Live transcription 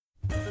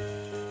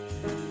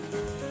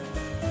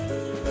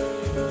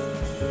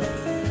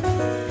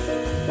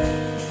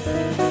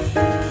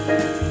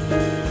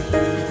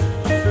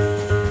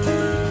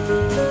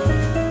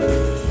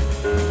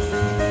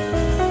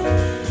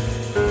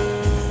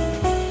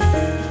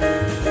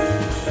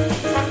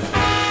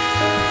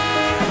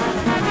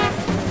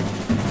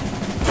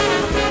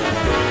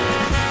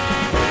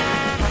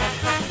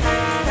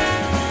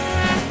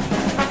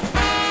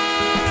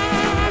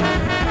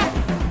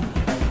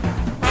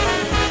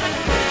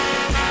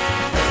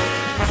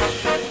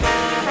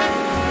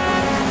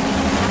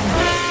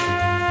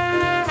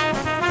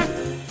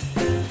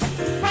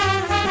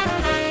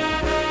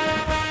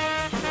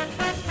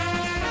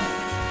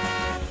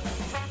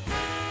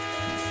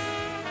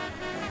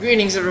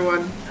Greetings,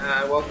 everyone.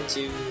 Welcome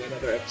to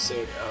another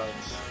episode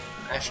of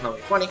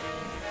Astronomy 20.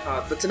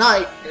 But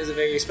tonight is a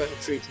very special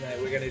treat. Tonight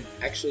we're going to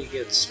actually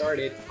get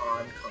started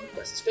on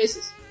Conquest of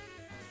Spaces.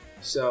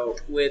 So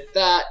with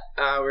that,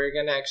 we're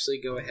going to actually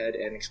go ahead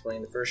and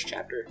explain the first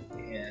chapter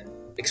and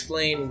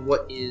explain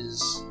what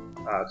is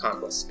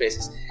Conquest of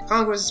Spaces.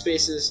 Conquest of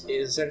Spaces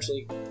is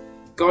essentially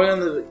going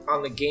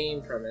on the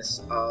game premise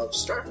of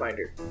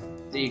Starfinder.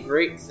 The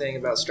great thing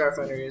about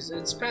Starfinder is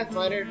it's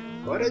Pathfinder,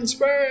 but in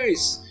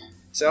space!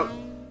 So,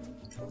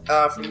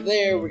 from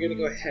there, we're going to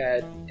go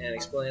ahead and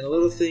explain a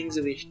little things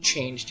that we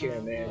changed here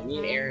and there. Me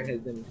and Aaron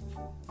have been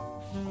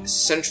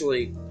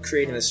essentially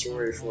creating this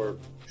story for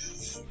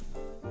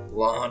a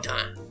long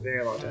time.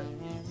 Very long time.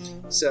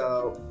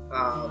 So,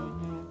 I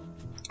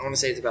want to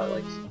say it's about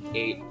like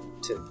 8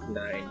 to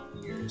 9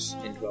 years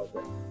in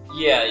development.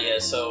 Yeah,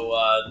 so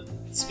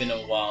it's been a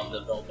while in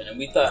development, and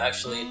we thought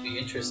actually it'd be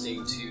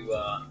interesting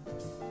to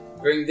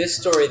bring this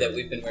story that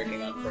we've been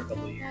working on for a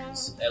couple of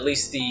years, at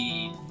least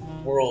the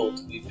world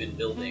we've been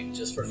building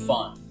just for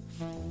fun,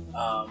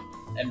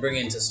 and bring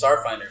it into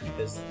Starfinder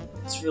because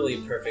it's really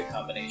a perfect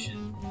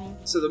combination.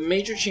 So the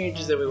major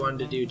changes that we wanted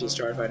to do to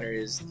Starfinder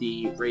is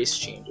the race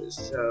changes.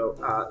 So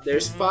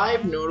there's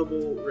 5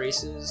 notable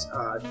races,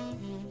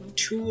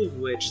 2 of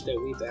which that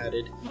we've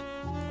added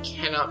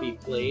cannot be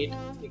played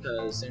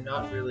because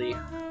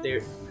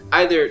they're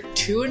either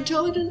too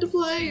intelligent to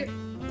play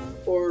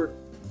or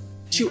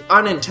too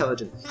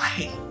unintelligent to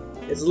play.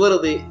 It's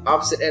literally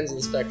opposite ends of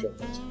the spectrum.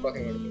 It's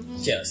fucking wonderful.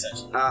 Yeah,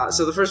 essentially.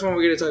 So the first one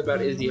we're going to talk about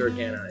is the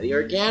Organi. The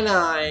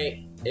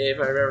Organi, if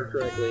I remember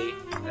correctly,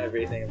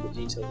 everything of the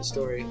detail of the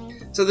story.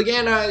 So the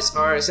Organis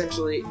are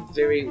essentially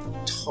very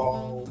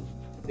tall,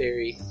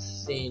 very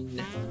thin,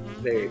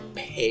 very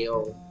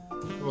pale,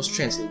 almost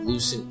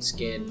translucent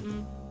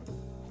skin.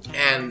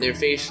 And their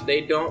face,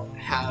 they don't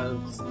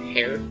have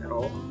hair at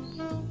all.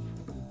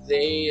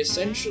 They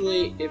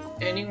essentially, if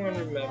anyone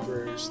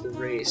remembers the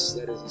race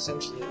that is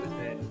essentially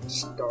within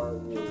Star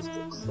Wars,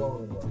 the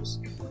Clone Wars,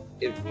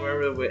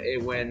 remember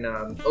when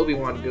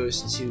Obi-Wan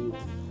goes to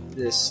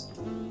this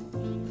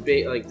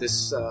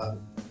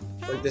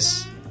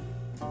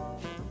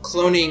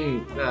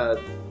cloning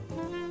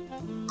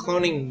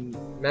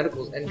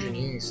medical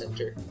engineering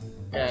center,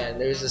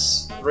 and there's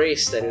this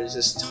race that is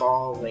this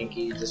tall,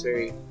 lanky, this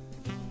very,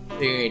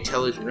 very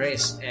intelligent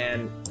race,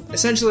 and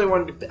essentially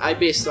I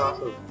based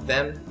off of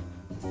them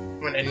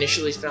when I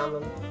initially found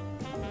them,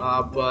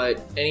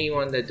 but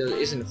anyone that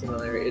isn't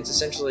familiar, it's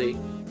essentially,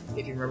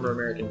 if you remember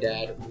American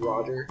Dad,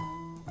 Roger,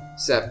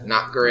 except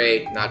not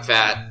gray, not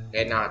fat,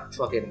 and not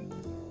fucking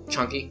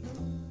chunky,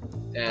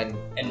 and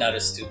not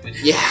as stupid.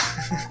 Yeah.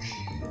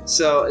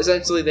 So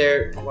essentially,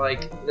 they're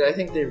like, I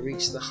think they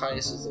reached the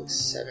highest is like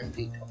 7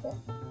 feet tall.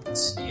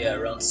 Yeah,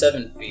 around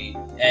 7 feet,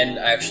 and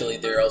actually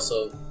they're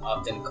also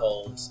often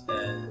called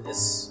a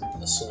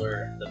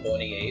slur, the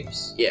bony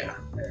apes. Yeah,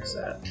 there's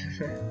that.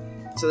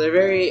 So they're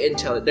very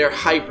intelligent. They're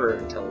hyper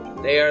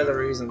intelligent. They are the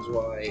reasons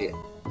why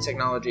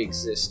technology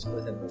exists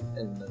within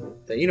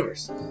the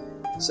universe.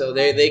 So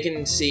they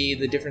can see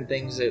the different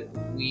things that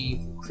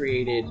we've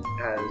created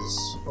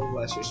as a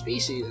lesser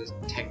species,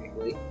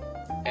 technically,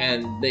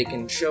 and they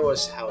can show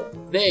us how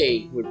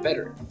they would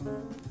better it.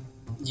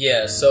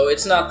 Yeah, so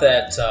it's not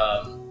that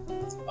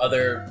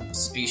other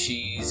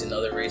species and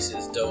other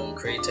races don't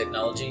create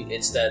technology,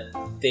 it's that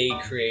they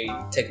create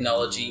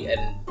technology at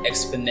an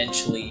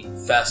exponentially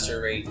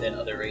faster rate than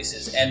other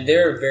races. And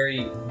they're a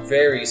very,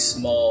 very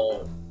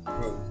small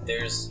group.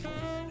 There's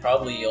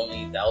probably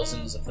only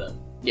thousands of them.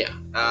 Yeah.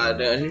 An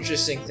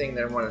interesting thing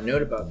that I want to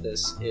note about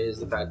this is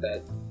the fact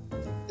that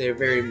they're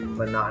very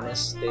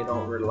monotonous. They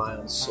don't rely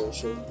on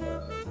social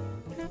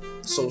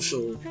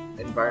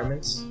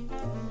environments.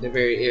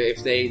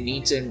 If they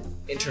need to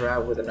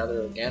interact with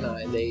another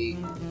Organi, they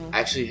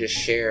actually just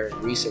share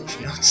research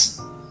notes.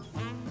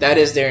 That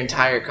is their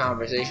entire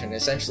conversation.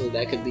 Essentially,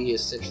 that could be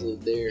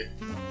their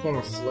form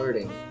of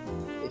flirting,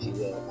 if you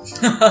will.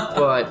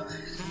 But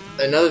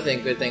another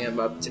good thing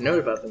to note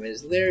about them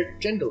is they're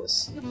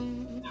genderless.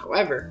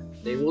 However,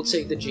 they will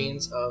take the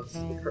genes of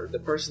the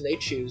person they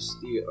choose,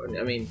 the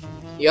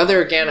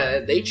other Organi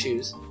that they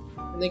choose,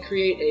 and they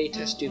create a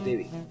test tube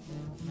baby.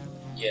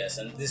 Yes,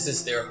 and this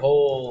is their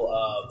whole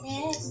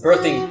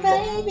birthing.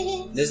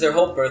 This is their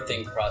whole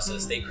birthing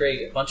process. They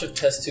create a bunch of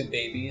test tube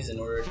babies in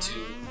order to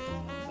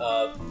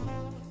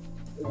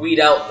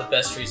weed out the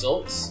best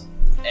results,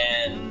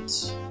 and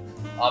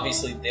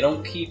obviously they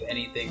don't keep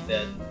anything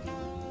that.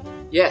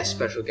 Yeah,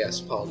 special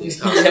guest Paul Lee.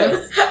 I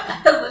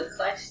have a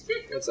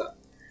question. What's up?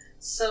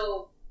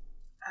 So,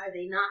 are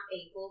they not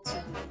able to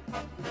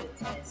do the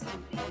test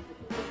and be with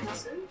the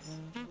persons?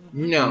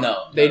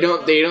 No, they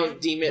don't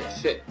deem it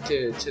fit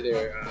to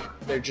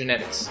their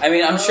genetics. I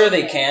mean, I'm sure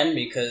they can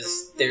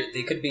because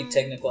they could be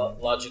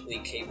technologically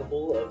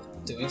capable of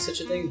doing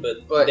such a thing,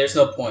 but there's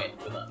no point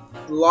for them.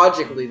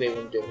 Logically, they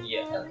won't do it.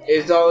 Yeah. Okay.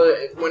 It's all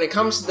when it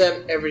comes to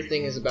them,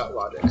 everything is about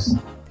logics.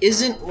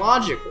 Isn't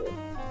logical,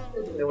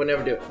 they will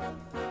never do it.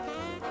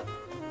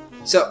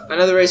 So,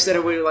 another race that I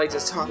would like to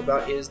talk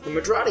about is the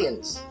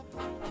Medradians.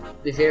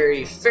 the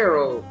very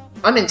feral,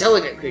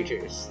 unintelligent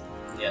creatures.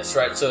 Yes,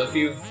 right. So if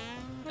the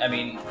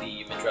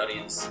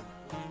Medradians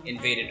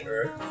invaded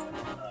Earth.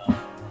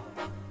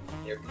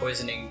 They're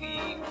poisoning the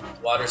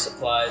water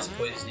supplies,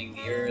 poisoning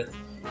the earth,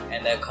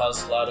 and that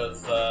caused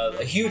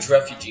a huge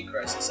refugee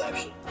crisis,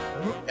 actually.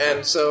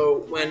 And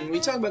so when we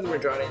talk about the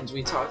Medradians,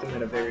 we talk them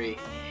in a very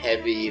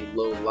heavy,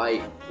 low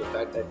light, the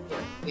fact that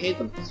we hate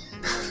them.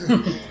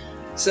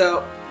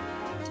 So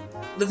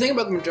the thing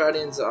about the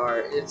Medradians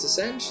it's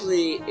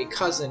essentially a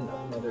cousin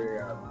of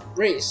another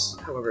race.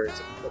 However, it's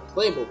a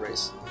playable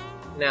race.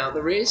 Now, the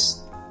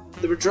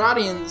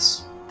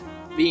Medradians,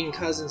 being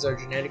cousins, are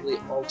genetically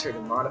altered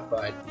and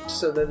modified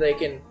so that they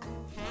can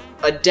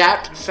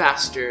adapt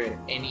faster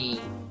in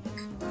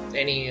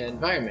any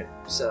environment.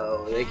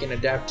 So they can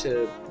adapt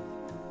to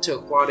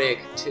aquatic,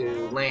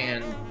 to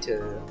land,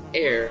 to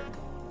air,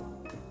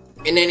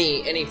 in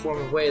any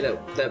form of way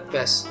that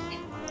best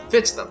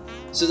fits them.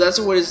 So that's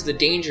what is the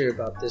danger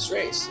about this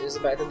race, is the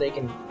fact that they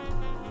can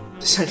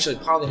essentially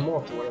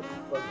polymorph to whatever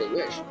the fuck they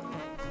wish.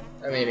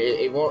 I mean,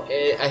 it won't.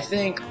 I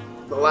think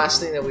the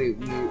last thing that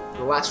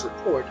the last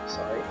report,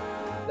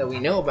 that we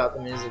know about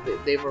them is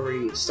that they've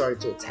already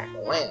started to attack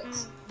the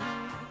lands.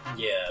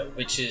 Yeah,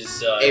 which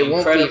is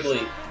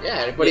incredibly.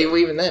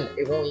 Even then,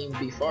 it won't even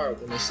be far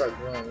when they start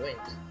growing wings.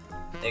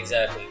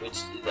 Exactly,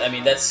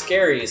 that's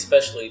scary,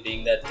 especially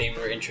being that they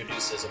were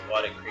introduced as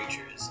aquatic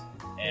creatures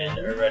and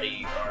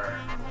already are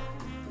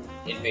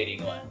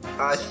invading land.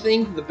 I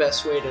think the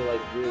best way to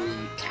really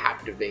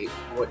captivate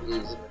what is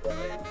in the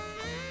water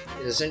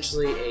is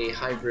essentially a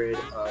hybrid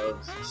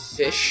of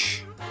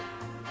fish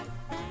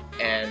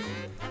and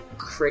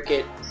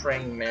cricket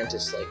praying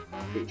mantis-like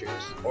creatures.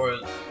 Or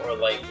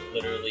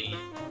literally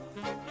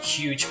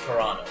huge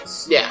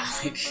piranhas. Yeah,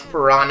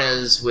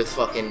 piranhas with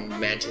fucking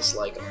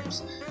mantis-like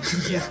arms.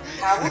 Yeah.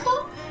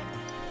 Avatar?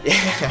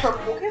 Yeah. For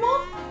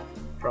Pokemon?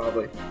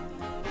 Probably.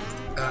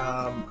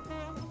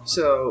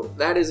 So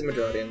that is the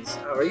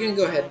Medradians. We're going to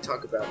go ahead and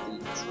talk about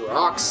the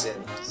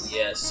Droxins.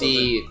 Yes. So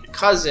the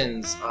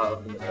cousins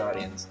of the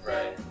Medradians.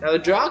 Right. Now the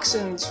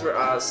Droxins, for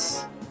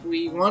us,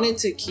 we wanted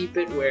to keep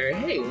it where,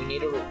 hey, we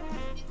need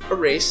a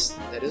race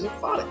that is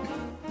aquatic.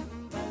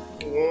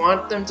 We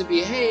want them to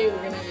be, hey, we're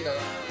going to,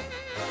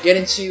 get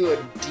into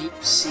a deep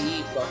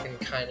sea fucking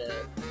kind of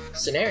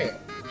scenario.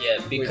 Yeah,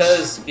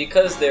 because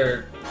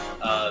they're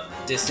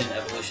distant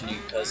evolutionary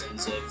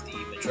cousins of the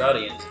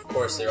Medradians, of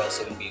course they're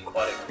also going to be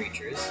aquatic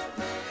creatures.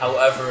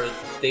 However,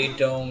 they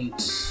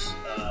don't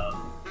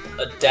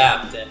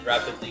adapt and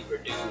rapidly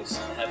produce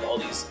and have all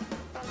these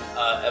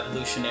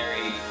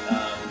evolutionary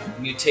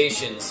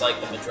mutations like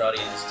the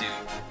Medradians do.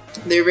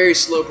 They're very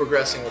slow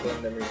progressing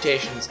within their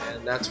mutations,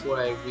 and that's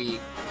why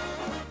we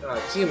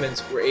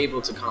humans were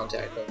able to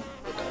contact them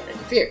without any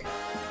fear,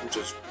 which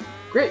is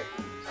great.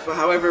 But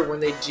however, when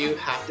they do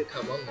have to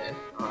come on land,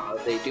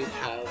 they do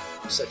have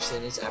such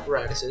thing as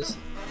apparatuses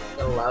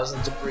that allows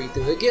them to breathe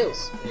through their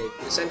gills.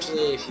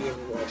 Essentially, if you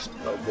ever watched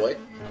Hellboy,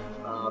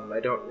 I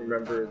don't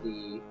remember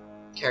the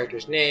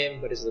character's name,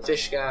 but it's the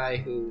fish guy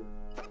who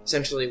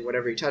essentially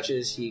whatever he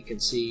touches, he can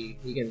see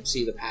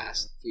the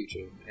past,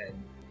 future,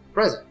 and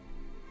present.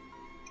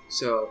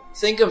 So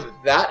think of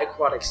that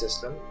aquatic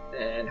system,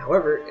 and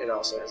however, it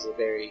also has a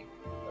very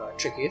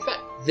tricky effect.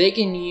 They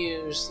can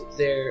use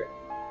their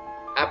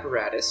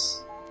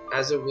apparatus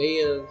as a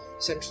way of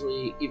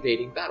essentially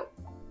evading battle.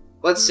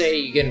 Let's say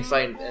you get in a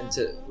fight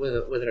with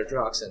a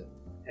Droxin,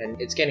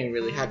 and it's getting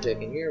really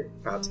hectic, and you're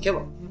about to kill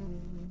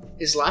him.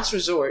 His last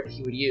resort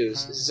he would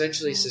use is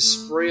essentially to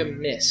spray a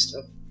mist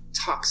of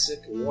toxic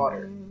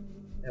water.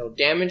 It'll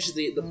damage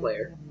the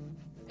player,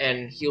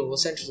 and he'll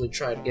essentially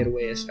try to get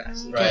away as fast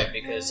as he can. Right,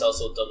 because it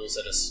also doubles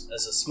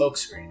as a smoke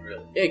screen,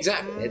 really.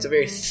 Exactly. It's a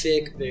very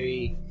thick,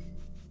 very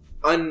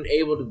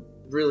unable to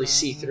really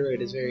see through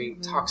it. It's very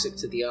toxic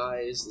to the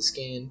eyes, the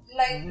skin.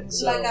 Like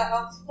an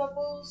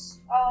octopus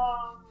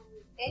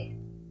ink?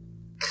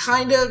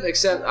 Kind of,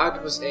 except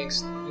octopus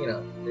inks,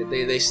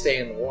 they stay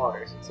in the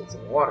water since it's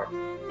in the water.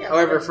 Yeah,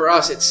 However, for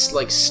us, it's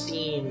like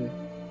steam,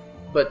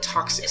 but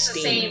toxic it's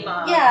steam. the same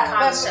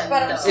concept.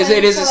 but I'm though. saying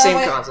It is the so same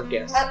that way- concept,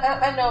 yes.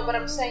 I know, but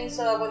I'm saying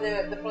so that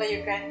way the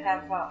player can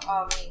have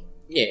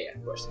Yeah,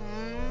 of course.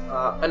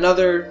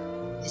 Another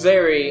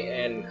very,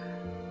 and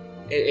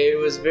it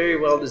was very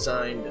well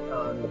designed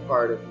on the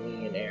part of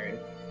me and Aaron,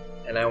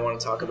 and I want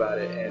to talk about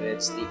it, and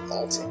it's the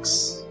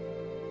Altics.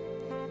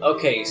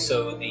 Okay,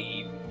 so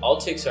the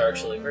Altics are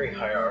actually a very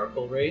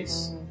hierarchical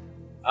race.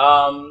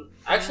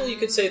 Actually, you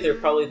could say they're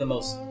probably the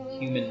most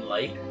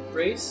human-like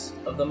race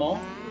of them all.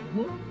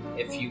 Mm-hmm.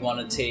 If you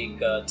want to take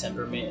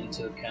temperament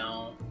into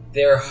account,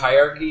 their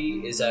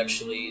hierarchy is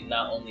actually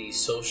not only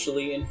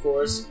socially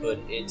enforced, but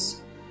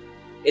it's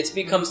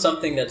become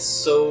something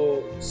that's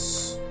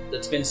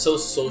been so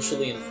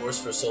socially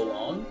enforced for so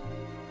long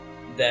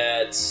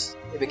that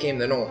It became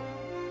the norm.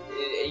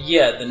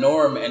 yeah, the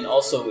norm, and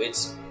also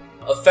it's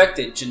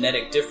affected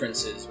genetic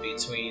differences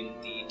between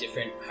the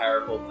different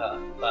hierarchical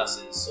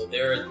classes. So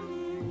there are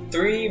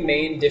 3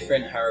 main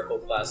different hierarchical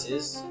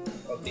classes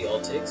of the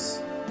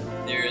Altics.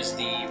 There's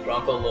the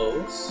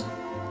Broncolos,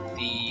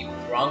 the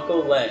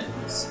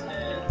Broncolens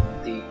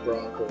and the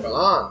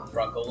Broncolon.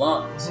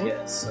 Broncolons. Mhm.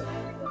 Yes. So you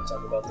want to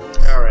talk about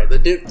those? All right,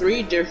 the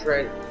three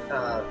different,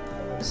 I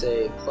want to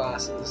say,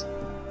 classes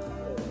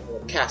or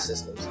caste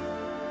systems.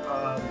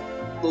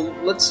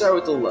 Let's start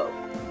with the low.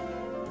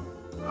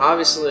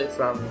 Obviously,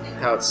 from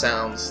how it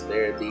sounds,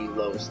 they're the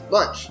lowest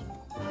bunch.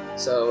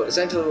 So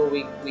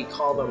essentially, we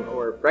call them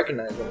or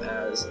recognize them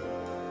as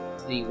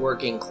the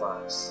working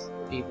class,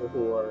 the people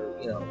who are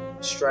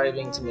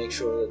striving to make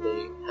sure that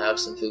they have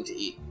some food to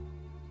eat.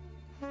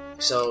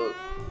 So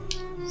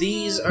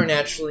these are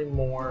naturally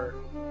more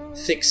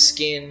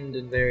thick-skinned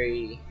and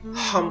very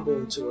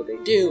humble to what they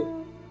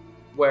do,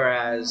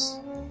 whereas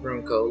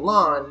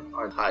Broncolon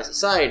are high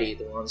society,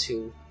 the ones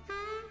who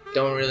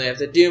don't really have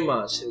to do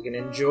much, who can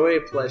enjoy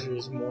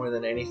pleasures more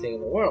than anything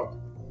in the world.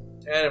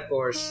 And of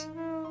course,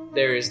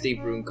 there is the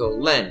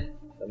Broncolen,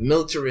 the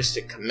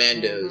militaristic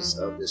commandos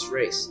of this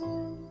race.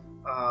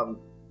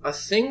 A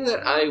thing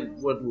that I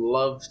would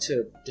love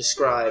to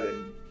describe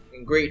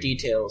in great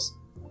details,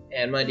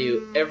 and mind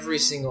you, every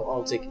single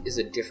Altic is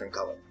a different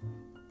color.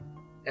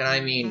 And I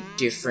mean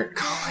different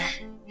color.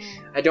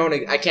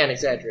 I can't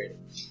exaggerate it.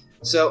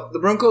 So, the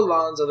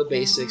Broncolons are the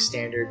basic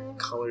standard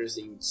colors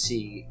that you would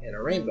see in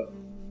a rainbow.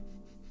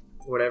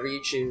 Whatever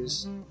you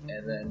choose,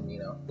 and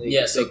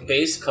then, So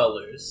base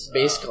colors.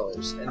 base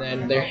colors. And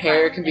then their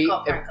hair can be They're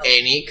of called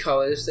any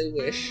colors they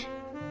wish.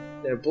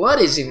 Their blood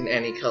is even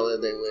any color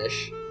they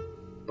wish.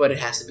 But it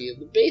has to be of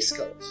the base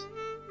colors.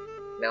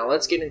 Now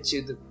let's get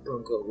into the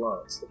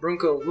Broncolons. The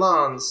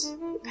Broncolons,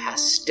 the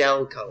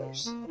pastel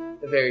colors.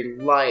 The very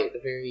light, the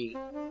very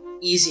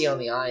easy on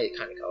the eye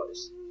kind of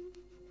colors.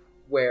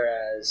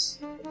 Whereas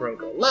the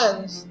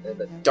Broncolens, they're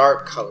the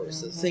dark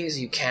colors, the things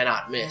you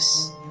cannot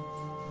miss.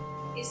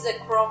 It's the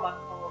chroma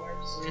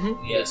colors.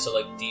 Mm-hmm. Yeah, so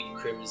like deep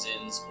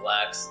crimsons,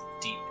 blacks,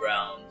 deep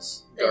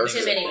browns.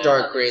 Intimidating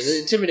dark colors. grays,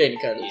 intimidating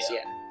colors, Yeah.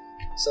 yeah.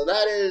 So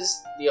that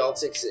is the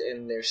Altics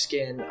in their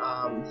skin.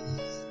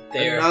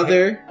 Their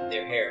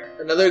hair.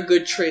 Another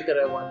good trait that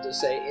I wanted to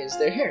say is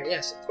their hair.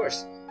 Yes, of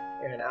course.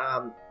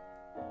 And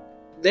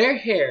their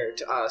hair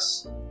to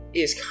us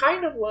is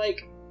kind of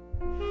like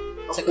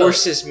It's a like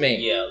horse's mane.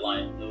 Yeah,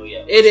 lion. Oh,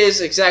 yeah. It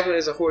is exactly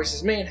as a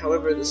horse's mane.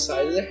 However, the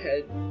side of the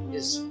head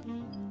is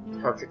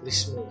perfectly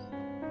smooth.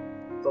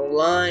 The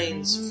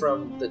lines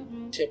from the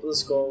tip of the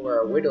skull where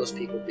our widow's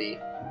peak would be,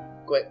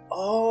 going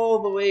all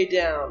the way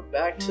down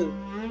back to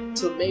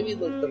maybe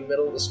like the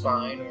middle of the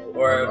spine,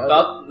 Or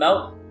about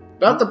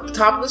the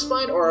top of the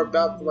spine, or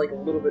about like a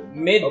little bit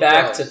mid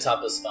back above. to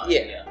top of spine.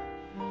 Yeah.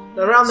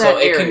 around that So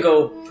it area. can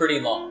go pretty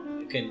long.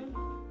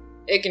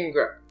 It can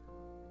grow.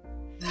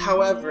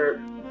 However,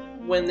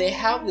 when they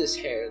have this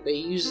hair, they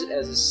use it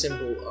as a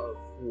symbol of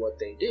what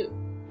they do.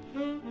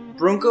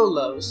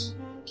 Broncolos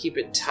keep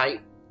it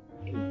tight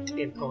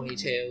in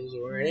ponytails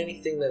or in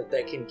anything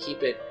that can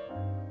keep it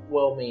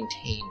well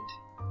maintained.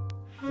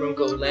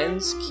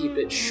 Broncolens keep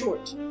it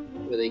short,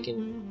 where they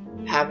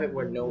can have it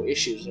where no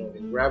issues, no one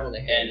can grab on the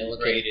hair, no And one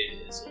braid can,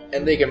 it as well.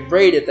 and they can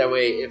braid it that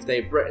way. If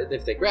they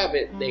grab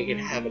it, they can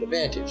have an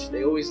advantage.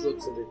 They always look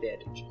for the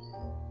advantage.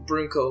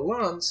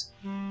 Broncolons,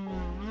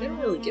 they don't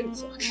really give a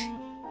fuck.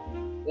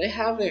 They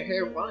have their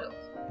hair wild.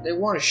 They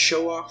want to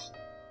show off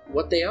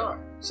what they are.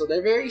 So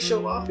they're very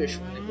show-offish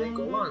when they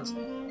Broncolons.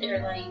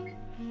 They're like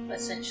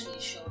essentially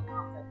showing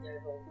off that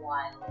they're the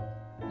wild.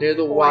 They're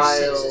the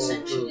Horses, wild...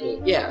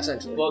 essentially. Yeah,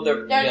 essentially. Well,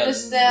 they're They're the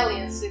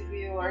stallions if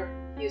you are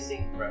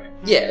using. right.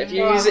 Yeah, if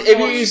you're Horse.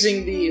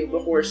 using the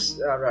horse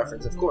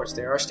reference, of course,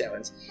 there are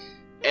stallions.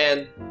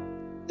 And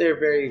they're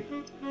very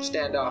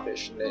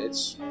standoffish.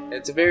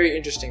 It's a very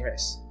interesting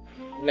race.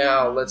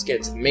 Now, let's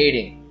get to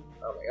mating.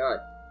 Oh my god.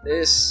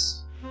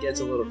 This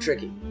gets a little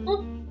tricky.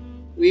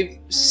 We've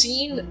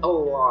seen a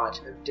lot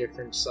of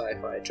different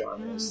sci-fi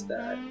genres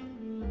that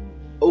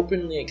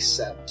openly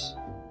accept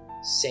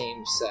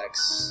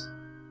same-sex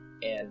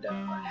and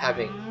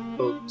having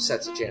both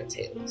sets of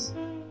genitals.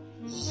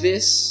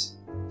 This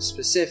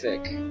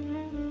specific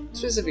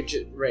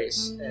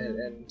race,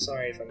 and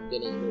sorry if I'm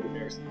getting a little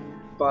embarrassed,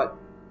 but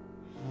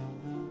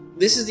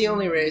this is the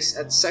only race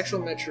at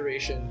sexual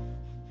maturation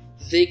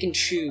they can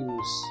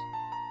choose,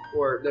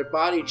 or their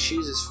body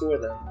chooses for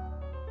them,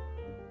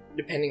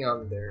 depending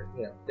on their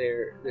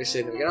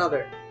significant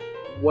other,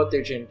 what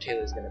their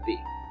genitalia is going to be.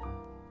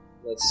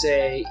 Let's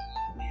say,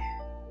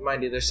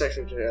 mind you, their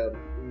sexual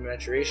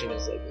maturation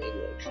is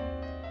maybe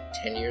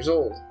 10 years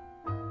old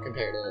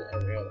compared to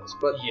every others.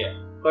 But Yeah.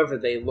 however,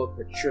 they look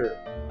mature,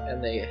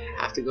 and they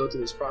have to go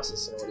through this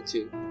process in order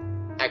to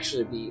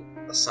actually be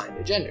assigned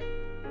a gender.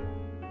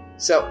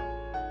 So,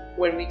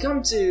 when we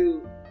come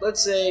to,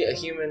 let's say, a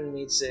human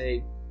meets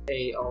a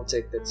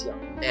Altic that's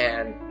young,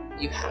 and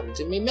you happen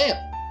to be male,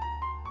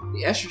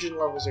 the estrogen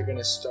levels are going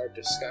to start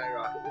to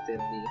skyrocket within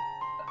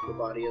the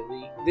body of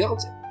the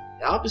Altic.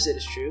 The opposite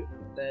is true.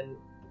 Then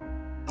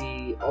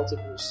the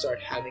Altic will start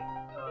having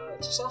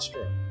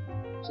testosterone.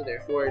 So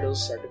therefore, it'll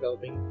start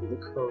developing the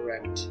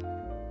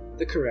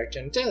correct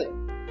genitalia.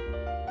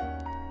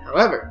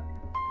 However,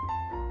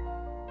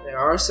 there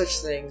are such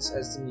things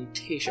as the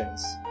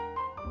mutations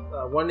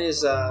One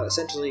is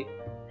essentially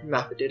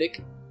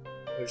hermaphroditic,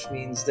 which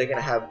means they're going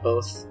to have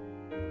both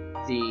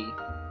the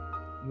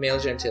male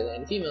genitalia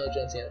and female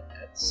genitalia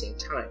at the same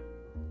time.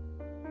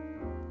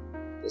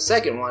 The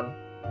second one,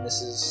 and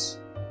this is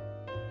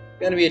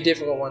going to be a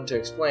difficult one to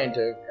explain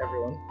to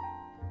everyone,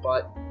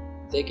 but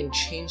they can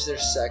change their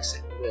sex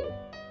at will.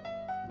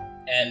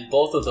 And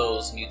both of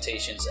those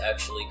mutations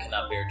actually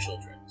cannot bear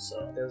children.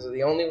 So Those are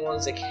the only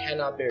ones that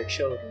cannot bear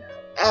children.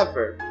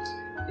 However,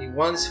 the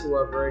ones who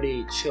have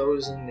already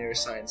chosen their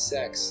assigned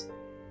sex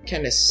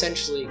can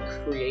essentially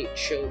create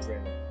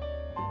children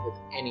with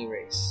any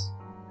race.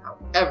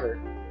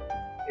 However,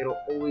 it'll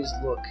always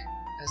look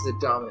as the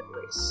dominant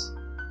race.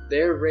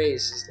 Their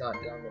race is not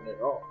dominant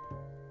at all.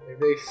 They're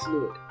very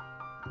fluid.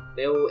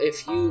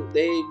 If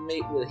they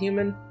mate with a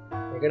human,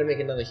 they're gonna make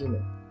another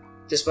human.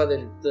 Just by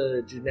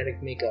the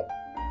genetic makeup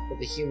that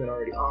the human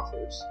already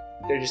offers.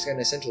 They're just gonna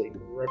essentially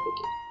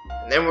replicate.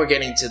 And then we're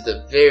getting to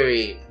the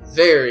very,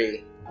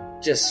 very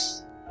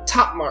just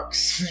top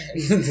marks.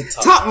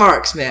 Top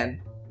marks,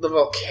 man. The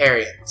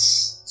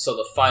Volcarians. So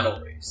the final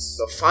race.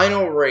 The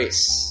final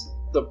race.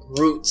 The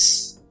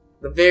brutes.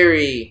 The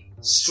very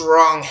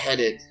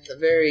strong-headed. The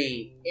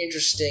very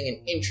interesting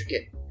and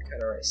intricate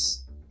kind of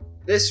race.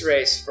 This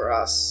race, for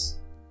us,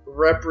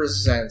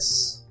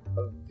 represents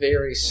a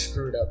very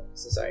screwed up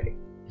society,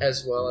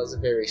 as well as a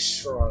very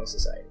strong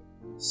society.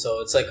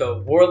 So it's like a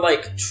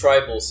warlike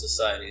tribal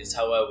society is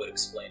how I would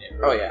explain it.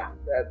 Right? Oh yeah,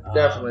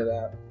 definitely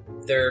that.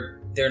 Their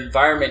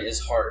environment is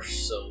harsh,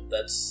 so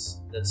that's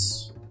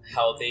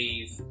how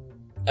they've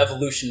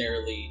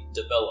evolutionarily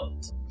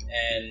developed.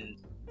 And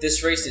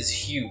this race is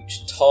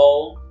huge.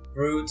 Tall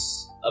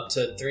brutes up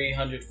to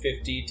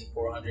 350 to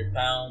 400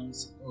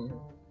 pounds,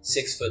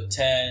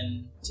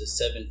 6'10" to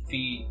 7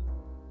 feet.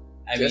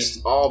 I mean,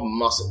 all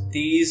muscle.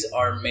 These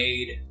are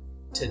made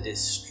to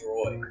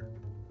destroy.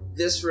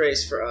 This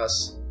race for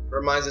us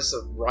reminds us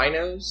of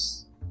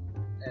rhinos.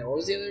 And what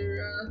was the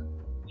other?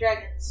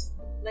 Dragons.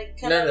 Like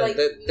kind of like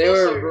they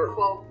lizard were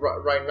folk.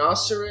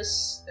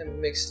 rhinoceros and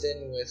mixed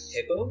in with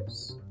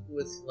Hippos?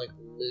 with like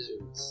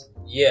lizards.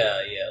 Yeah,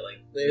 like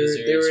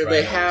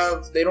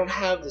lizards, they don't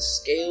have the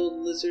scaled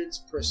lizards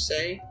per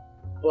se,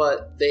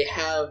 but they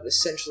have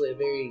essentially a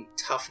very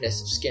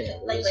toughness of skin.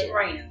 Like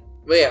rhino.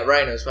 But yeah,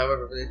 rhinos.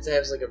 However, it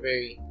has like a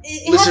very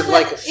It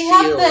lizard-like has feel.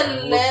 it has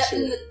and look to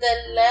it.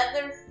 the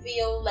leather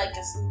feel like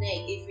a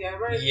snake. If you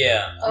ever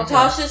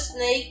touch a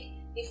snake,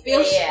 it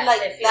feels Yeah,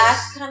 like it feels-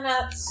 that kind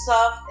of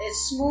soft.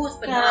 It's smooth,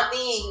 but Kinda not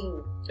thing.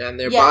 smooth. And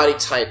their Yeah. body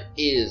type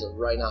is a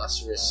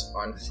rhinoceros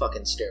on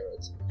fucking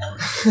steroids.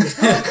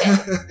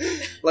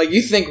 Okay. Like,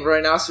 you think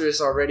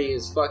rhinoceros already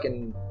is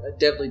fucking a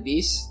deadly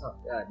beast? Oh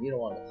god, you don't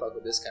want to fuck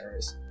with this kind of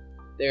race.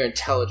 They're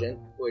intelligent,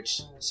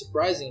 which,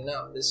 surprising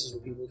enough, this is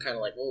what people kind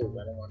of like, oh,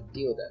 I don't want to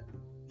deal with that.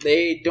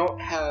 They don't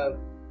have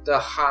the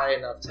high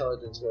enough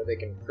intelligence where they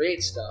can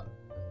create stuff,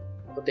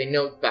 but they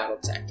know battle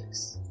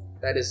tactics.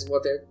 That is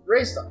what they're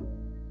raised on.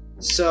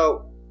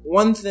 So,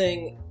 one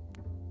thing,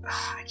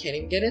 I can't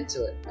even get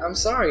into it. I'm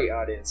sorry,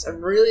 audience.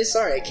 I'm really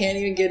sorry. I can't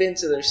even get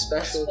into their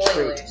special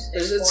Spoilers. treat.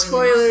 There's There's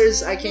spoilers.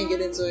 spoilers. I can't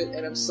get into it,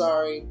 and I'm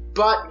sorry.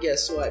 But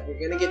guess what? We're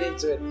gonna get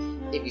into it.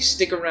 If you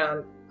stick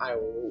around, I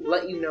will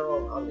let you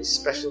know on the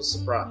special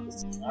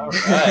surprise.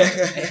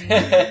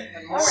 Alright.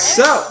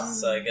 So,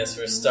 I guess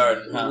we're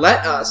starting, huh?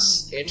 let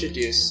us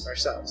introduce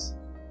ourselves.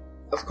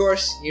 Of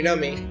course, you know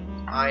me.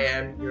 I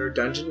am your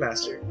dungeon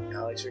master,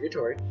 Alex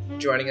Rigatori.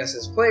 Joining us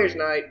as players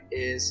tonight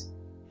is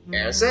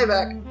Aaron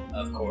Sayback,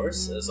 Of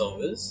course, as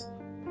always.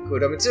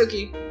 Kudo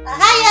Mitsuki,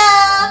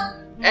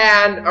 Hiya!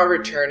 and our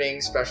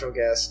returning special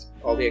guest,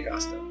 Aldi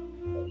Acosta.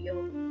 Oh,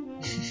 yo.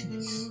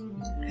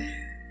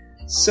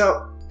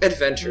 So,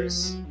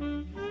 adventurers,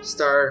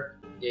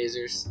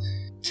 stargazers,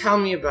 tell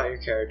me about your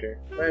character.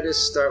 Let us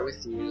start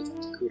with you,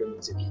 Kudo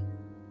Mitsuki.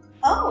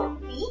 Oh,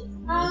 me?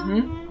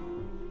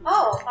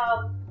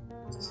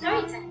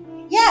 Story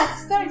time. Yeah,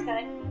 story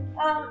time.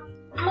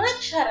 My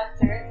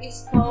character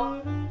is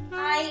called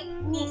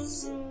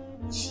Aimitsu.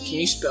 Can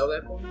you spell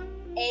that for me?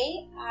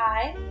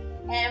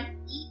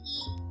 Aimeetsu.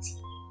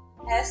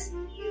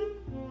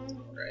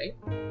 Right.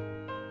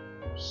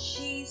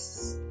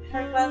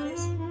 Her class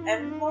is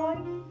envoy.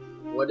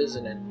 What is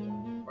an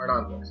envoy? Or an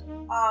envoy?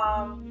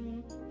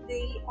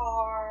 They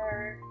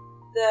are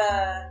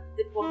the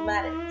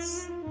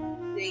diplomatics.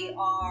 They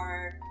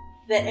are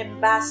the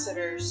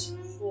ambassadors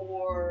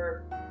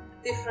for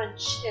different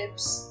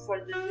ships for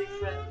the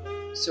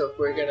different. So if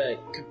we're gonna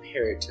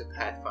compare it to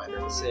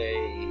Pathfinder, let's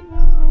say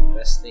the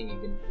best thing you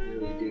can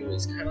really do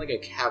is kind of like a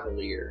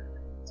cavalier,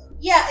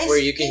 Yeah, it's, where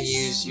you can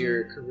use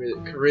your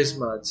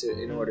charisma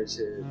in order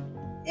to,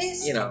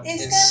 it's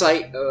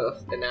incite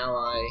an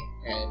ally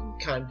and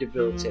kind of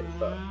debilitate a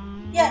foe.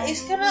 Yeah,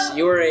 it's kind So of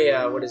you're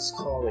a what is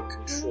called a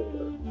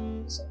controller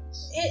in a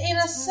sense. in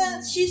a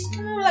sense she's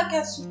kind of like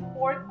a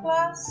support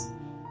class,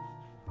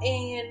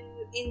 and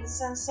in the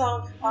sense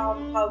of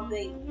how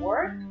they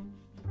work.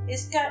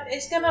 It's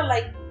kind of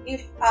like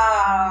if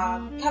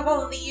a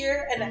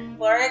cavalier and a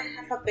cleric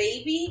have a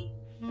baby,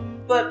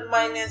 but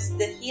minus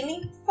the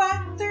healing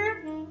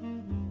factor.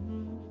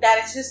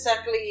 that is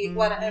exactly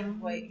what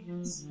Emplay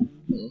is.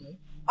 Mhm.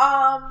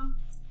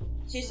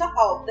 She's an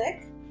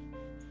Altec.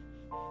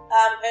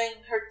 And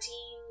her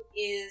team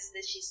is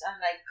that she's an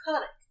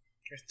iconic.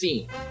 Her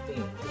theme.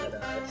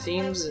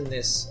 Themes in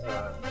this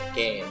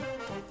game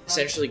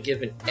essentially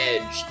give an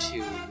edge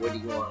to what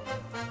you want to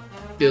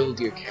build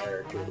your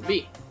character to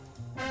be.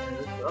 And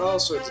there's all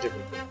sorts of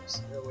different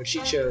things. What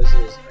she chose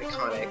is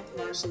iconic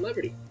or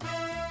celebrity.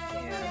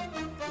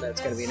 And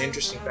that's going to be an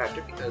interesting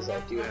factor because I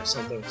do have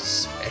something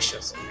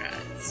special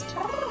surprised.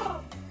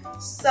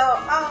 So,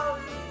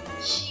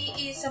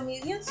 she is a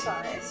medium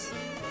size.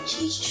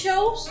 She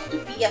chose to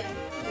be a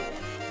female,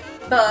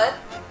 but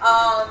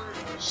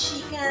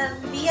she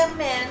can be a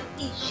man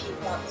if she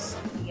wants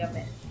to be a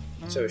man.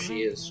 So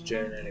she is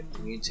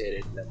genetically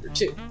mutated number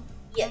 2.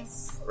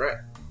 Yes.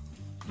 Alright.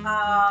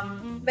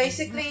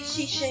 Basically,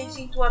 she changes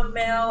into a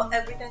male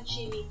every time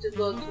she needs to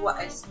go to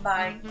a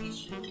spy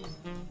issue.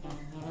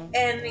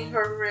 And in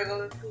her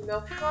regular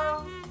female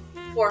form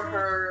for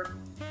her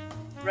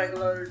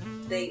regular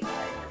day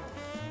life.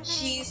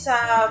 She's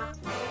a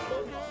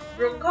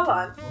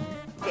Runkalan.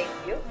 Thank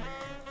you.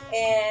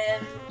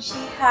 And she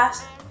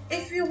has,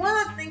 if you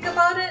want to think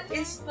about it,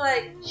 it's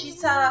like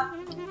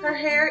her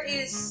hair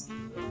is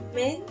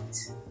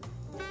mint,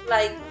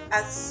 like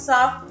a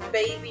soft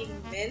baby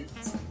mint,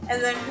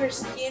 and then her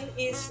skin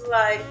is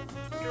like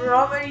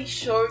strawberry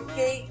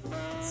shortcake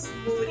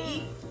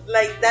smoothie,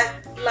 like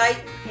that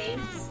light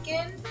pink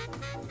skin,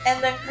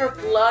 and then her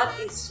blood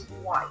is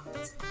white.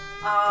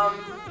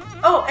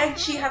 And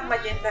she has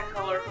magenta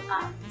colored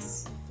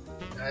eyes.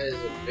 That is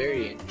a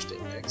very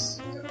interesting mix.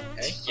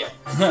 Okay. Yeah.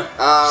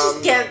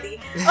 She's candy.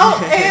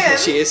 Oh, and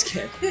she is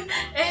candy.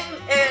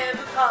 and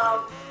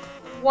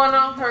one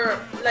of her,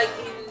 like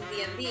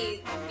in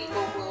D&D,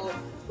 people will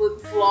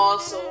put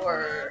flaws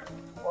or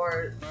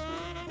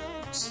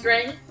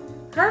strength.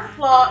 Her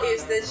flaw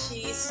is that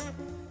she's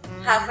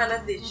have an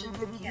addiction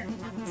to candy.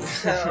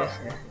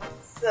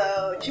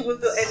 So she will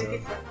do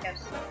anything for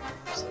candy.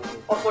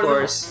 Of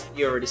course,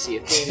 you already see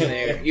a theme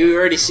there. You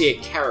already see a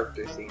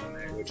character theme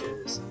there, which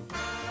is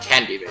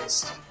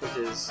candy-based, which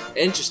is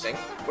interesting.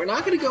 We're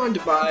not going to go into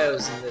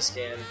bios in this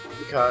game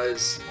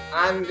because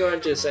I'm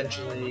going to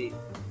essentially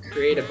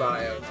create a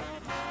bio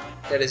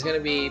that is going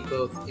to be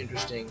both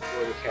interesting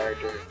for the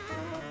character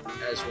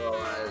as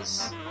well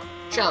as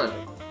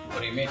challenging. What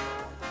do you mean?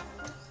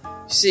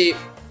 See,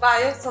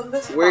 bios on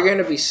this. we're going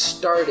to be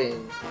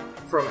starting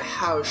from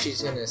how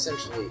she's going to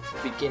essentially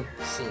begin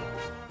her theme.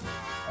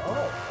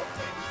 Oh,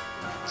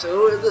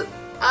 So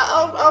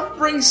I'll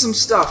bring some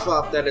stuff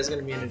up that is going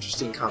to be an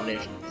interesting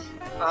combination.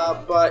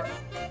 But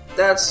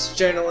that's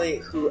generally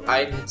who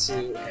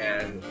Aimitsu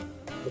and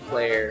the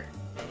player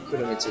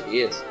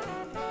Kunomitsugi is.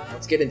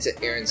 Let's get into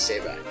Aaron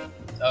Seibai.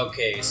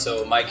 okay.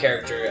 So my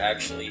character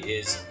actually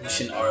is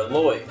Lucian R.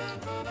 Lloyd.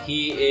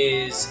 He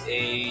is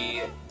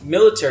a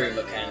military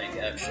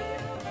mechanic, actually.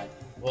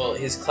 Well,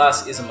 his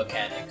class is a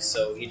mechanic,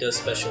 so he does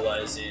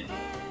specialize in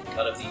a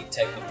lot of the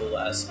technical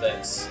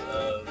aspects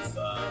of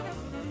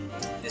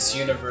this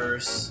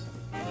universe.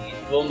 He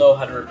will know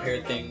how to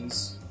repair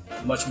things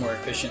much more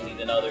efficiently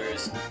than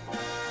others,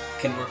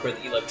 can work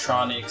with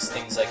electronics,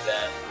 things like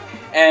that.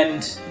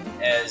 And,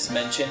 as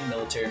mentioned,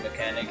 military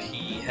mechanic,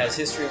 he has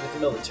history with the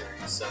military,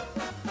 so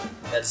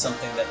that's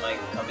something that might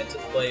come into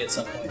play at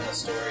some point in the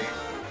story.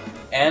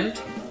 And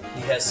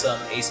he has some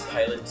ace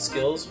pilot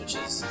skills, which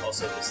is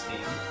also his theme.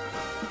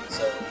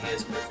 So he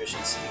has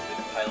proficiency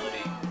with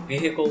piloting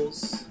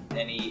vehicles,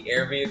 any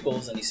air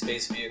vehicles, any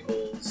space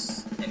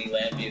vehicles, any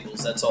land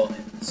vehicles, that's all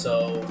him.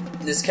 So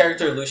this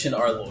character, Lucian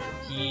R. Lloyd,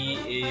 he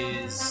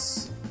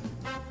is,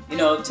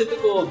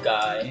 typical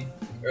guy,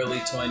 early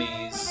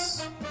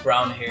 20s,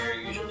 brown hair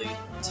usually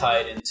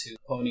tied into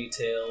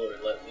ponytail or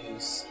let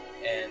loose,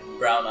 and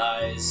brown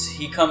eyes.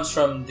 He comes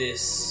from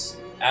this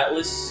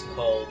atlas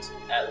called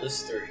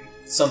Atlas 3,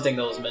 something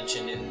that was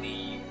mentioned in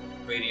the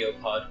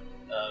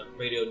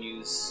radio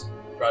news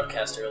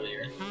broadcast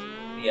earlier,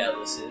 the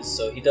Atlases.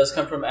 So he does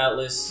come from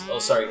Atlas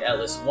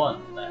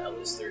 1, not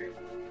Atlas 3.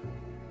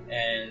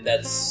 And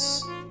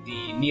that's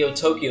the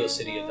Neo-Tokyo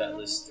city of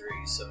Atlas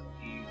 3, so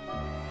he...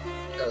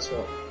 Atlas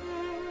 1.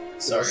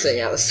 Sorry. I'll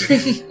say Atlas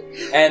 3.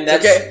 And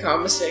that's... okay,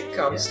 calm mistake.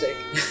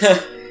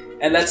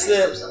 And that's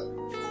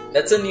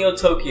a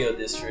Neo-Tokyo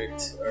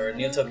district, or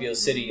Neo-Tokyo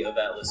city of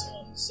Atlas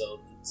 1, so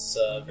it's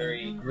a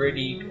very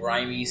gritty,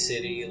 grimy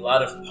city, a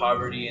lot of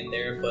poverty in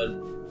there, but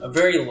a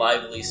very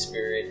lively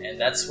spirit, and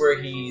that's where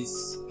he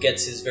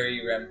gets his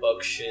very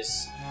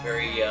rambunctious,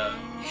 very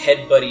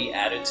head-buddy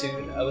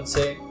attitude, I would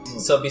say.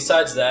 So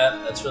besides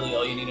that, that's really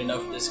all you need to know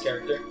for this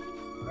character.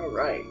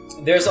 Alright.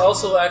 There's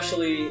also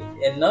actually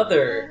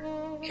another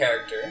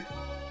character,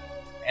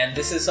 and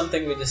this is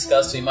something we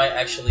discussed. We might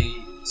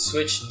actually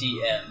switch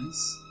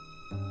DMs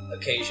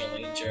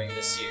occasionally during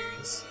the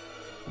series.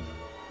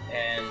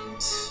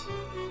 And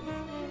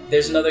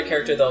there's another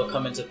character that will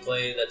come into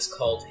play that's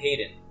called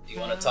Hayden. Do you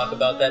want to talk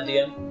about that,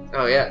 DM?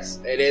 Oh yes,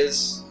 it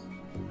is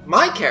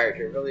my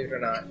character, believe it or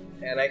not.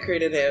 And I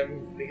created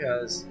him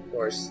because, of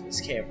course, this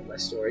came from my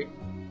story.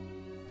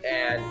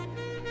 And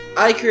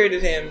I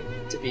created him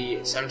to be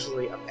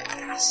essentially a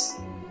badass.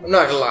 I'm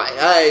not gonna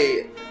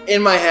lie.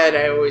 In my head,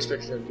 I always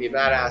pictured him to be a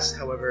badass.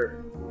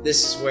 However,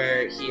 this is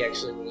where he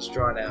actually was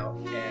drawn out,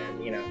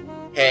 and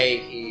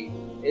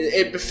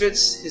it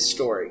befits his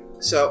story.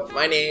 So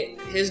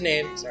his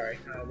name. Sorry,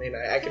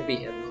 I can be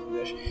him if you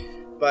wish,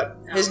 but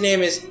his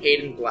name is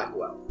Hayden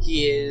Blackwell.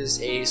 He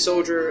is a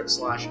soldier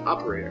 /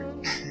 operator.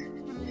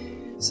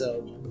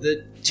 So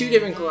the two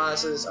different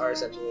classes are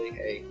essentially,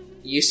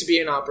 he used to be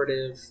an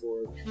operative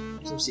for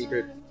some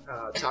secret,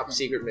 top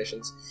secret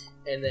missions,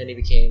 and then he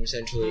became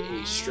essentially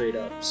a straight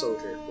up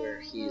soldier, where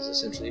he's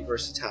essentially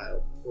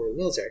versatile for the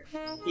military.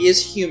 He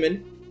is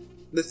human.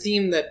 The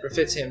theme that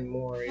befits him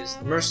more is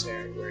the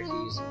mercenary, where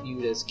he's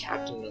viewed as a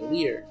captain and a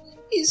leader.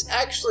 He's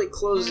actually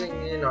closing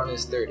in on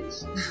his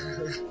 30s.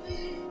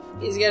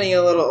 He's getting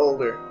a little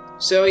older.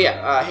 So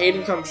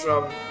Hayden comes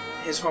from,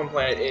 his home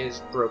planet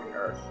is Broken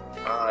Earth.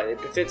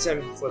 It befits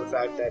him for the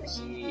fact that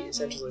he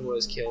essentially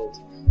was killed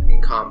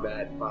in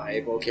combat by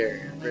a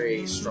Volcarian, a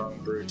very strong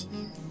brute,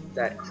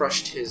 that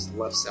crushed his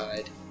left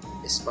side,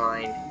 his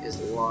spine, his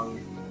lung,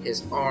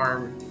 his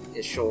arm,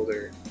 his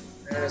shoulder,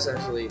 and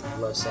essentially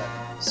left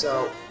side.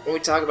 So when we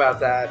talk about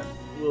that,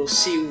 we'll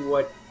see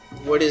what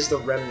is the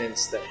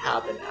remnants that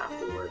happen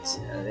afterwards,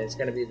 and it's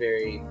going to be a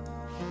very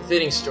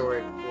fitting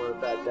story for the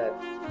fact that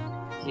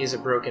he is a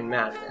broken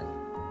madman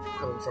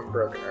coming from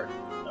Broken Earth.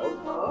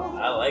 Oh,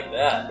 I like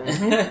that.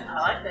 I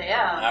like that,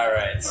 yeah.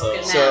 Alright,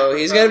 so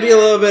he's going to be a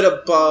little bit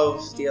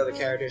above the other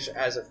characters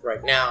as of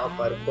right now,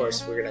 but of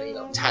course we're going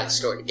to tie the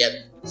story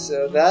together.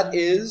 So that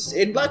is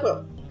Hayden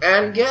Blackwell.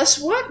 And guess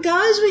what,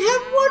 guys? We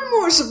have one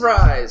more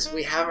surprise.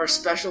 We have our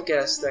special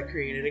guest that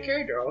created a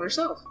character all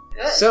herself.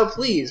 Good. So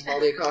please,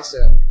 Paul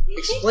Acosta,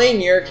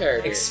 explain your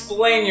character.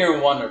 Explain your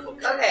wonderful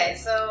character. Okay,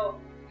 so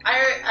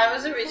I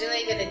was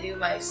originally gonna do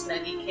my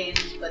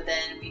Snuggykins, but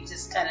then we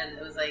just kind of,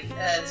 it was like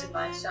too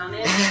much on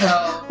it.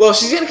 So Well,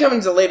 she's gonna come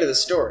into later the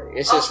story.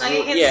 It's just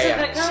Snuggykins is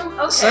gonna come.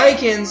 Okay.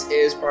 Snuggykins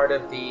is part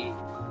of the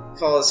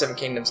Fall of the Seven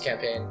Kingdoms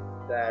campaign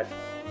that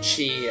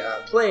she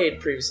played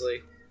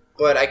previously,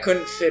 but I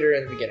couldn't fit her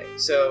in the beginning.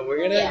 So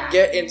we're gonna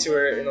get into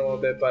her in a little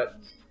bit. But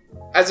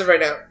as of right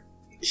now,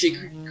 she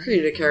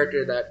created a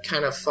character that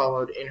kind of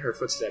followed in her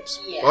footsteps.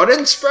 Yeah.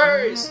 Button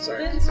Spurs!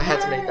 Sorry, I had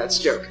to make that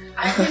joke.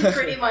 I can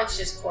pretty much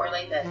just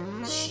correlate that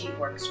she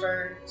works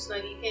for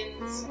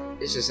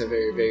Snuggykins. It's just a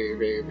very, very,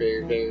 very,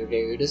 very, very,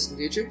 very distant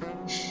future.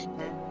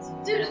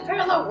 Dude, it's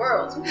parallel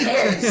worlds. Who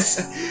cares?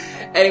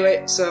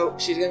 Anyway, so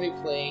she's gonna be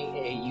playing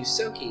a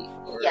Yusoki,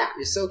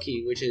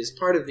 Yusoki, which is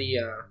part of the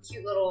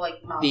cute little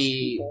mouse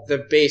the people. the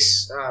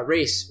base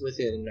race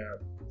within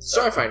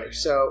Starfinder.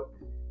 So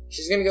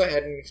she's gonna go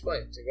ahead and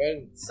explain. So go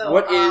ahead. So,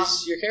 what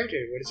is your character?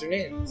 What is her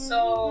name?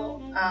 So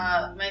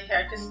my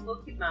character's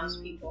little cute mouse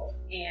people,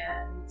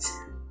 and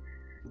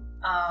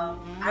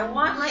I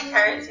want my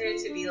character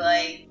to be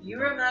like, you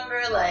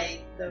remember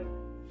like the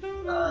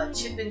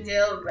Chip and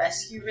Dale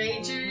Rescue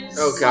Rangers?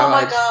 Oh god! Oh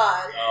my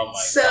god! Oh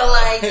my So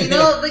god. like, you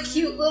know, the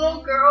cute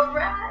little girl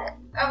rat.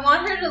 I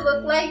want her to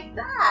look like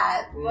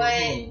that,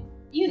 but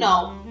you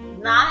know,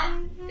 not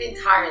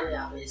entirely,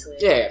 obviously.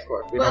 Yeah, of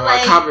course. We But don't want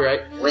like-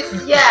 copyright. But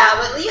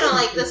you know,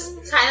 like this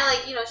kind of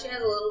like, you know, she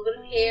has a little bit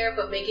of hair,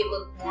 but make it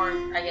look more,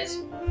 I guess,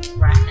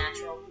 rat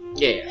natural.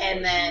 Yeah.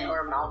 And then,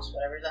 or mouse,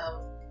 whatever the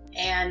hell.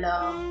 And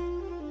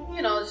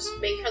you know, just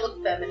make her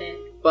look feminine.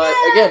 But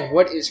again,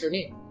 what is her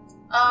name?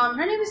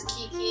 Her name is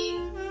Kiki.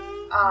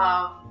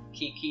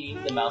 Kiki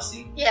the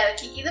Mousy. Yeah,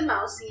 Kiki the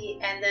Mousy,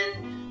 and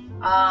then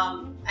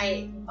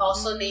I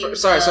also named.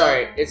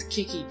 Sorry. It's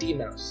Kiki D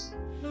Mouse.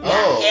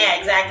 Oh. Yeah,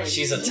 exactly.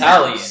 She's Kiki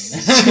Italian.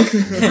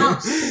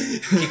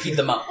 Mouse. Kiki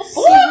the Mouse.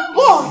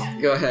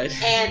 Go ahead.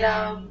 And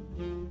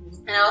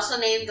I also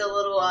named the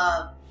little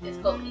it's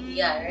called PDI,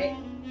 right?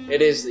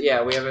 It is,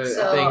 yeah, we have a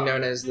So- thing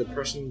known as the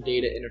Person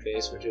Data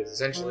Interface, which is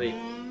essentially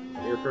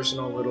your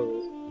personal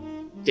little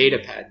data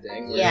pad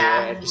thing. where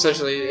Yeah. It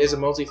essentially is a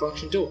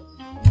multifunction tool.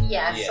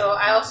 Yeah, Yeah. so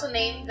I also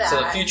named that. So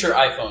the future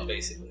iPhone,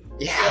 basically.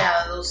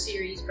 Yeah, a little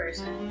series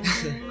person.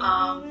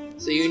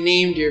 So you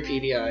named your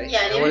PDI.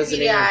 Yeah, And what is the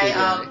name of your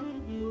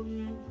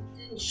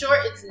PDI? In short,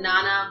 it's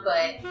Nana,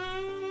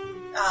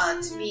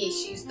 but to me,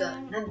 she's the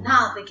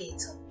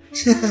navigator.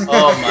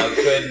 Oh my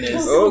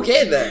goodness.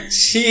 Okay then.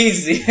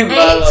 Cheesy. I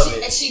Hey, love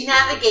it. she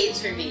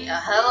navigates for me.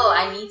 Hello,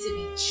 I need to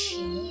be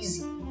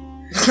cheesy.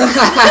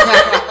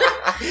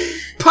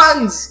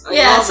 Puns. I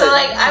Yeah, love so it.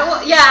 like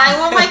I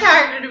want my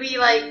character to be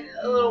like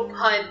a little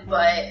pun,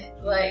 but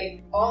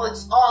like all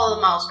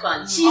the mouse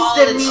puns. She's all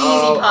the the cheesy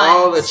meanie puns.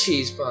 all the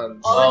cheese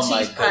puns. All the Oh my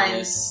cheese puns.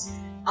 goodness.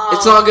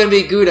 It's all gonna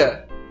be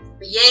Gouda.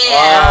 Yeah.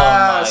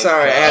 Oh my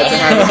Sorry, I had to God.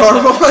 have a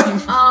horrible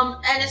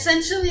one. And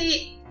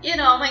essentially, you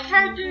know, my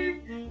character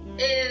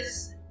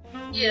is,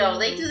 you know,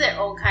 they do their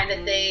own kind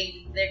of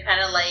thing. They're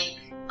kind of like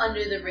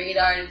under the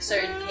radar in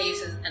certain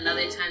cases, and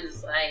other times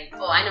it's like,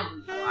 oh, I know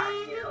who you are,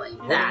 you know, like What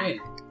do you that.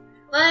 mean?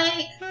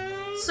 Like,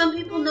 some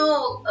people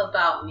know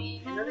about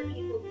me, and other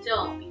people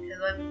don't, because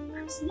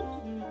I'm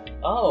sneaky.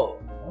 Oh,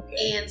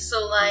 okay. And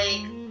so,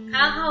 like,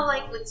 Kind of how,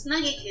 like, with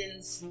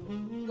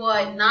Snuggykins,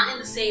 but not in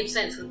the same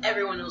sense, because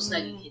everyone knows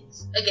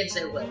Snuggykins, against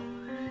their will.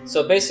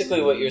 So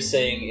basically what you're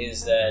saying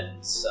is that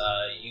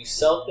you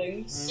sell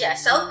things? Yeah,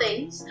 sell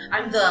things.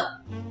 I'm the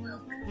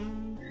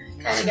welcome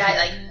kind of guy,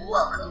 like,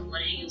 welcome,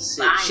 what are you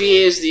buying?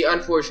 She is the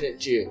unfortunate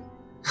Jew.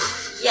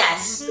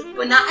 Yes,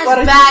 but not as What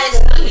are bad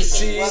you as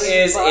saying? She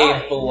Snuggykins. is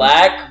a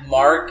black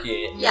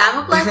market. Yeah,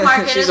 I'm a black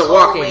market. She's as a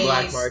walking always.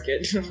 black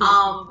market.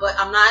 But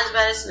I'm not as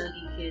bad as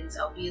Snuggykins.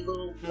 I'll be a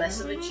little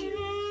less of a Jew,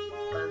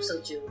 but I'm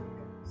still Jew.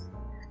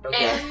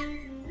 Okay.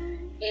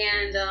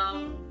 And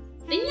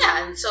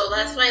yeah, and so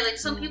that's why, like,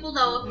 some people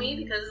know of me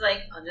because,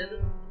 like,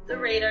 under the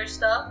radar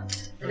stuff,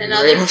 and then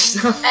Radar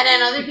stuff. and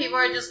then other people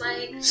are just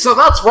like, So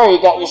that's where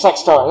you got your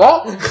sex toy,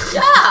 huh?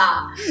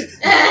 yeah.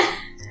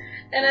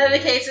 And in other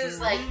cases,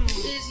 like,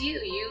 who is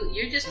you?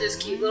 You're just this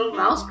cute little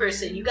mouse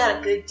person. You got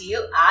a good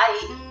deal.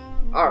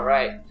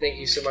 Alright, thank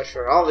you so much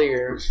for all of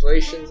your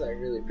explanations. I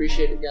really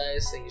appreciate it,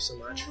 guys. Thank you so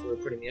much for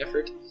putting the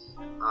effort.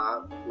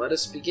 Let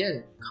us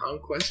begin.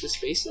 Conquest of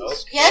Spaces.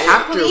 Okay. Yes,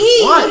 Chapter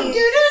please. 1.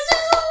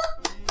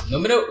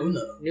 Numero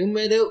uno.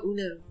 Numero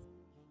uno.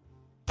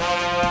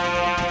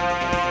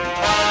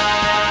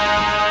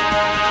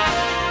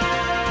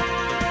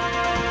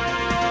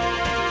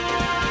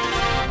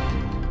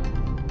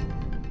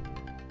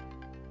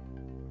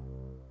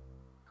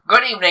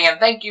 Good evening, and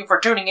thank you for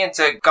tuning in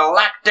to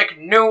Galactic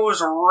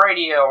News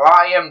Radio.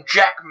 I am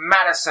Jack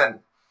Madison.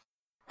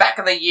 Back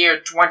in the year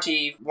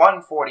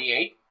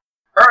 2148,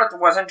 Earth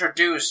was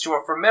introduced to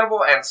a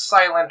formidable and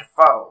silent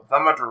foe, the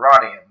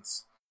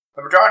Medradians.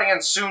 The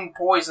Medradians soon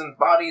poisoned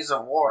bodies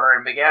of water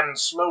and began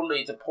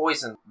slowly to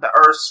poison the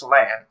Earth's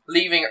land,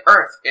 leaving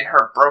Earth in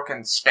her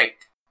broken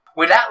state.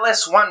 With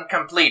Atlas I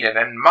completed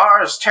and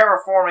Mars'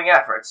 terraforming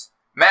efforts,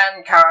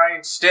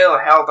 mankind still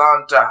held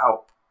on to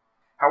hope.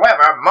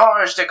 However,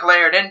 Mars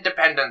declared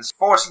independence,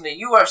 forcing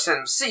the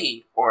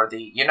USMC, or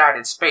the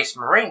United States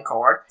Marine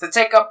Corps, to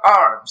take up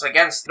arms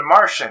against the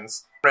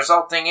Martians,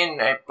 resulting in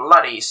a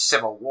bloody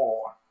civil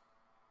war.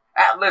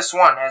 Atlas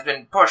I has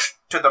been pushed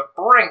to the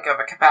brink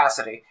of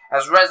capacity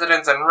as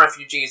residents and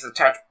refugees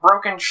attach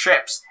broken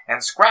ships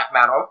and scrap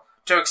metal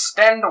to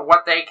extend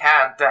what they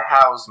can to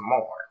house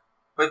more.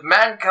 With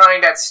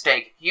mankind at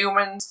stake,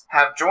 humans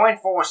have joined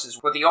forces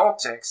with the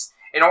Altics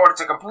in order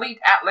to complete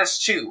Atlas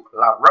II,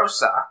 La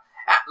Rosa,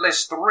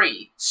 Atlas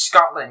III,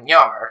 Scotland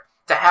Yard,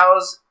 to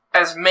house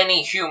as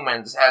many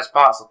humans as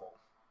possible.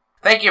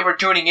 Thank you for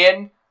tuning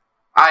in.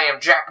 I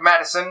am Jack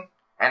Madison,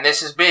 and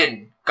this has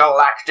been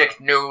Galactic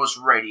News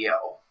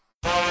Radio.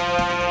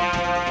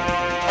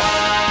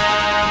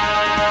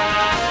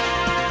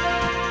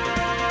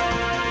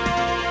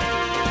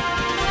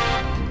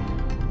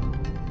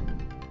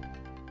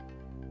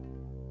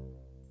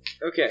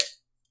 Okay,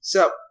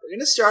 so we're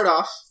gonna start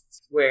off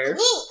where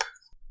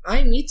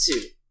I Mitsu.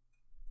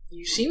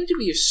 You seem to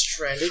be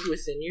stranded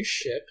within your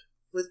ship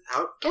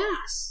without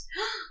gas.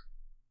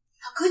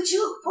 How could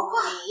you?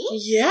 Pourquoi?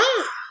 Yeah.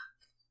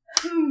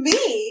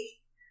 Me?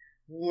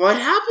 What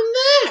happened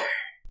there?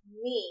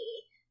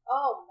 Me?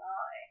 Oh my.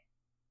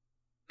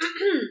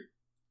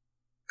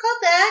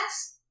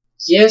 Codex,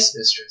 Yes,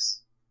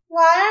 mistress.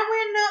 why are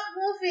we not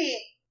moving?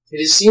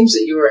 It seems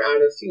that you are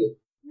out of fuel.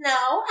 No,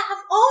 I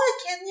have all the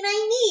candy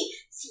I need.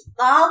 See,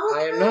 bubble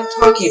I am not gums.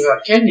 talking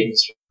about candy,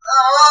 mistress.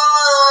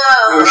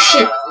 Oh. Your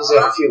ship is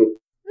out of fuel.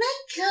 My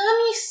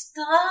gummy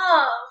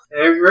stuff.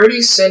 I've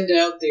already sent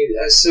out the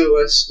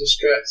SOS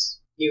distress.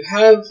 You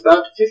have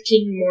about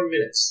 15 more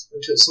minutes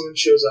until someone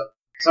shows up.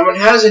 Someone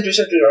has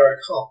intercepted our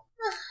call.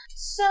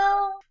 So,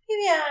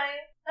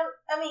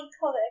 I mean,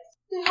 Codex,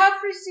 you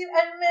have received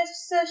a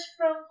message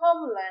from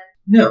Homeland.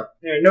 No,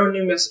 there are no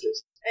new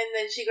messages. And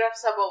then she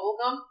grabs a bubble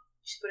gum,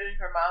 she put it in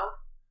her mouth.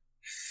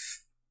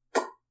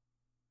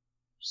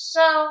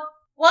 So,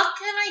 what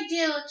can I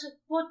do to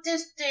put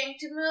this thing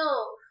to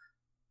move?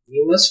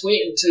 You must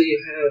wait until you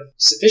have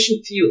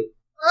sufficient fuel in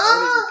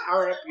order to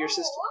power up your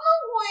system.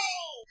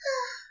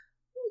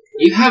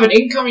 You have an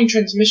incoming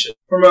transmission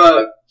from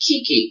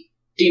Kiki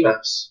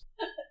D-Mouse.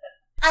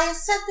 I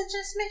accept the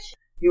transmission.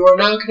 You are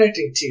now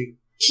connecting to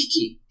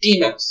Kiki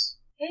D-Mouse.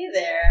 Hey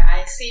there,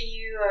 I see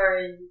you are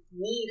in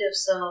need of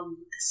some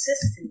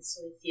assistance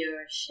with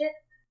your ship.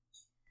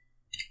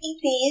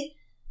 Indeed,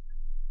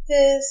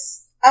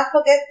 because I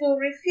forget to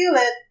refuel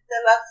it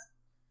the last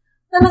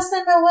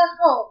time I went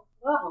home.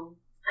 Well,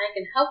 I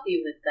can help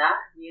you with that.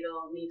 You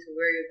don't need to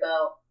worry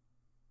about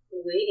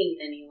waiting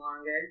any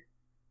longer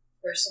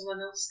for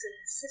someone else to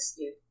assist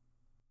you.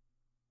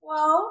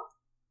 Well,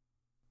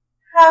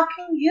 how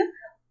can you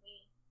help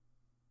me?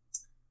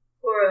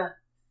 For a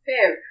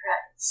fair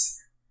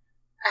price,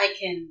 I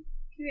can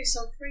give you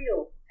some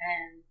fuel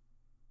and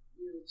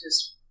you'll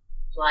just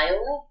fly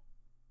away.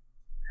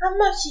 How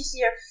much is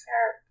your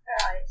fair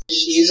price?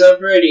 She's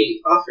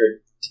already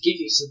offered to give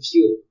you some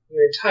fuel,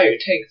 your entire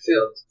tank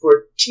filled,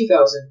 for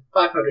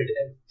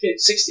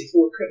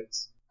 2,564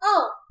 credits.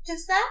 Oh,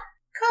 just that?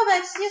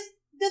 Codex, just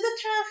do the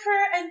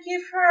transfer and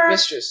give her...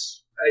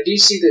 Mistress, I do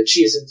see that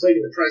she is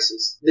inflating the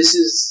prices. This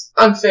is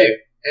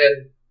unfair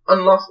and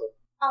unlawful.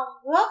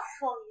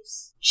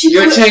 waffles.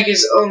 Your tank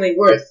is only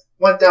worth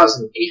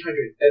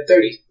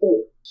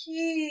 1,834.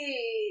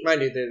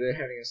 Mind you, they're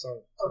having a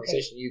long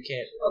conversation. You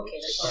can't. Okay,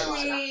 that's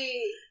fine.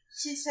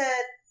 She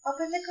said,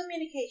 open the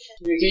communication.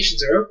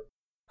 Communications are open.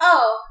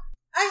 Oh,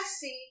 I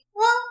see.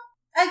 Well,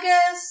 I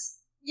guess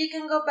you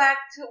can go back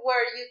to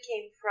where you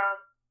came from.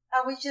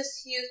 I will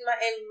just use my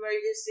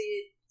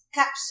emergency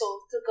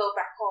capsule to go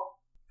back home.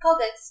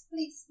 Codex,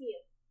 please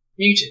mute.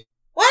 Muted.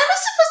 What am I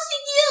supposed to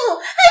do?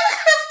 I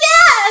don't have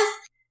gas!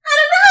 I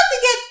don't know how to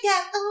get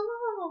gas!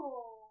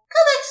 Oh.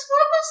 Codex,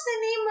 what was the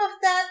name of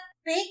that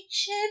big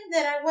ship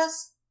that I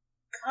was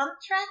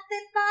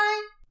contracted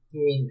by?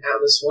 You mean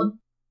Atlas 1?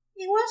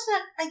 It was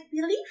I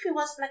believe it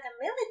was like a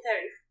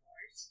military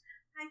force.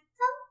 I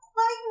don't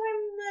quite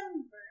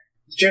remember.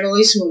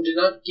 Generalissimo did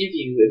not give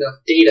you enough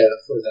data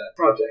for that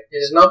project. It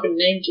has not been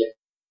named yet.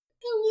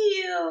 Can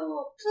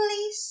you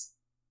please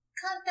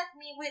contact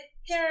me with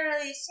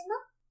Generalissimo?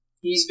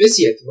 He's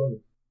busy at the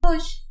moment.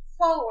 Push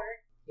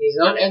forward. He's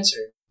not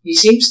answering. He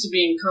seems to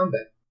be in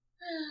combat.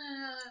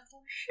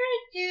 What should I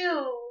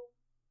do?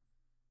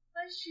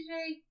 What should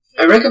I do?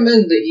 I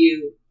recommend that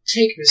you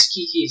take Miss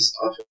Kiki's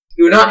offer.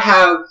 You will not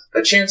have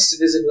a chance to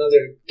visit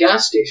another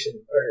gas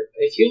station or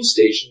a fuel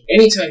station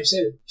anytime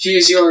soon. She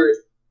is your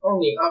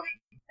only option.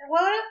 And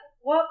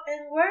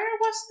where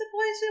was the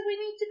place that we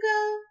need to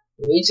go?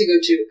 You need to go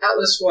to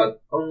Atlas 1.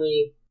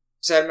 Only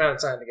sad amount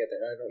of time to get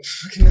there. I don't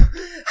fucking know.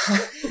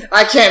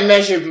 I can't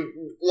measure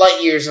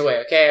light years away,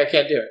 okay? I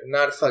can't do it. I'm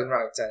not a fucking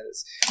rocket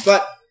scientist.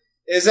 But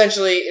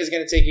essentially, it's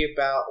going to take you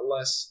about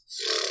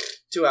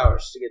 2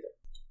 hours to get there.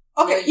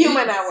 Okay,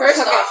 human hours.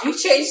 First off, you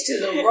changed to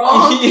the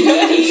wrong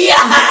PDI.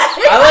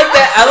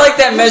 I like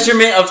that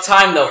measurement of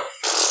time though.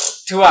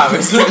 2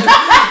 hours.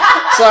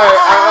 Sorry,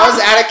 I was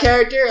out of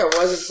character. I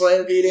wasn't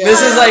playing video.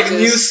 This is like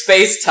new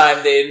space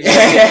time they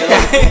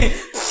invented. 2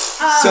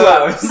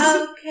 hours.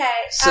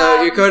 Okay.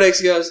 So your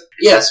codex goes,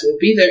 yes, we'll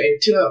be there in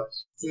 2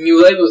 hours. And you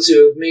will be able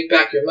to make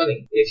back your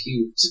money if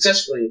you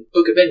successfully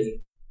book a venue.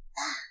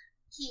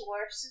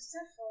 Keyword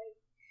successfully.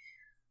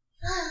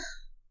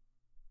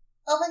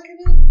 Open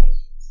communications.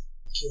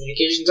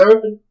 Communications are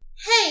open.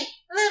 Hey,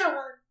 little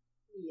one.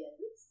 Yes.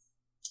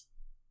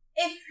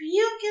 If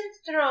you can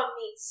throw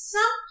me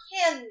some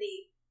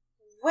candy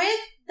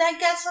with that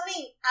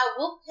gasoline, I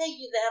will pay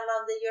you the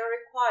amount that you're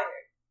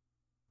required.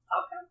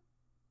 Okay.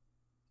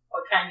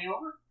 What kind you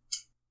want?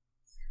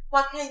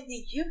 What kind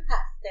did you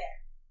have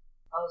there?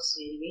 Oh,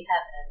 sweetie, we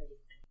have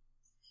everything.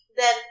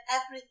 Then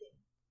everything.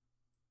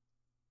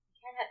 You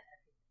can't have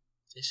everything.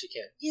 Yes, you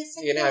can. Yes,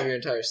 I You can can. have your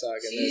entire stock.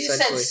 So And you then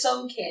said essentially,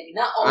 some candy,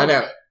 not all I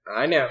know. of it.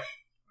 I know.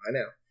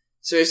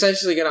 So you're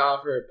essentially going to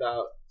offer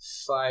about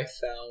 5,000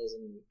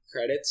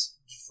 credits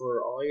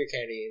for all your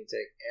candy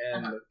intake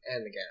and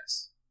and the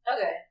gas.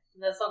 Okay.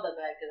 That's not that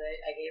bad, because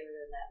I gave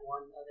her in that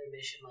one other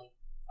mission, like,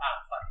 I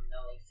don't fucking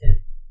know, like,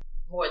 50,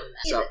 more than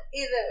that. So-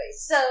 Either way,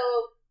 so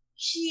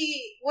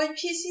when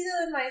she sees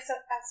the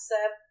myself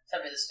accept,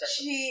 Something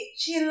special.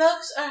 she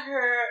looks at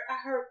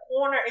her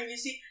corner and you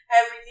see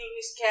everything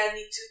is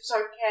candy, tubes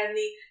are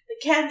candy. The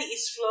candy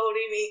is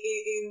floating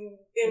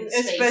in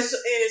space.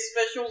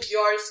 special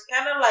jars,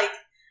 kind of like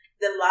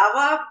the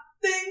lava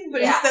thing,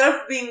 but Yeah. instead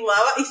of being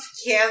lava,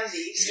 it's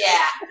candy.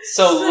 Yeah.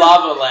 So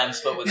lava lamps,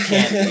 but with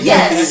candy.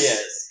 Yes.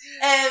 Yes.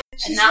 And And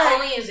she's not like,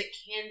 only is it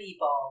candy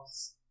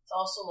balls, it's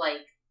also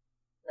like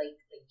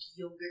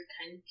yogurt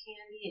kind of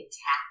candy and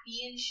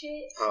taffy and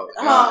shit. Oh, Oh.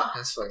 God.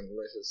 That's fucking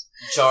delicious.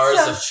 Jars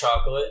So- of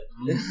chocolate.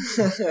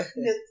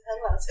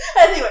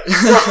 Anyway,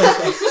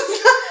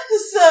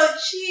 so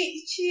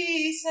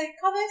she's like,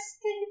 Codex,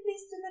 can you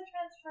please do the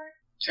transfer?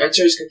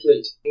 Transfer is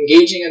complete.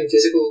 Engaging in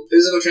physical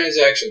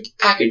transaction.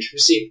 Package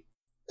received.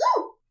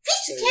 Ooh,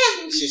 piece So of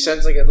candy. she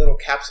sends like a little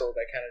capsule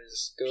that kind of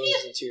just goes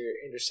into your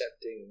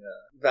intercepting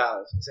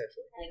valve,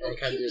 essentially. And And it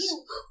kind of pew, just,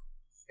 pew.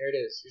 here it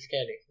is. Here's your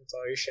candy. That's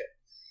all your shit.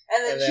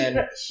 And then, And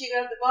then- she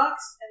grabbed the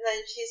box, and then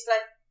she's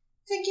like,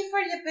 thank you for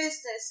your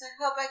business. I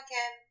hope I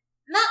can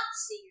not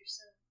see you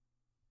soon.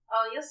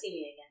 Oh, you'll see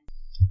me again.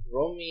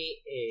 Roll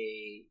me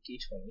a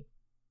d20.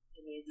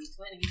 Give me a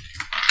D20.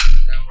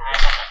 No. I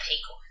got a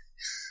paycorn.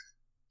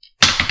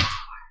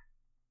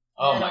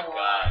 Oh my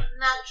god.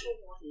 Natural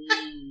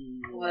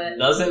one. What?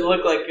 Doesn't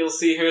look like you'll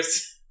see her.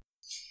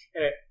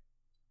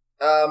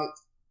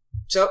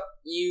 So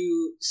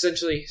you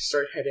essentially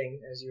start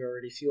heading as you're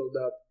already fueled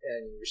up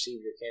and you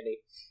receive your candy,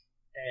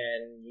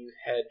 and you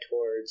head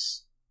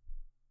towards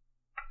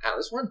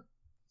Atlas 1.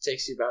 It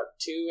takes you about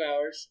 2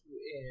 hours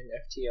in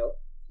FTL.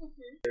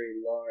 Very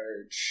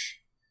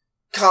large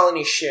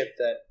colony ship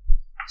that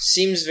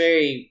seems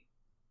like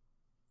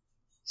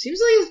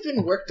it's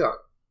been worked on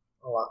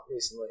a lot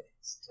recently.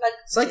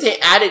 It's like they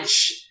added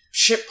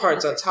ship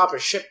parts on top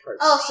of ship parts.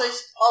 Oh, so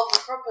it's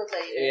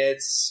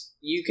overpopulated.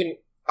 You can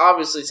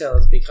obviously tell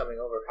it's becoming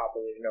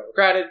overpopulated and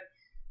overcrowded,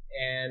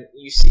 and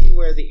you see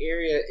where the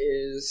area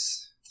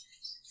is,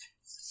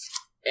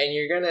 and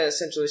you're gonna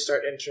essentially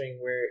start entering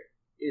where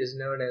it is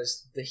known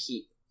as the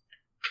heap.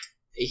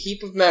 A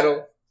heap of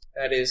metal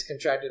that is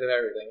contracted of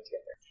everything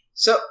together.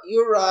 So,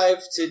 you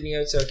arrive to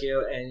Neo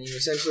Tokyo, and you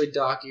essentially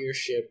dock your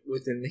ship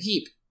within the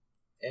heap.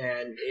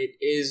 And it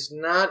is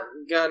not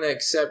gonna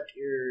accept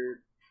your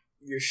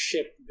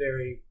ship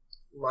very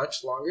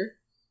much longer.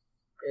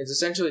 It's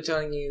essentially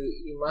telling you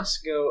you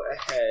must go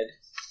ahead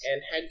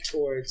and head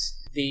towards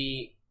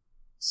the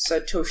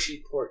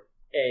Satoshi Port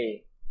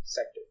A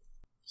sector.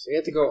 So you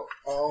have to go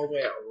all the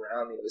way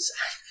around the other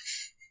side.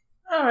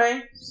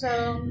 Alright,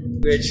 so...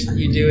 Which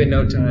you do in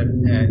no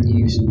time, and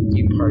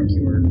you park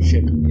your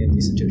ship in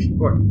the Satoshi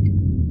Port.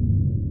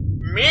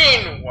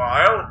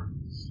 Meanwhile,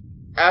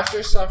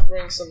 after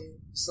suffering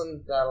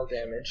some battle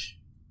damage,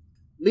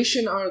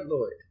 Lucian R.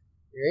 Lloyd,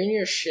 you're in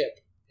your ship,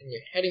 and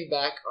you're heading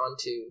back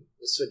onto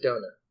the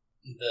Sedona.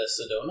 The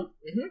Sedona?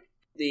 Mm-hmm.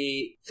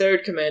 The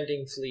third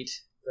commanding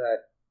fleet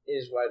that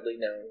is widely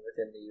known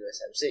within the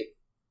USMC.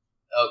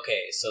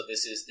 Okay, so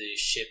this is the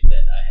ship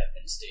that I have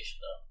been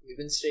stationed on. You've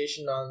been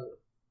stationed on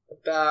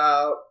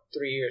about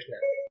 3 years now.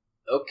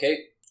 Okay,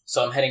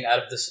 so I'm heading out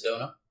of the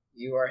Sedona?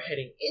 You are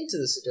heading into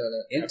the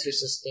Sedona after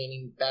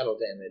sustaining battle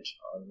damage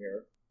on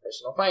your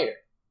personal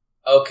fighter.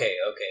 Okay.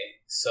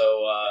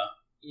 So,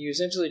 you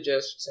essentially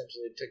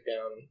took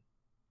down a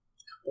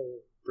couple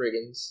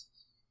brigands,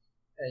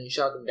 and you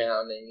shot them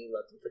down, and you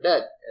left them for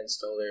dead, and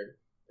stole their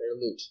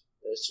loot.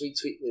 Their sweet,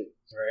 sweet loot.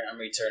 Right, I'm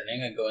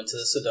returning. I go into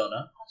the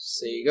Sedona.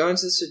 So you go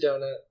into the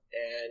Sedona,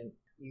 and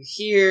you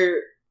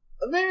hear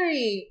a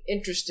very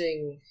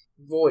interesting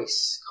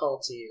voice call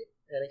to you,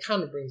 and it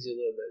kind of brings you a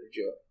little bit of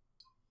joy.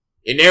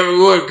 You never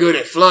were good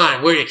at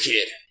flying, were you,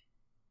 kid?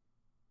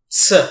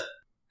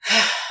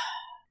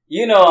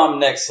 You know I'm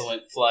an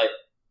excellent flight.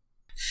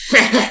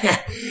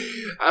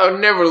 I would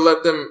never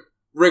let them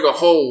rig a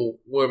hole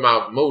where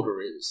my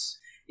motor is.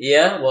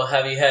 Yeah? Well,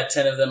 have you had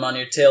 10 of them on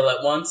your tail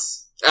at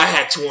once? I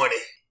had 20.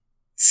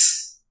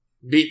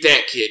 Beat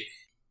that, kid.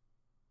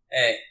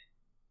 Hey,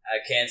 I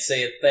can't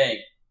say a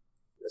thing.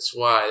 That's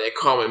why they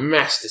call me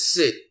Master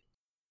Sid.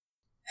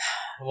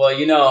 Well,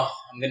 you know,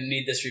 I'm gonna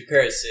need this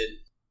repaired, Sid.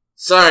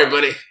 Sorry,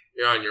 buddy.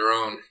 You're on your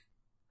own.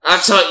 I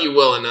taught you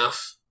well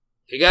enough.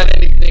 If you got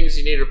any things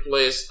you need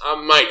replaced, I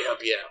might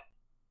help you out.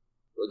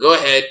 But go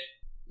ahead,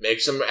 make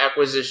some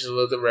acquisitions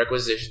with the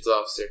requisitions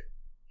officer,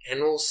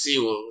 and we'll see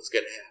what's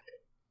gonna happen.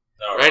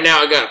 Right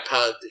now, I gotta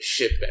pilot the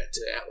ship back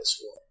to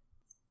Atlas 1.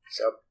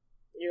 So,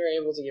 you're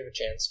able to give a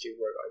chance to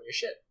work on your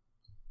ship.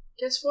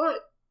 Guess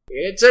what?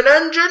 It's an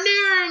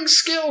engineering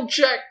skill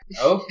check!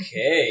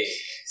 Okay.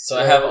 So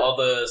I have all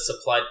the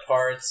supplied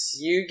parts.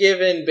 You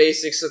give in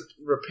basic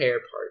repair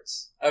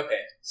parts.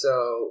 Okay.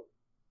 So,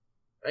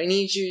 I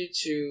need you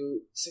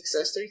to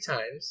success 3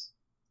 times.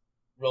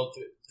 Roll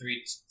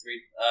three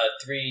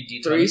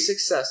d20. 3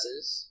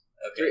 successes.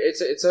 Okay.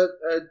 It's a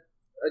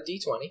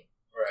d20.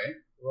 Right.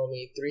 Roll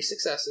me 3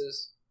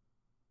 successes.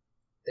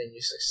 Then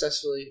you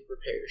successfully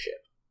repair your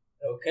ship.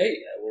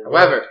 Okay.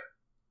 However,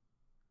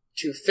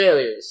 2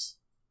 failures,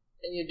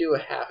 and you do a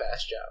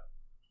half-ass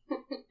job.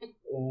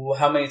 Ooh,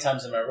 how many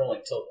times am I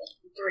rolling total?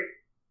 3.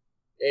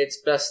 It's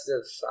best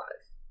of 5.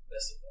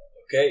 Best of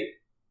 5. Okay.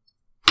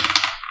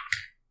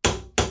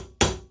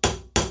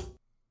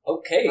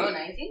 Okay. Oh,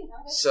 19? Okay.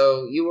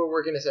 So you were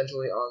working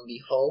essentially on the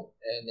hull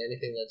and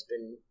anything that's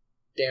been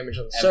damaged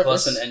on the And surface.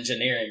 plus an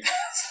engineering.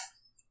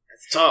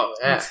 That's tall.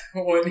 Yeah.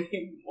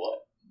 20 what?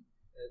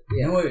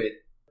 Yeah. No, wait.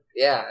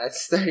 Yeah,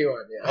 that's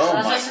 31. Yeah. Oh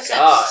That's my a success.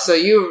 god. So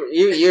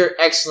you're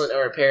excellent at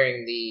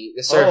repairing the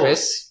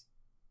surface.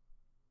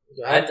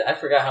 Go ahead. I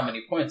forgot how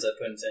many points I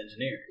put into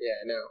engineering.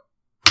 Yeah, I know.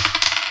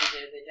 You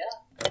did a good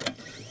job.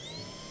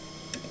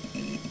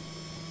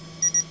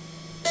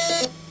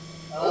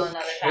 Oh, another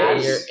Okay.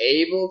 pass. You're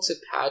able to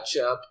patch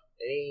up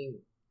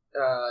any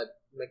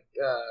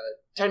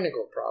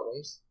technical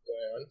problems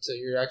going on. So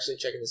you're actually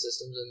checking the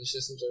systems, and the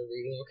systems are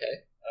reading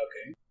okay.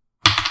 Okay.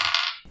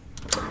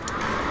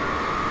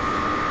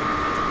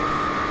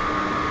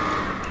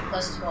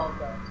 Plus 12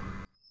 gold.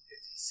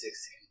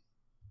 16.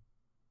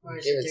 Or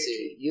is Give it it to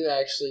 13? you. You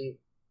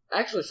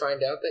actually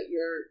find out that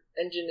your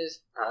engine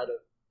is out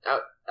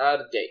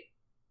of date.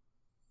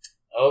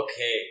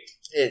 Okay.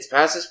 It's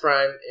past its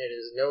prime. It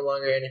is no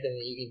longer anything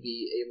that you can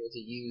be able to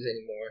use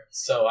anymore.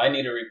 So I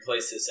need to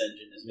replace this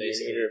engine, is You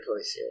basically. need to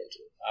replace your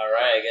engine.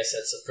 Alright, I guess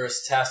that's the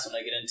first task when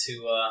I get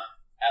into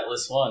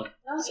Atlas 1.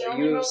 No, So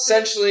only you rolled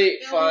essentially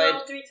three- you only find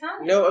rolled 3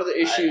 times. no other I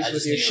issues just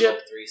with your need to ship.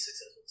 roll 3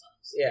 successful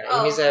times. Yeah, Oh,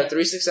 he needs to have okay.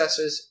 3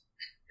 successes,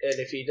 and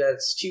if he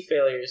does 2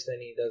 failures,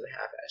 then he does a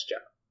half-ass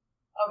job.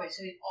 Okay,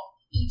 so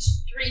each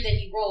 3 that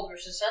he rolled were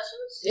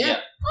successes?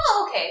 Yeah.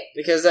 Oh, okay.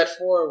 Because that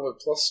 4 with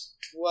plus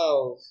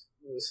 12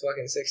 was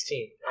fucking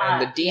 16.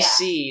 And the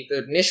DC,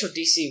 the initial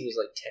DC was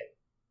like 10.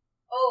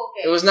 Oh,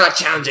 okay. It was not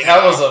challenging.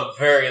 That was a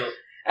very...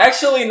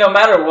 Actually, no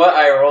matter what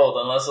I rolled,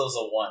 unless it was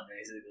a 1,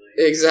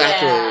 basically.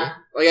 Exactly. Yeah.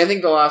 Like, I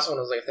think the last one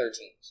was like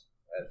 13.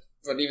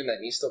 But even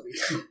then, you still beat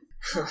them.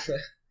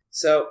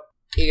 So,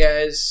 you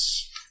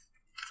guys...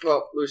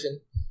 Well,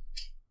 Lucian,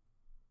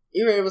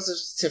 you were able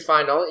to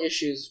find all the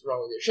issues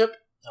wrong with your ship.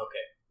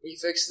 Okay. You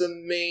fixed the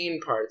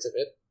main parts of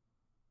it.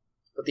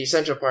 But the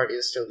essential part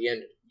is still the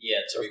engine.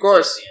 Yeah, to Of replace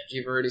course, the engine.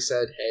 you've already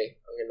said, hey,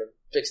 I'm going to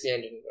fix the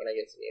engine when I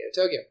get to Neo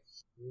Tokyo.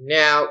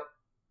 Now,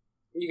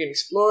 you can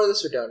explore the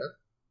Sedona.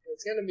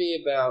 It's going to be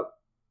about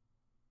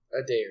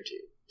a day or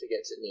two to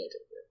get to Neo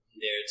Tokyo. A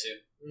day or two.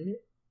 Mm-hmm.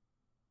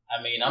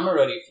 I mean, I'm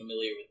already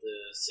familiar with the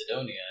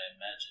Sidonia, I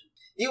imagine.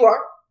 You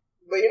are,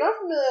 but you're not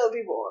familiar with the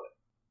people on it.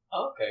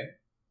 Oh, okay.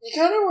 You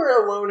kind of were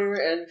a loner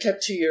and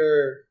kept to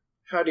your,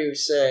 how do you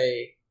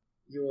say,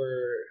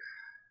 your...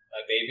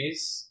 My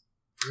babies?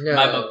 No.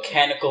 My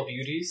mechanical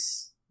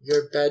beauties?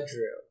 Your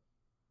bedroom.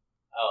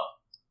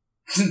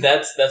 Oh.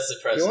 that's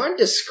depressing. You want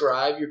to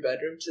describe your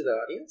bedroom to the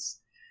audience?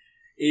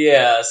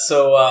 Yeah,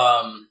 so,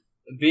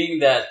 being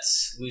that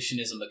Lucian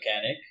is a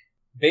mechanic,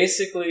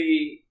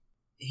 basically,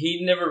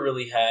 he never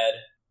really had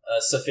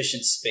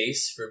sufficient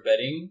space for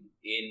bedding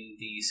in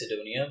the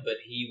Sidonia, but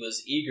he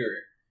was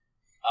eager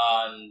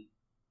on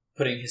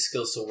putting his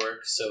skills to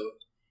work, so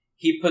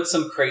he put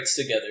some crates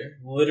together,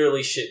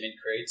 literally shipment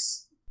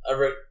crates,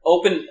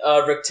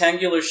 a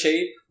rectangular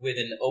shape with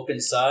an open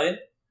side.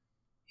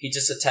 He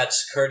just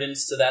attached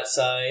curtains to that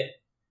side,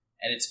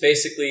 and it's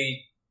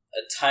basically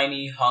a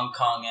tiny Hong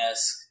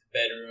Kong-esque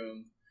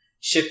bedroom,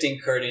 shifting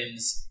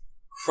curtains,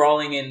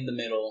 crawling in the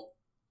middle,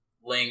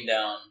 laying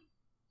down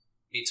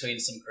between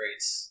some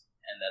crates,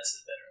 and that's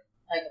his bedroom.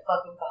 Like a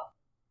fucking cop.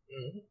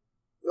 Mm-hmm.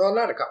 Well,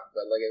 not a cop,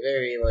 but like a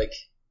very, like,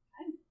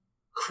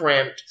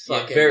 cramped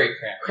fucking... Yeah, very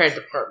cramped. Cramped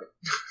apartment.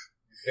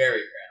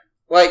 Very cramped.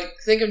 Like,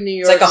 think of New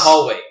York. It's like a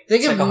hallway.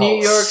 Think It's of like a New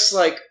hall. York's,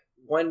 like,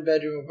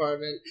 one-bedroom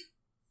apartment,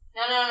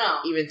 No.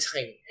 even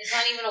tiny. It's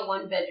not even a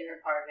one-bedroom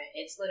apartment.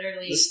 It's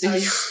literally The studio.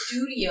 a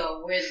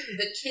studio where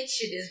the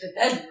kitchen is the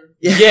bedroom.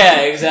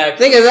 Yeah, exactly.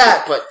 Think of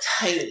that, but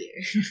tinier.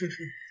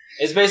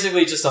 It's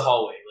basically just a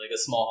hallway, like a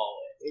small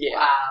hallway. Yeah.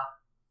 Wow.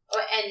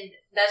 Oh, and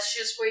that's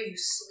just where you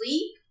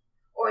sleep?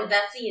 Or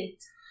that's the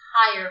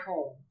entire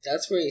home?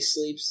 That's where he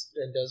sleeps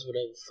and does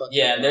whatever fuck.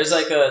 Yeah, and he wants.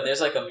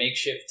 there's like a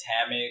makeshift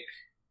hammock,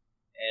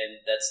 and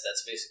that's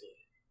basically it.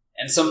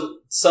 And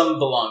some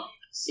belongings.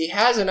 He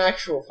has an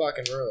actual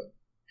fucking room.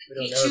 We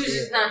don't He know if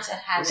chooses not to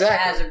have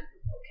Exactly. it as a...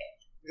 Okay.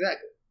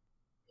 Exactly.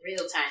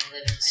 Real tiny living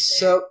right there.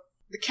 So,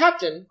 the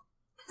captain,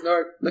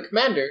 or the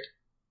commander,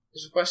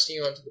 is requesting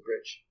you onto the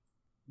bridge.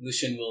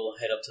 Lucian will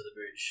head up to the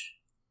bridge.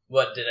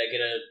 What, did I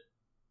get a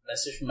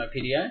message from my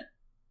PDI?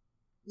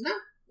 No.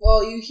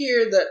 Well, you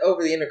hear that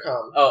over the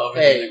intercom. Oh, over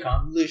Hey, the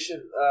intercom?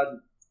 Lucian,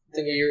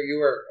 think you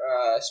were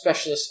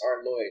specialist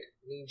R. Lloyd.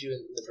 Need you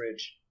in the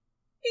bridge.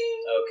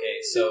 Okay,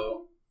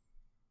 so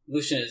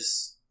Lucian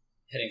is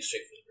heading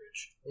straight for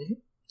the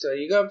bridge. So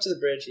you go up to the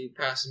bridge, you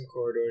pass some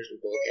corridors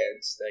with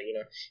bulkheads that,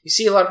 you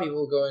see a lot of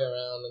people going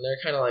around, and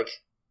they're kind of like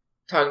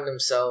talking to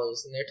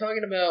themselves, and they're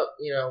talking about,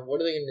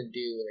 what are they going to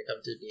do when they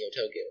come to Neo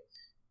Tokyo.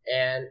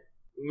 And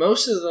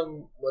most of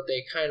them, what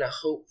they kind of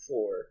hope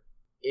for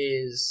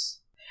is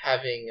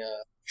having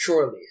a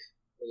shore leave,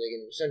 where they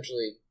can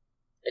essentially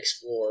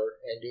explore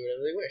and do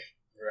whatever they wish.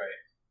 Right.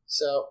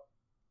 So,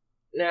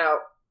 now,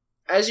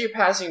 as you're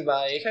passing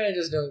by, you kind of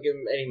just don't give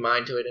them any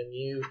mind to it, and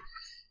you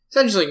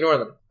essentially ignore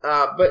them.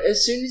 But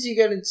as soon as you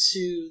get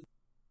into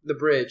the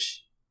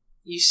bridge,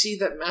 you see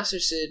that Master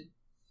Sid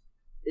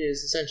is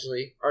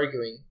essentially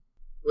arguing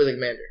with the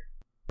commander.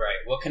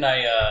 Right. What can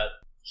I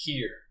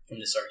hear from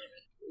this argument?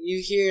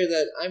 You hear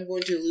that I'm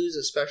going to lose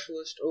a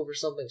specialist over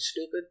something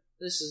stupid.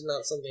 This is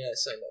not something I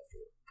signed up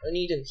for. I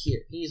need him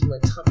here. He's my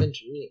top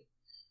engineer.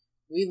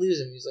 We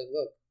lose him. He's like,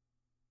 look,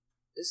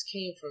 this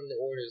came from the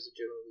orders of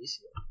General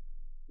Lissimo.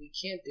 We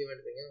can't do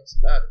anything else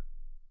about it.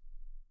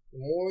 The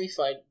more we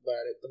fight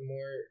about it, the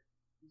more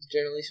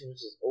General Lissimo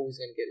is just always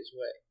going to get his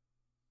way.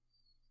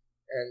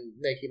 And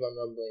they keep on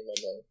mumbling.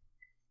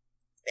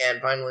 And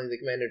finally, the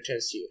commander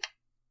turns to you.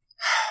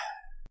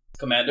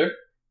 Commander?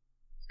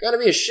 It's gotta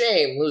be a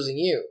shame losing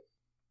you.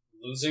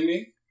 Losing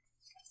me?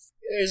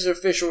 Here's the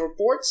official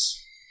reports.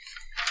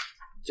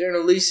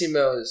 General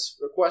Lissimo is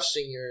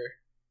requesting your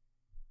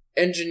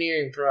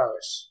engineering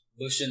prowess.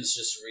 Lucian's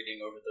just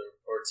reading over the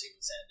reports he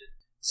was handed.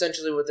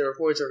 Essentially, what the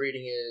reports are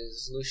reading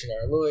is Lucian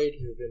R. Lloyd,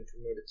 who have been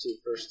promoted to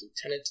first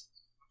lieutenant,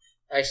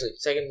 actually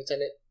second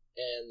lieutenant,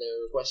 and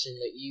they're requesting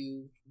that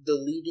you, the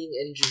leading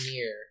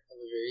engineer of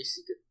a very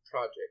secret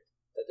project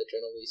that the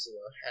General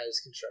Lissimo has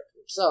constructed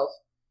himself,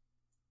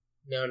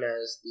 known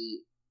as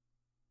the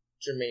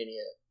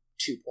Germania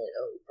 2.0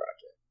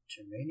 project.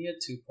 Germania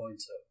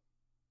 2.0.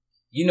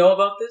 You know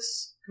about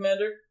this,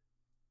 Commander?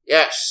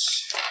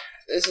 Yes,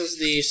 this is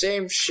the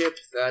same ship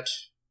that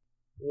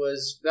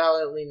was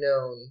valiantly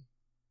known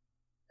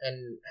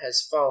and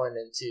has fallen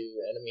into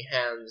enemy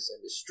hands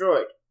and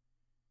destroyed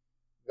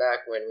back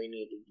when we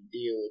needed to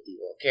deal with the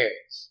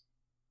Valkyrians.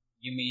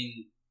 You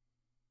mean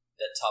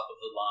the top of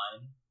the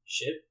line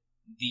ship?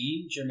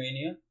 The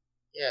Germania?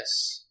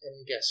 Yes,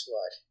 and guess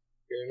what?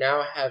 You're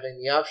now having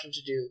the option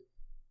to do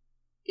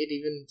it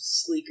even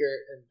sleeker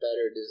and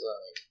better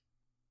design.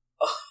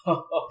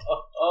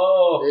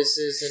 Oh, This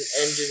is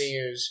an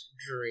engineer's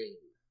dream.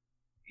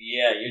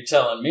 yeah, you're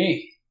telling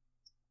me.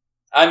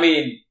 I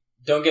mean,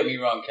 don't get me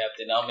wrong,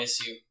 Captain. I'll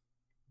miss you,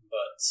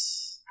 but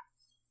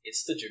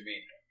it's the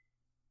Germania.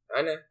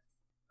 I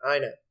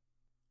know.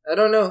 I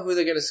don't know who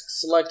they're going to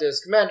select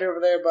as commander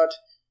over there, but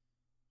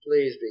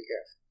Please be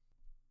careful.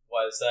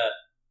 Why is that?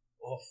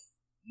 Oh,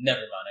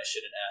 never mind, I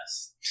shouldn't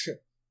ask.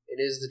 It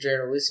is the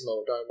Generalissimo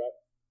we're talking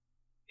about.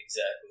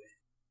 Exactly.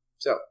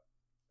 So,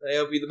 I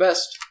hope you the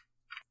best.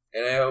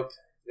 And I hope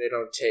they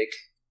don't take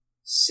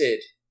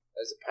Sid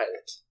as a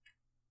pilot.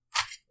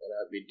 And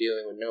I'll be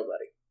dealing with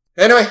nobody.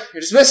 Anyway,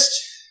 you're dismissed.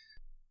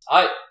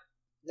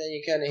 Then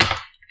you kind of...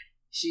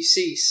 You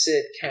see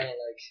Sid kind of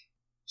like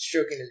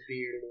stroking his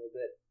beard a little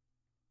bit.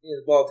 He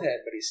has a bald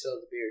head, but he still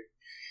has a beard.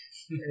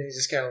 And he's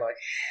just kind of like...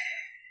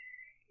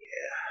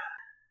 Yeah.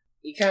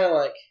 He kind of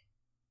like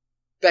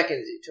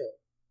beckons you to him.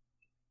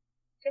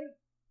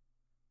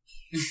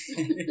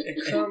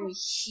 Come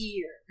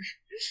here.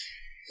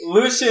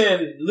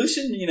 Lucian,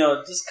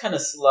 just kind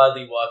of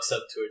slyly walks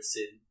up towards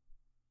Sid.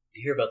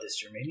 You hear about this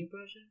Germania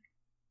project?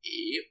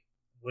 Yep.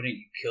 Wouldn't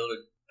you kill to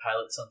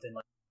pilot something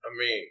like I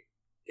mean,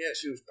 yeah,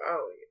 she was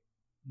piloting it.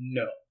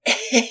 No.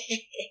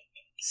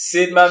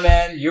 Sid, my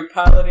man, you're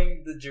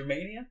piloting the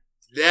Germania?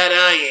 That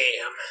I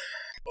am.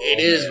 It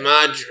is man.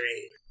 my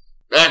dream.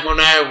 Back when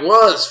I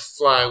was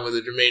flying with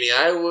the Germania,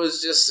 I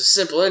was just a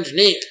simple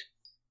engineer.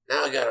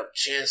 Now I got a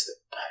chance to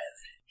pilot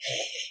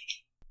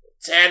it.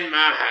 Tan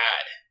my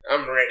hide.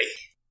 I'm ready.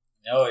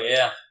 Oh,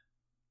 yeah.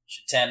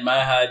 Should tan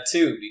my hide,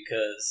 too,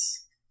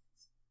 because...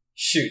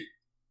 Shoot.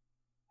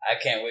 I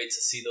can't wait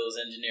to see those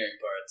engineering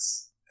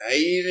parts. I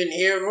even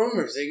hear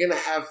rumors they're gonna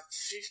have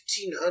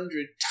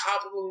 1,500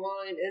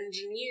 top-of-the-line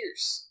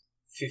engineers.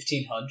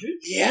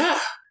 1,500? Yeah.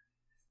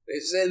 They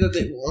say that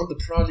they want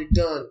the project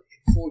done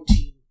in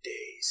 14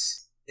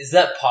 days. Is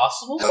that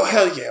possible? Oh,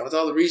 hell yeah. With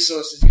all the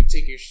resources, you can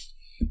take your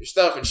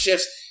stuff and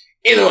shifts.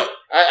 Either way,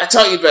 I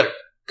taught you better.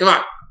 Come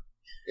on.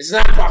 It's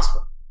not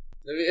possible.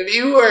 If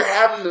you were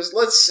having this,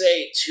 let's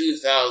say,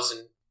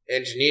 2,000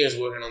 engineers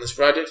working on this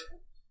project,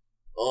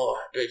 oh,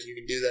 I bet you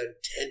can do that in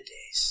 10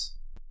 days.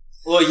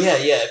 Well, yeah.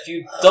 If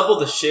you double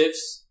the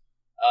shifts,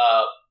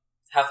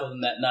 half of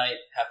them at night,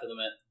 half of them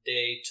at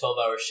day,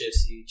 12-hour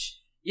shifts each.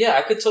 Yeah,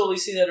 I could totally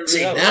see that.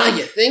 See, now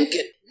you're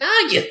thinking. Now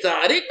you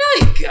thought it.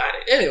 Now you got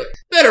it. Anyway,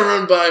 better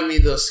run by me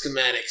those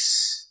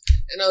schematics,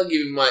 and I'll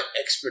give you my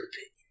expert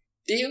opinion.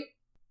 Deal?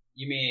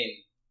 You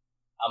mean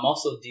I'm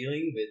also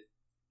dealing with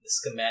the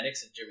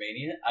schematics of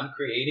Germania? I'm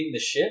creating the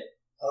ship?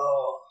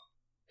 Oh,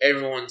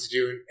 everyone's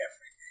doing everything.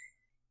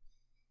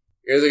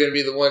 You're either going to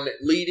be the one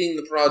leading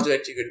the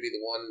project, you're going to be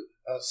the one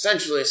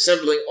essentially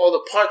assembling all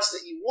the parts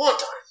that you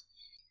want on it.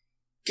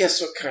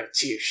 Guess what kind of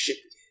tier ship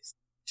it is?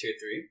 Tier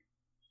 3?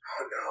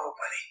 Oh no,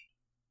 buddy.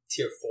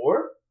 Tier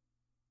 4?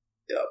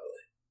 Double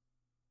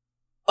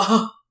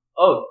it.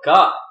 Oh,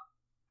 God.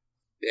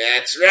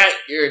 That's right,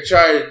 you're in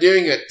charge of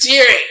doing a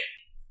tier 8.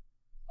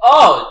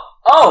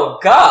 Oh,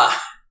 God.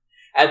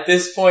 At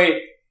this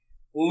point,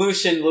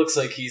 Lucian looks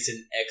like he's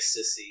in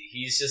ecstasy.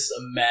 He's just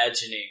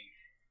imagining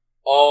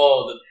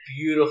all the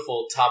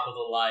beautiful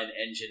top-of-the-line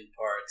engine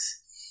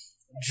parts.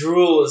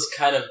 Drool is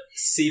kind of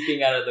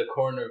seeping out of the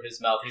corner of his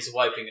mouth. He's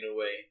wiping it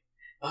away.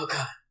 Oh,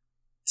 God.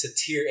 It's a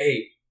tier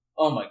 8.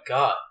 Oh, my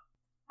God.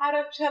 Out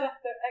of character,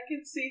 I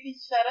can see the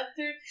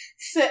character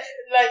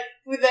like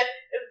with the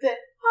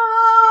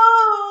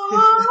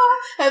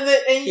and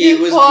the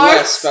angel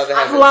parts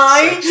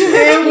flying to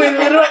him with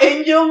little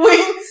angel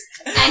wings.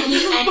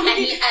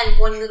 And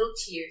one little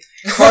tear.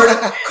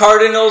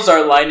 Cardinals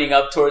are lining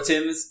up towards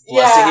him,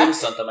 blessing him.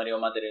 Santa Maria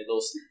Madre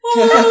dos.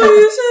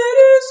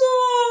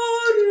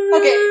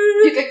 Okay,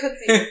 you can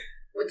continue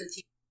With the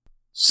tear.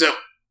 So,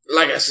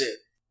 like I said,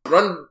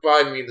 run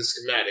by me the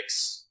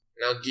schematics,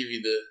 and I'll give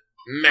you the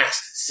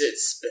Master Sid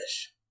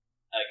special.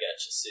 I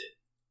gotcha, Sid.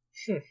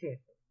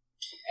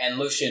 And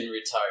Lucian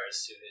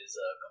retires to his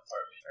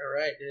compartment.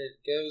 Alright,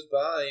 it goes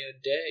by a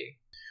day.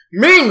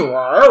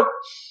 Meanwhile,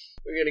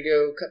 we're gonna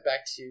go cut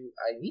back to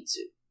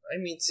Aimitsu.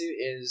 Aimitsu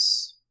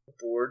is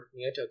aboard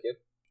Neo Tokyo,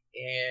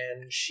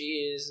 and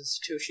she is in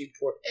Satoshi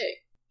Port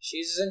A.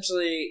 She's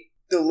essentially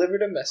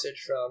delivered a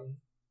message from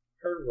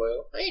Her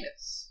Royal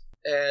Highness.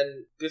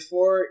 And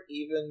before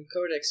even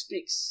Kodak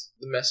speaks,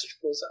 the message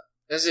pulls up.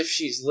 As if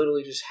she's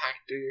literally just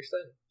hacked through your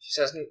thing. She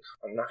says,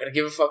 I'm not gonna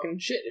give a fucking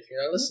shit if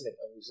you're not listening.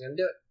 I'm just gonna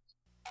do it.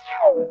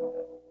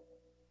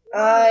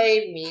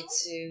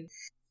 Aimitsu.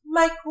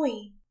 My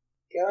queen.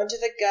 Go into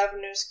the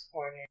governor's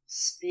corner,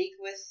 speak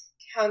with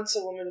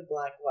Councilwoman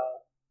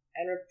Blackwell,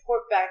 and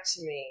report back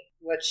to me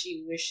what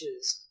she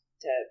wishes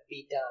to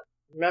be done.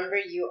 Remember,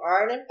 you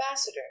are an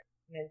ambassador,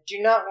 and I do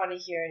not want to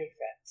hear any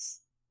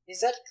threats.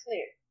 Is that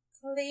clear?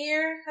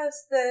 Clear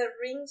as the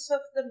rings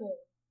of the moon.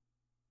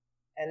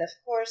 And of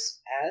course,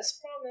 as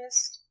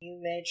promised, you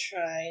may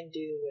try and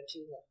do what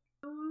you want.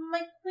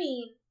 My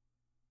queen,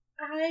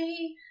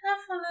 I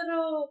have a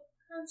little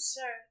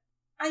concern.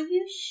 Are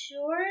you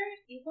sure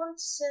you want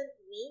to send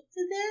me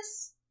to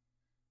this?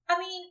 I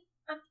mean,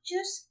 I'm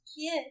just a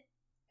kid.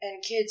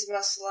 And kids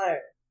must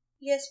learn.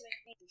 Yes, my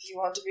queen. If you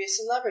want to be a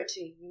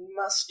celebrity, you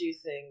must do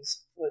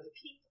things for the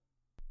people.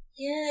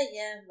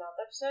 Yeah,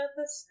 mothers are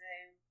the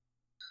same.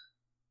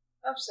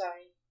 I'm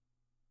sorry.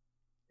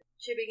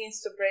 She begins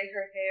to braid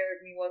her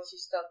hair meanwhile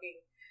she's talking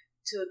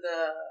to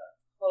the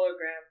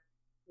hologram.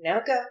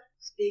 Now go.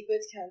 Speak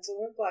with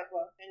Councilwoman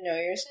Blackwell and know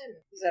your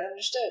assignment. Is that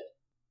understood?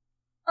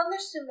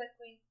 Understood, my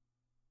queen.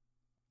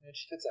 And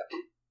she cuts out.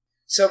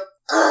 So,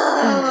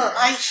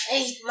 I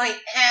hate my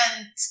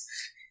aunt.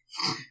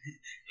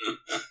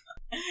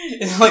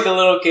 It's like a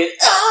little kid.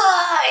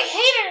 I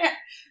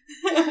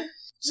hate her.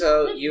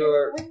 so are you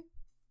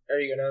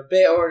gonna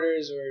obey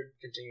orders or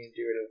continue to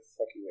do it as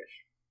fuck you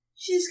wish?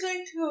 She's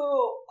going to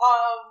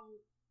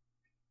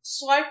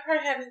swipe her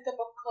hand into the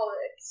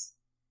Codex.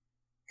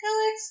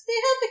 Codex, do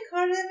you have the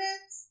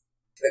coordinates?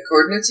 The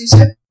coordinates you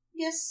said?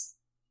 Yes.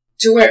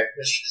 To where,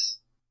 mistress?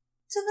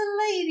 To the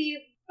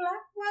lady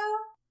Blackwell?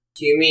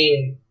 Do you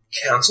mean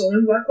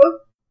Councilwoman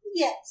Blackwell?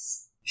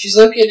 Yes. She's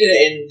located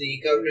in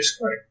the Governor's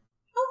Corner.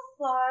 How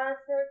far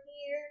from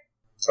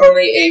here?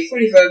 Only a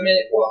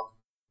 45-minute walk.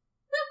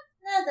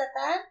 Not that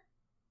bad.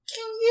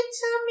 Can you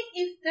tell me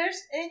if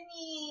there's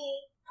any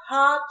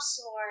pubs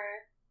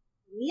or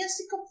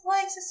musical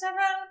places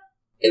around?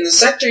 In the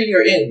sector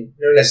you're in,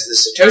 known as the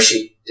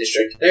Satoshi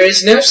District, there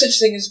is no such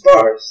thing as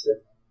bars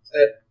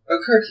that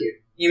occur here.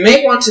 You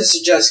may want to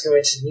suggest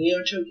going to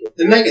Neo-Tokyo,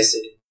 the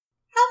megacity.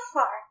 How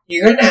far?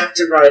 You're going to have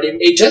to ride in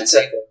a jet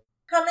cycle,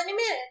 How many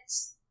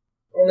minutes?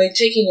 only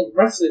taking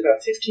roughly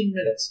about 15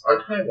 minutes on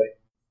highway.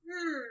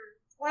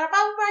 What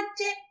about my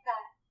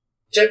jetpack?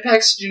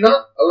 Jetpacks do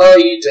not allow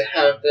you to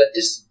have that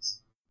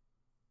distance.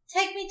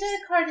 Take me to the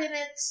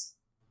coordinates.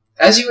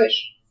 As you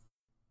wish.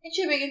 And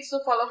she begins to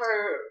follow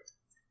her.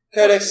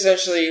 Codex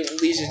essentially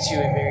leads you to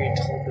a very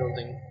tall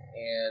building,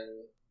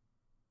 and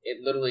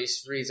it literally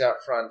reads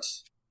out front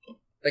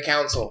the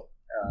council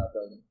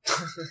building.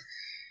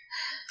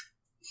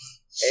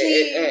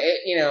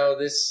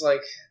 This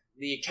like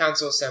the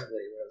council assembly.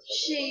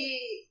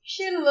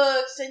 She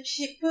looks and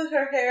she put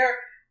her hair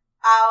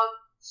out.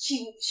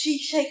 She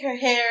shake her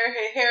hair.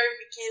 Her hair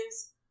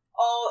becomes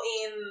all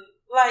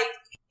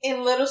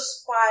in little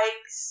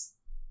spikes,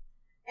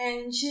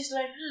 and she's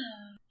like,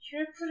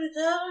 should I put it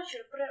down?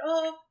 Should I put it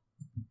up?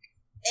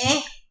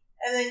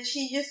 And then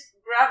she just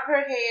grab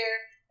her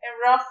hair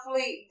and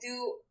roughly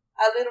do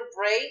a little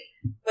braid,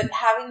 but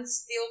having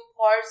still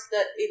parts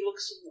that it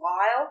looks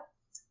wild.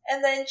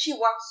 And then she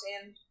walks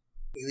in.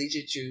 He leads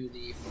you to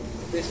the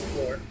 5th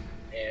floor,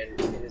 and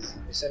it is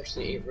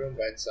essentially a room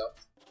by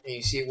itself. And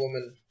you see a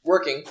woman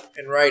working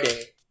and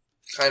writing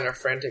kind of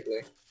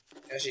frantically,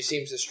 as she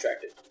seems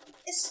distracted.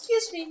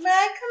 Excuse me, may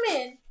I come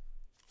in?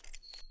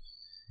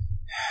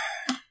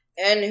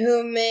 And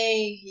who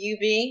may you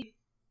be?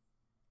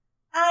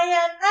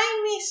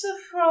 I'm Misu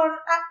from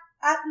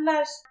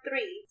Atlas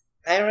 3.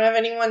 I don't have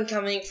anyone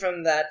coming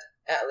from that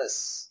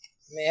Atlas.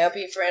 May I help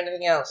you for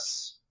anything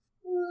else?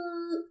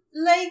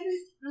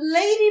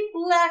 Lady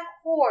Black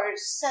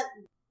Horse sent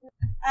me.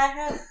 I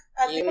have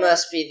a You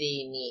must be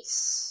the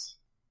niece.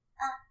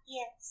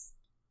 yes.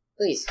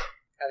 Please,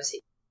 have a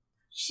seat.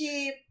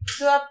 She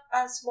dropped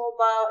a small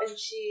bow and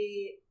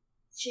she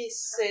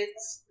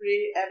sits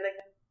really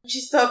elegant.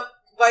 She stopped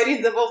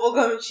biting the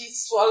bubblegum and she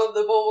swallowed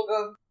the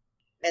bubblegum.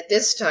 At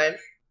this time,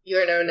 you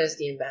are known as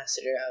the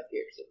ambassador of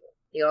your people.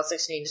 You also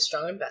need a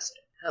strong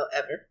ambassador.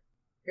 However,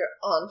 your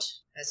aunt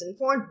has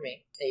informed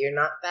me that you're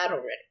not battle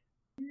ready.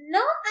 No,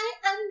 I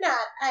am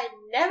not. I've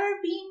never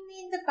been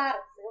in the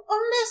battlefield,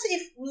 unless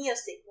if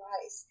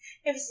music-wise.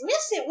 If it's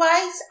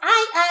music-wise,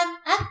 I am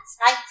a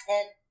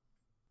Titan.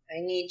 I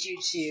need you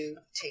to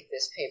take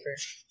this paper.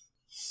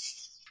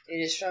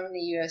 It is from the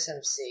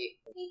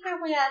USMC. Here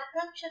we are, a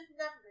bunch of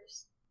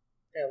numbers.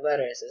 There are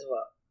letters as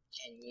well.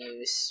 Can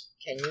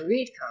you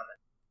read common?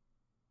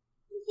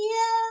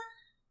 Yeah,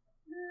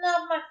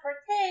 not my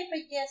forte,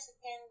 but yes, I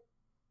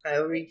can. I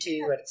will read to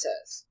you what it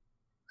says.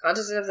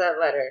 Contents of that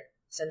letter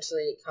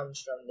essentially comes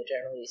from the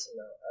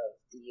Generalissimo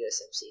of the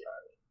USMC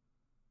Army.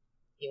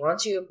 He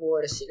wants you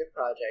aboard a secret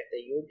project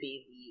that you will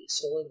be the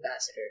sole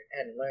ambassador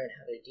and learn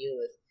how to deal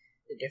with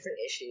the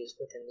different issues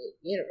within the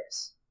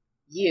universe.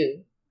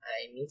 You,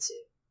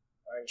 Aimitsu,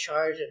 are in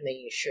charge of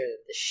making sure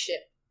that the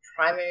ship's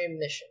primary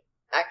mission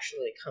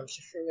actually comes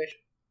to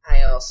fruition.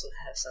 I also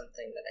have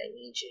something that I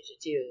need you to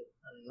do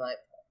on my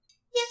part.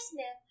 Yes,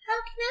 ma'am.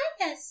 How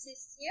can I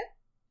assist you?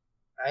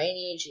 I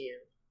need you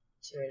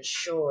to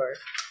ensure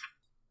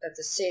that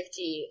the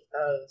safety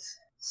of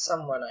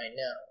someone I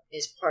know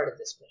is part of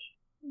this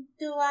mission.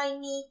 Do I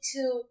need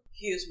to...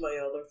 Here's my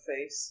other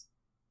face.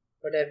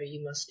 Whatever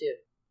you must do.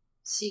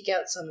 Seek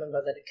out someone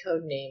by the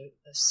code name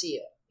of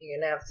Sia. You're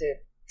gonna have to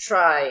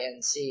try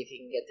and see if you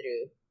can get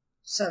through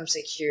some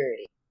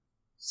security.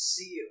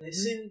 Sia,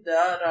 isn't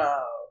that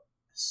a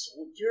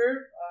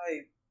soldier?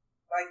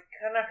 I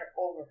kind of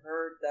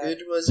overheard that.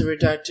 It was a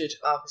redacted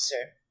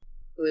officer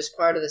who is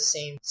part of the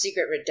same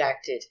secret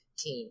redacted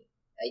team.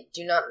 I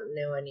do not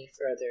know any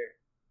further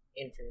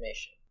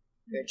information.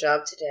 Your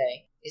job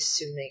today is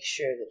to make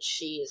sure that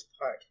she is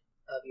part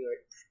of your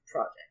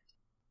project.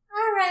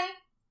 Alright.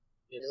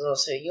 It is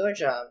also your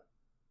job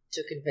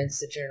to convince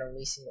the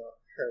Generalissimo of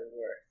her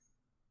worth.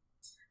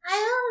 I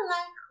don't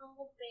like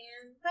whole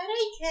band, but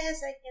I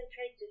guess I can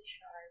try to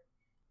charm.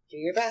 Do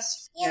your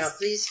best. Yes. Now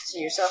please see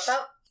yourself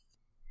out.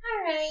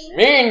 Alright.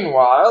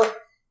 Meanwhile,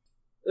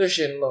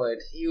 Lucian Lloyd,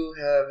 you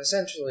have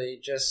essentially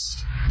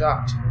just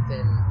docked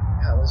within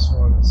Atlas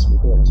One's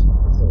port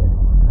authority.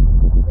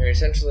 They're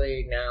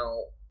essentially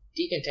now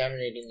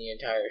decontaminating the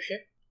entire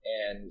ship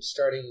and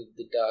starting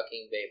the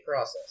docking bay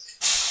process.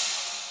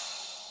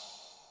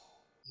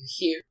 You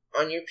hear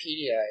on your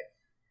PDI,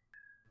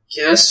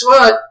 guess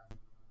what?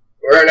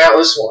 We're in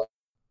Atlas One.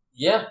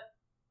 Yeah,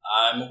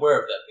 I'm aware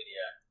of that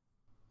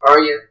PDI. Are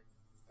you?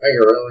 Are you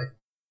really?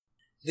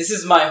 This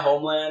is my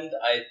homeland.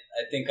 I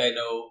think I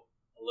know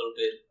a little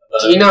bit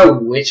about Do you know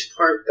which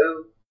part,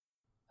 though?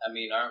 I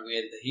mean, aren't we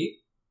in the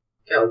heat?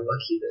 Got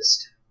lucky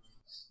this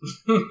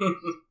time.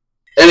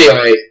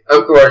 Anyway,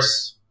 of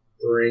course,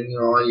 bring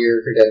all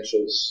your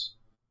credentials.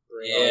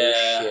 Bring all your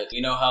shit.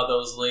 We know how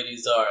those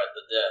ladies are at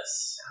the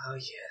desk. Oh,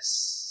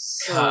 yes.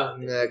 So God.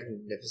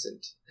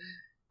 magnificent.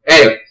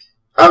 Anyway,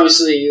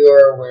 obviously you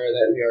are aware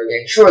that we are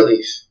getting shore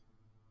leave.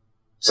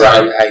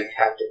 Sorry, I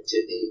hacked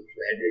into the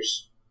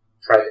commander's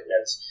private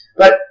notes.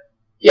 But,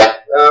 yeah,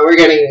 we're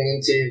getting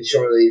into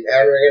shore leave,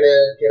 and we're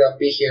gonna,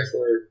 be here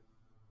for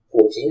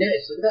 14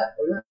 days. Look at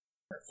that.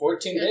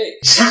 14 days.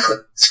 Exactly.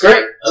 It's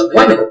great. It's Okay.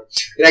 wonderful.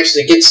 You can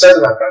actually get started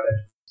on my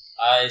project.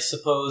 I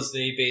suppose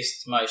they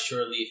based my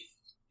shore leave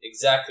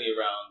exactly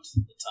around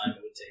the time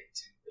it would take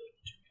to build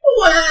a terminal.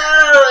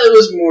 Well, it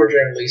was more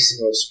during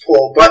Lysino's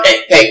pull, but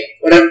hey,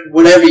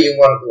 whatever you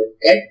want to believe.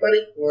 Okay,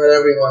 buddy?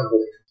 Whatever you want to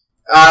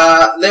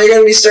believe. They're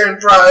going to be starting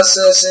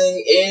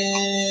processing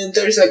in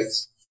 30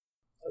 seconds.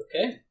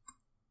 Okay.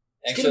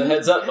 Thanks for the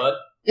heads up, bud.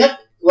 Yep.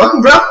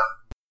 Welcome, bro.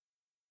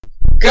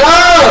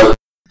 Go!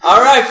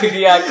 Alright,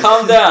 PDI,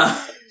 calm down.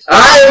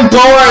 I am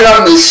bored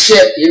on this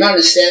ship. You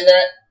understand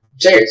that?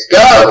 Cheers.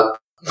 Go!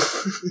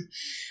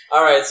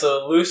 Alright,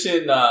 so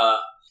Lucian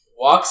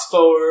walks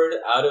forward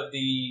out of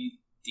the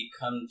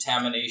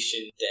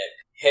decontamination deck,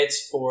 heads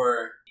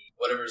for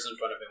whatever's in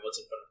front of him. What's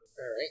in front of him?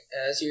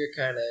 Alright, as you're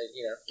kind of,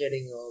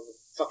 getting all the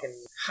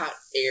fucking hot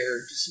air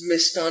just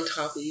mist on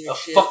top of you and The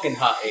shit. fucking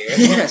hot air.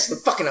 Yes, the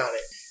fucking hot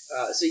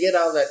air. So you get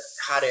all that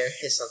hot air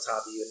hiss on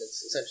top of you, and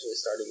it's essentially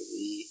starting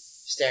the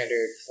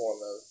standard form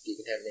of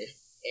decontamination.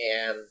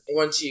 And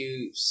once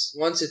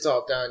it's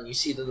all done, you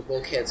see that the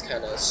bulkheads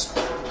kind of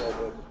spin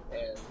over,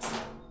 and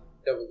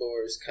double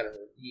doors kind of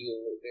reveal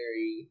a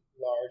very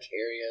large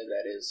area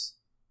that is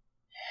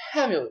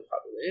heavily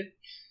populated.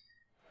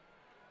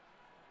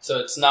 So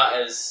it's not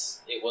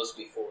as it was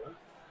before.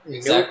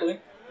 Exactly.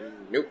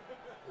 Nope.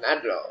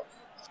 Not at all.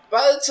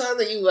 By the time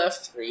that you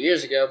left 3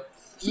 years ago,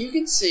 you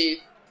can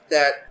see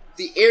that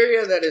the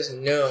area that is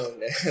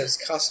known as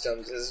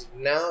customs is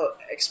now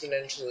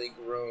exponentially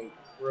grown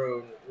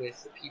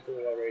with the people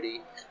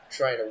already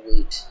trying to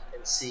wait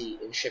and see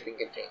in shipping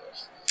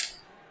containers.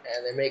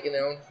 And they're making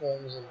their own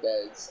homes and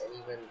beds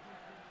and even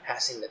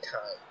passing the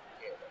time.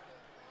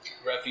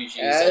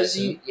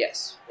 Refugees.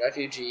 Yes,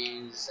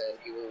 refugees and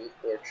people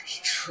who are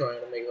just trying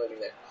to make a living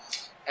there.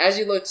 As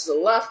you look to the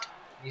left,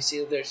 you see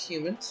that there's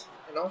humans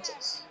and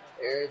Altics.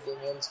 They're the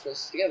ones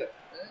closest together.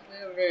 And they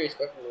have a very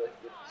special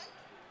relationship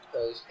with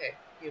those,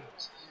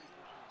 humans.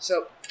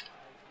 So,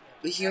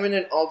 the human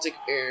and Altic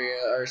area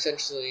are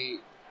essentially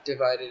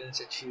divided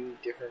into two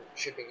different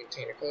shipping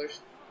container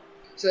colors.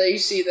 So that you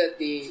see that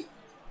the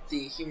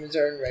humans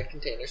are in red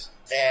containers,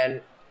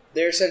 and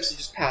they're essentially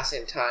just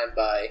passing time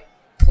by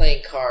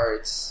playing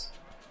cards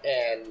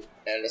and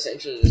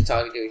essentially just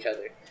talking to each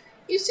other.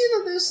 You see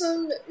that there's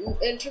some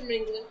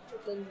intermingling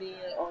within the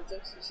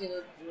Arctics. You see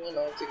that one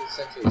Arctic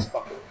essentially is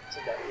fucking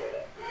somebody right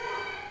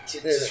out.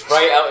 Just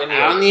right out in the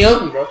out open. in the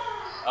open, bro.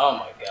 Oh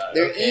my god.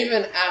 They're okay.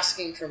 even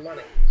asking for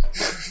money.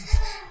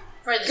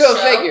 For the Go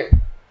show?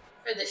 figure.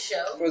 For the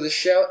show? For the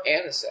show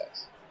and the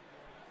sex.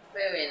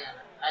 Wait,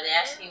 no. Are they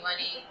asking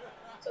money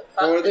to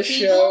fuck For the people?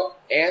 show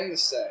and the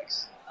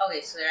sex. Okay,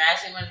 so they're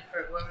asking money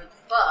for whoever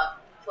the fuck,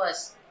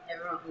 plus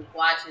everyone who's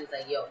watching is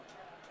like, yo,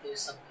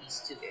 there's some piece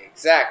to it.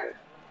 Exactly.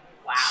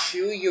 Wow.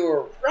 To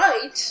your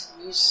right,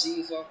 you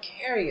see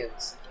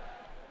Valkyrians.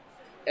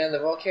 And the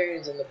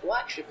Valkyrians in the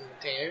black shipping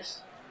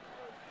containers,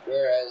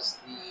 whereas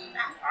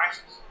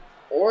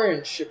the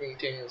orange shipping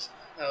containers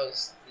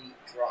house the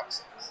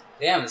Droxins.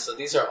 Damn, so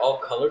these are all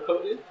color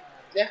coded?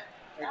 Yeah.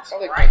 That's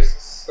Color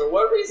racist. For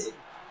what reason?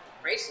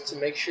 Racist. to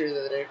make sure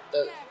that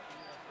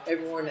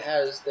everyone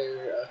has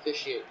their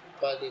officiate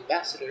by the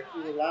ambassador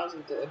who allows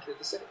them to enter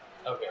the city.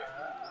 Okay.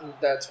 And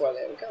that's why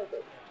they have a color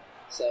code.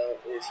 So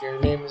if your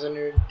name is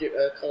under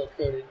a color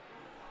coded,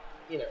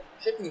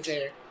 shipping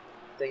container,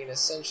 they can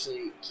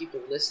essentially keep a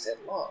list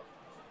at log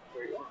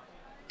where you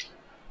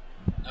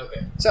are.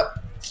 Okay. So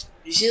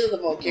you see that the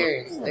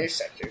Vulgarians in their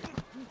sector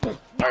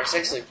are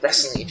essentially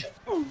wrestling each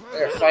other.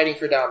 They're fighting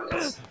for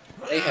dominance.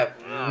 They have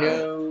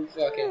no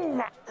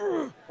fucking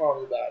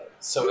problem about it.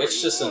 So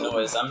it's just a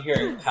noise. I'm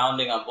hearing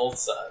pounding on both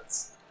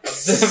sides.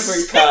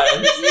 Different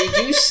kinds. You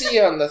do see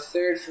on the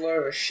third floor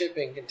of a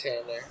shipping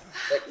container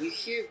that you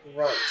hear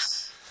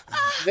grunts.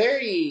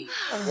 Very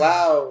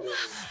loud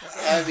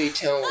and heavy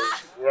toned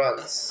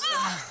grunts.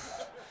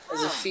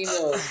 As a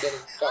female is getting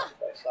fucked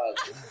by 5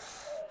 different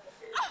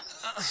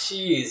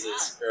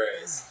Jesus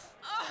Christ.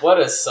 What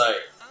a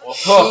sight. Well,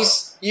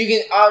 She's You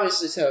can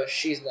obviously tell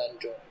she's not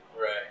enjoying it.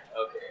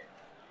 Right. Okay.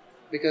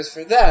 Because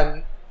for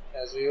them,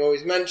 as we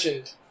always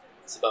mentioned,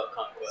 It's about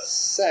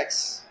conquest.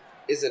 sex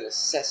is a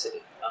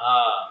necessity.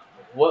 Ah.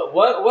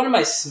 What am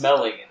I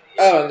smelling in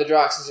the Oh, and the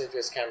Droxes are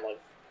just kind of like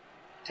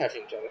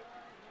touching each other.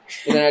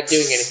 They're not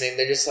doing anything.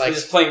 They're just They're like,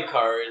 just playing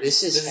cards.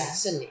 this is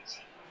fascinating.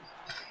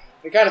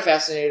 They're kind of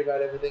fascinated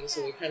about everything,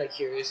 so they're kind of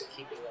curious and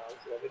keeping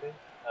logs of everything.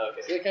 So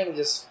Okay. they're kind of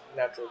just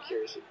natural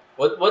curious.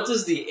 What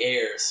does the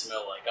air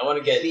smell like? I want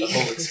to get the The-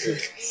 whole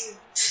experience.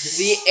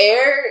 The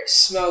air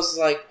smells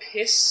like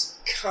piss,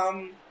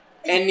 cum,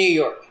 and New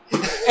York.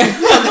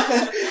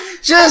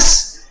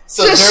 just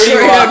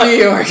straight out New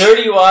York.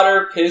 dirty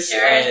water, piss, Sure,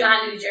 it's and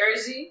not New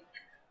Jersey.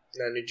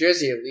 Now, New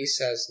Jersey at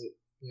least has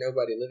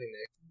nobody living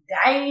there.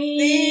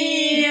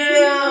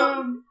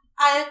 Damn.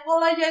 I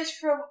apologize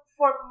for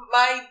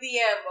my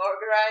DM,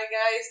 alright,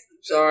 guys?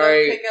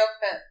 Sorry. Don't take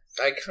offense.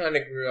 I kind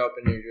of grew up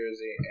in New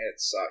Jersey, and it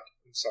sucked.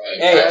 I'm sorry.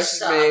 Hey, That's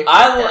suck. me.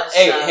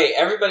 hey,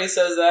 everybody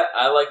says that.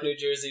 I like New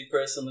Jersey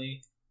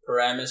personally.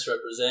 Paramus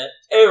represent.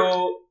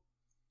 Ew.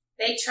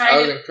 They I try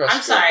was to. impressed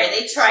I'm sorry. with that.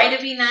 They try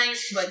to be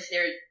nice, but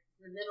they're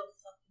the little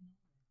fucking.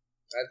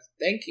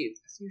 Thank you.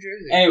 That's New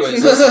Jersey.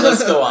 Anyways,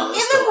 let's go on.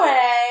 Let's Either go on.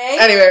 way,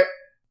 Anyway,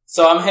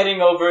 So I'm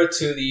heading over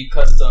to the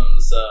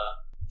customs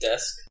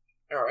desk.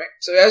 all right.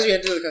 So as you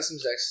enter the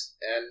customs desk,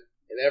 and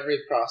in every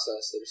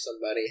process, there's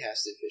somebody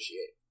has to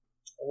officiate.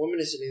 A woman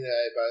is sitting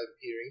there by the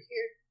computer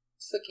here,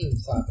 clicking,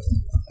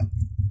 clapping.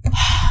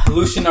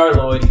 Lucian R.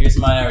 Lloyd, here's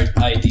my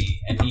ID,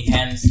 and he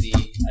hands the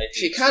ID.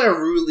 She kind of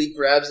rudely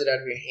grabs it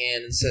out of your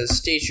hand and says,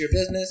 "State your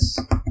business,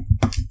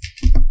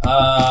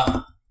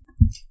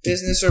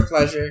 business or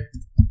pleasure.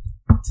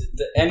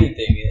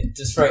 Anything.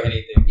 Just write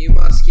anything. You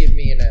must give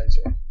me an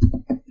answer."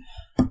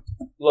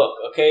 Look,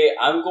 okay,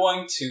 I'm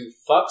going to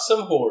fuck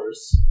some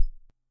whores.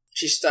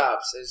 She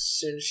stops as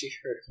soon as she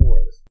heard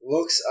whores,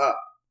 looks up,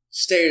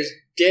 stares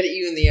dead at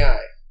you in the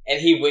eye. And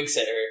he winks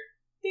at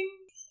her.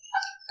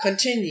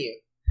 Continue.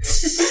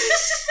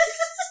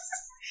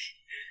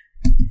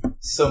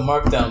 So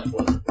mark down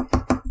pleasure.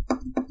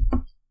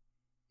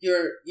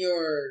 Your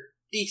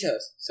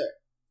details, sir.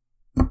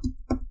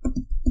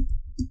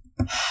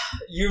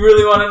 You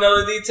really want to know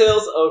the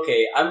details?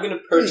 Okay, I'm gonna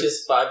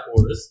purchase 5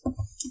 whores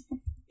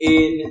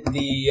in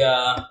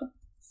the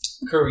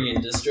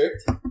Korean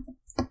district.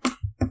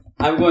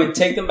 I'm going to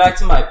take them back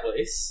to my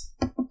place,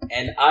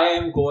 and I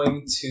am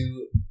going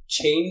to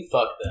chain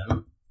fuck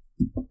them,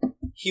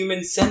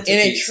 human centipede In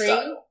a train?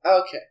 style.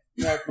 Okay.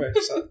 Not quite,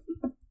 so.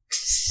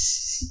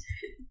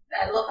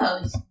 I love how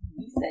he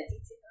said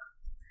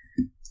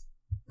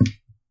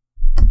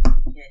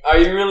Are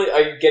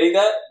you getting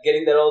that?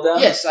 Getting that all down?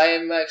 Yes, I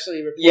am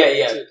actually reporting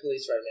Yeah. to the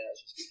police right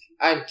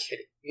now. I'm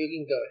kidding. You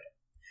can go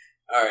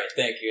ahead. Alright,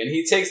 thank you. And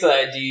he takes the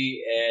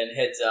ID and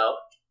heads out.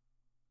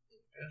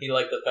 He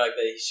liked the fact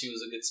that she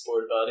was a good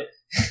sport about it.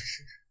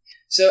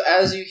 So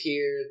as you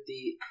hear,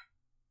 the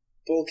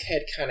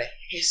bulkhead kind of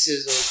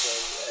hisses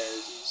open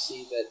as you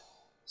see that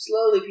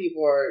slowly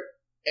people are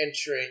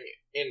entering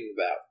in and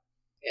about.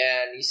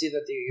 And you see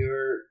that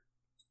your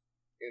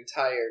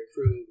entire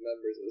crew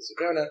members of the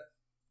Sedona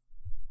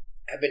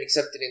have been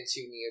accepted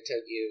into Neo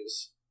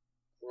Tokyo's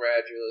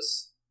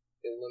gradualist,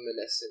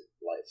 illuminescent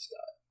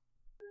lifestyle.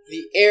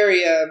 The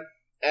area,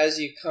 as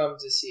you come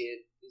to see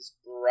it, is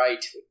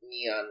bright with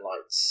neon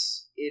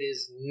lights. It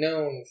is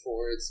known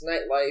for its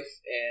nightlife,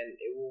 and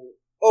it will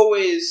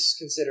always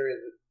consider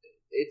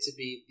it to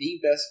be the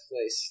best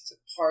place to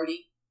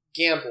party,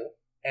 gamble,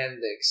 and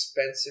the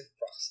expensive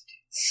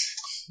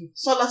prostitutes.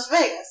 so Las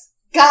Vegas.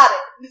 Got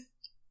it.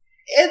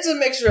 It's a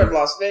mixture of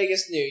Las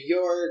Vegas, New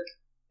York,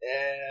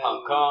 and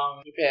Hong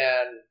Kong.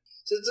 Japan.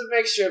 So it's a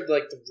mixture of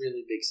like the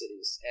really big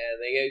cities, and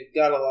they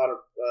got a lot of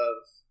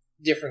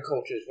different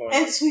cultures going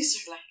on. And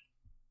Switzerland.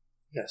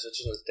 No,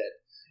 Switzerland's dead.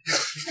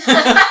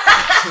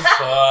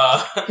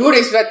 Fuck. Who would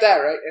expect that,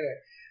 right?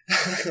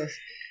 Anyway.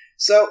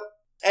 So,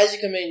 as you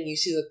come in, you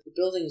see that the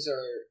buildings are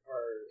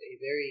a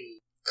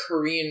very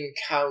Korean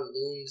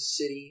Kowloon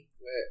city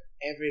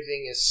where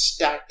everything is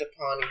stacked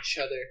upon each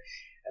other,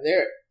 and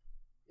they're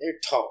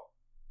tall.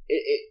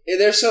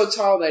 They're so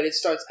tall that it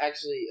starts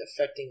actually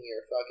affecting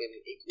your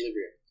fucking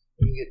equilibrium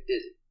when you get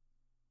dizzy.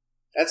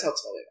 That's how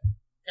tall they are.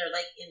 They're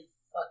like in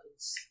fucking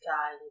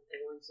sky, like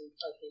the ones in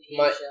fucking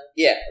My- Asia.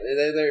 Yeah,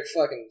 they're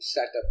fucking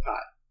stacked up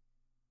high.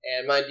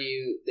 And mind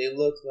you, they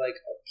look like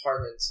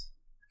apartment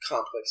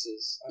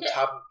complexes on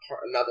top of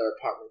another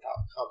apartment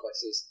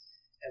complexes,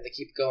 and they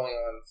keep going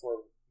on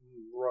for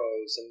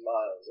rows and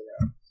miles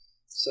around.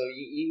 So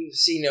you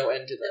see no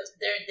end to them.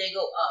 They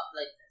go up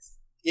like this.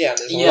 Yeah,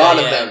 there's a lot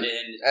of them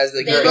and as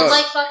they They go look going.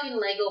 like fucking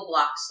Lego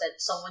blocks that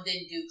someone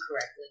didn't do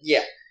correctly.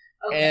 Yeah,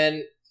 Okay.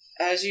 and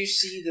as you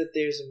see that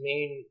there's a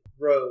main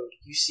road,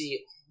 you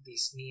see all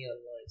these neon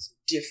lights,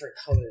 different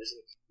colors,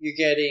 and you're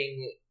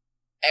getting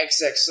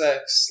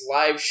XXX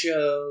live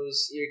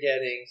shows, you're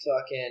getting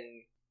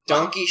fucking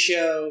Donkey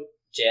Show,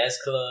 Jazz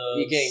clubs.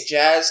 You're getting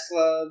jazz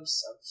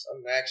clubs.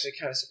 I'm actually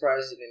kind of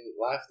surprised you didn't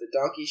laugh at the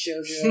donkey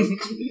show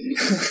joke.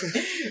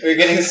 We're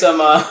getting some.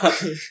 What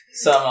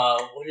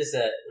is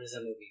that? What is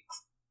that movie?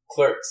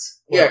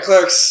 Clerks. Yeah,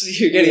 Clerks.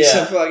 You're getting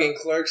Yeah. some fucking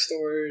Clerk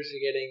stores.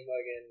 You're getting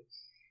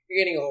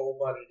a whole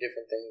bunch of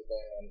different things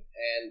going on,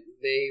 and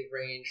they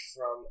range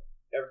from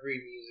every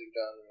music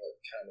genre,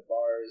 kind of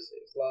bars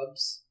and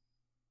clubs,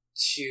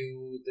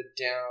 to the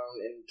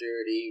down and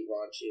dirty,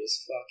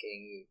 raunchiest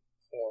fucking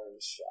porn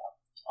shop.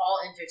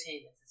 All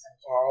entertainment,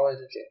 essentially. All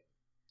entertainment.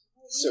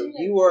 So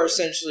you are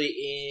essentially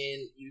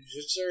you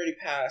just already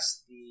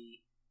passed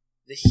the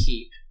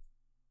heap,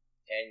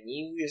 and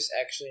you just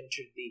actually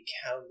entered the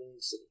Kowloon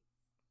City.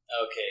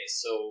 Okay,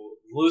 so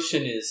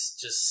Lucian is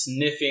just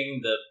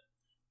sniffing the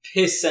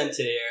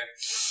piss-scented air.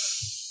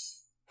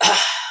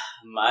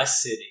 My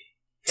city.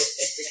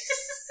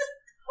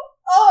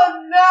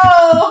 Oh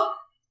no!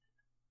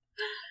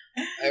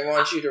 I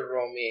want you to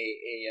roll me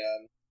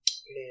a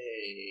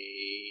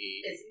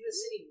Isn't the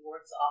city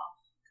worse off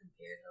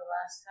compared to the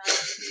last time?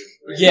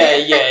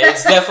 Yeah,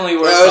 it's definitely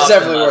worse Oh, it's off.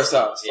 definitely than worse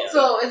last off. time, Yeah.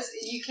 So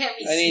you can't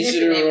be I need you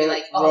sniffing to and be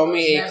like, oh, roll those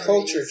me a memories.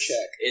 culture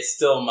check. It's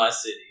still my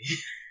city.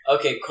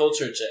 Okay,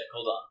 culture check.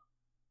 Hold on.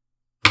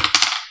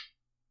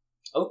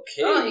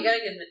 Okay. Oh, you got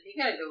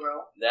a good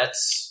roll.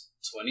 That's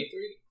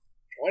 23.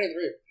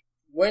 23.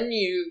 When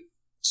you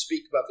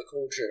speak about the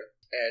culture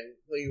and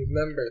what you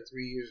remember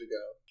 3 years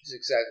ago, it's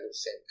exactly the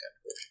same kind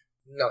of culture.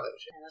 Nothing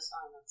changed. Yeah, that's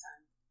not enough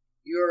time.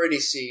 You already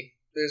see,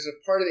 there's a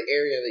part of the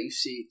area that you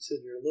see to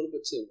a little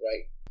bit to the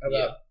right.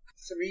 About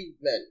 3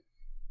 men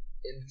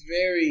in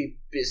very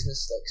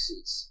business-like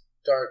suits.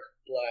 Dark,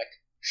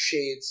 black,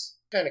 shades,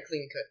 kind of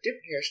clean cut,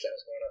 different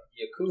hairstyles going on.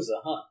 Yakuza,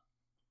 huh?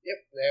 Yep,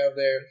 they have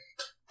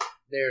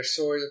their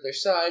swords at their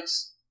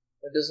sides.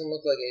 It doesn't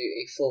look like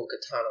a full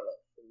katana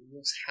length. It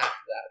looks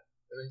half that.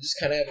 And they just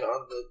kind of have it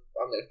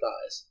on their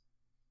thighs.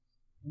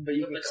 But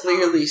you can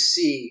clearly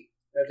see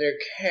that they're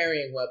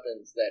carrying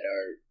weapons that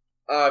are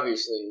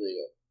obviously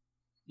illegal.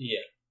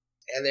 Yeah.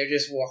 And they're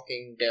just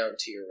walking down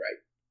to your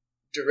right.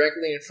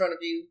 Directly in front of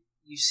you,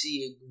 you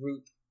see a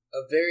group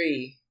of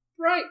very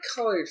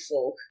bright-colored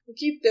folk who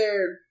keep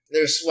their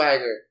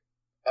swagger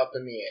up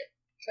in the air.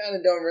 Kind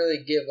of don't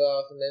really give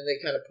up, and then they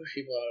kind of push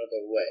people out of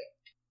their way.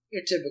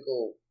 Your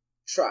typical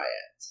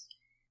triads.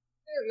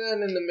 And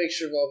then in the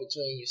mixture of all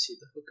between, you see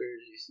the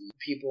hookers, you see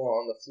people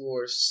on the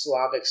floor,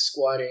 Slavic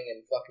squatting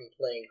and fucking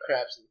playing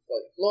craps on the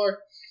fucking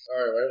floor,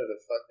 or whatever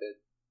the fuck the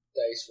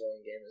dice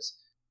rolling game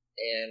is.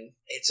 And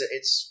it's a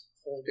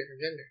whole different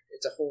gender.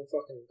 It's a whole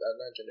fucking,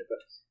 not gender, but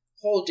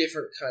whole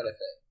different kind of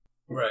thing.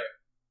 Right.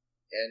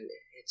 And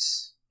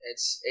it's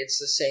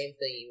the same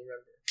thing you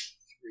remember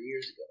 3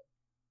 years ago.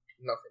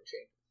 Nothing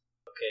changed.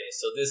 Okay,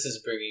 so this is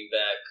bringing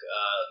back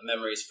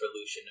memories for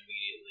Lucian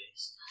immediately.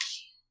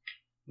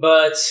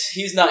 But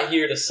he's not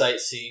here to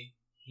sightsee.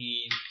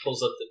 He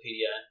pulls up the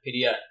PDI.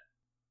 PDI.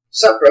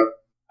 What's up, bro?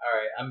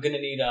 Alright, I'm gonna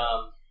need,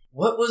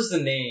 what was the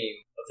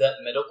name of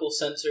that medical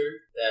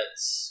center that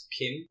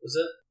Kim was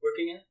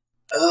working at?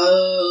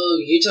 Oh,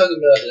 you're talking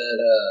about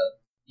that,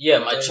 Yeah,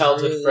 my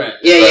childhood friend.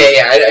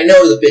 Yeah. I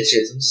know who the bitch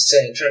is. I'm just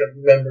saying, I'm trying to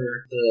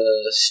remember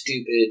the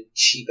stupid,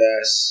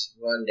 cheap-ass,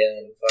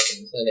 rundown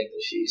fucking clinic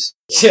that she's...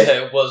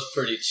 Yeah, it was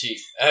pretty cheap.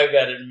 I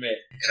gotta admit.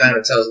 Kind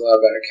of tells a lot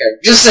about her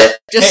character.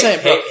 Just saying,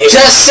 bro. Hey.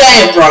 Just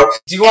saying, bro.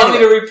 Do you want me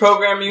to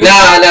reprogram you?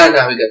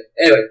 No, we good.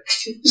 Anyway,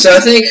 so I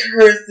think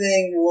her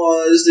thing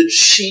was the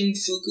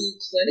Shinfuku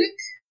Clinic?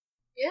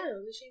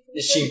 Yeah, the Shinfuku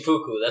The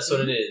Shinfuku, that's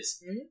what it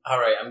is. Mm-hmm.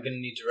 Alright, I'm gonna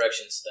need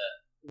directions to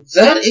that.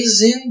 That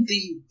is in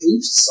the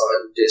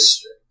Busan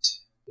district.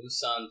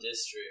 Busan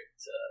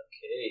district,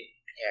 okay.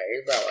 Yeah,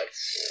 you're about like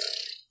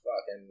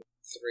fucking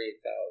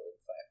 3,500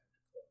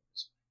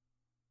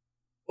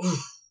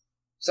 kilometers.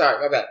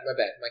 Sorry, my bad.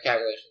 My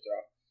calculations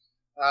are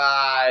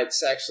off.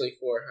 It's actually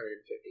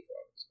 450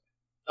 kilometers.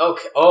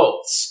 Okay,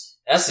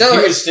 that's Still,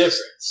 a huge it's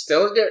difference.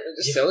 Still a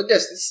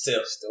distance.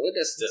 Still a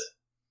distance.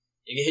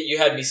 You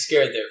had me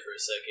scared there for a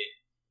second.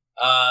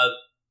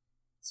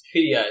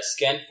 PDI,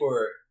 scan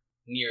for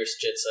nearest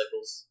jet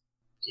cycles.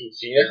 Do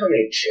you know how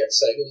many jet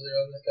cycles there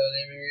are in the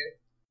goddamn area?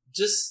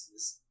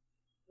 Just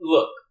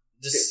look.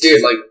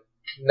 Dude, like,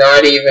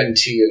 not even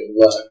to your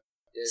left.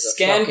 There's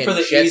scan for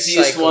the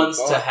easiest ones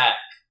to hack.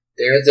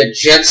 There's a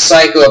jet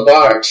cycle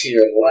bar to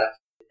your left.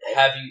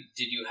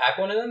 Did you hack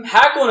one of them?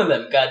 Hack one of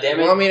them,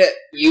 goddammit.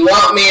 You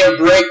want me to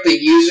break the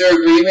user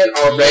agreement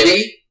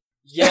already?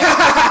 Yeah.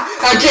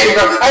 I'm kidding,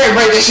 bro. I can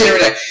break this shit every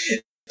day.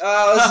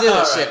 Let's do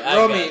this shit.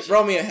 Right,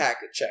 Roll me a hack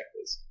check,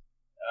 please.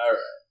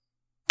 Alright.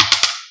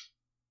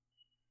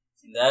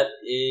 That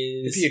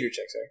is... Computer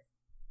check, sorry.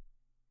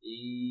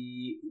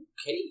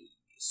 Okay,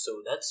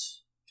 so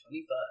that's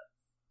 25.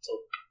 So,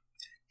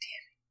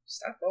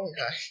 Stop rolling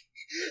high.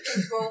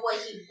 Roll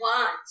what he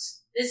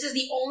wants. This is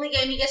the only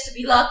game he gets to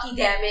be lucky,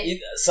 damn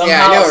it. somehow,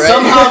 Yeah, I know, right?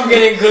 somehow I'm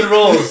getting good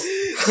rolls.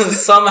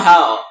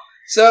 Somehow.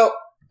 So,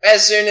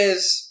 as soon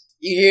as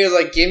you hear,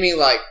 like, give me,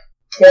 like,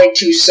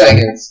 0.2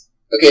 seconds.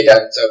 Okay,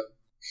 done. So,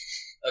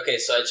 Okay,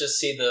 so I just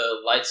see the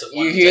lights of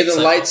one you hear jet the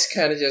cycle. lights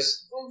kind of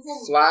just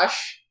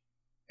flash,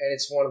 and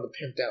it's one of the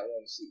pimped out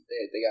ones.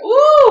 They got.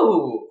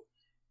 Ooh!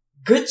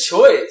 Good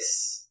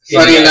choice.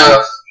 Funny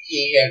enough,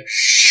 he had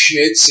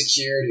shit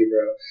security,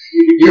 bro.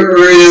 You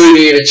really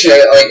need to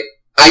check. Like,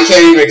 I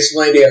can't even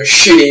explain to you how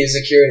shitty his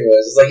security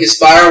was. It's like his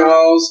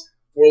firewalls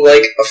were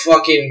like a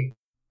fucking.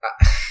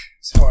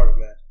 It's hard,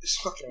 man. It's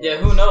fucking. Yeah,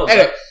 who knows?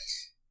 Anyway,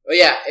 but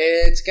yeah,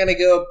 it's gonna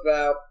go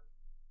about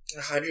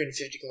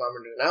 150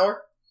 kilometers an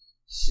hour.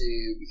 So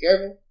be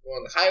careful. Go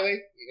on the highway.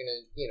 You're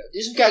gonna,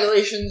 do some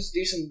calculations,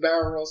 do some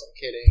barrel rolls. I'm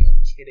kidding.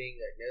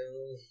 I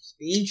know. I'm just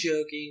being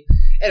joking.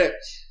 Anyway,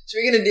 so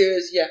what you're gonna do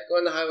is, go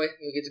on the highway.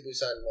 You'll get to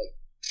Busan in like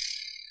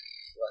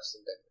less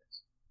than 10 minutes.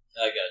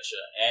 I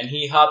gotcha. And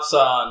he hops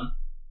on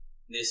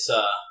this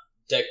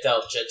decked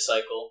out jet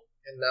cycle.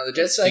 And now the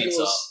jet cycle Speeds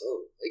is. up.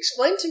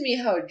 Explain to me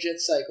how a jet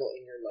cycle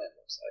in your mind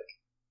looks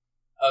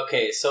like.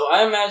 Okay, so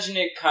I imagine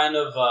it kind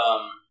of,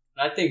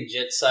 I think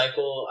jet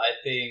cycle,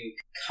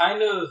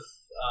 kind of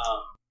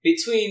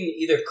between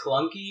either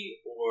clunky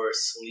or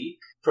sleek,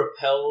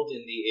 propelled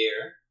in the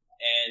air,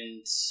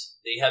 and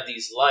they have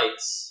these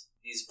lights,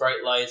 these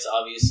bright lights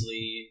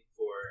obviously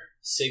for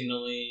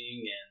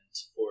signaling and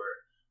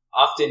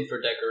often for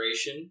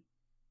decoration,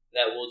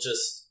 that will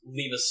just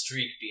leave a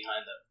streak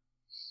behind them.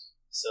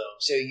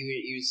 So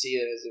you would see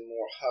it as a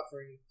more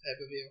hovering type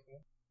of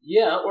vehicle?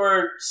 Yeah,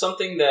 or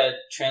something that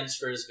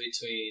transfers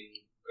between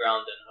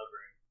ground and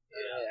hovering.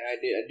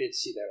 Yeah, I did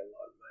see that a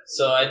lot.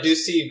 So I do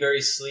see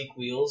very sleek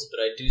wheels,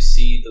 but I do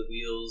see the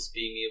wheels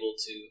being able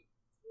to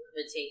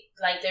levitate.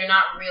 Like, they're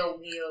not real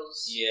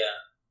wheels. Yeah.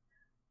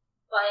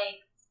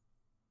 Like,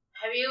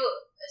 have you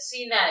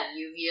seen that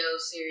Yu-Gi-Oh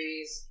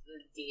series,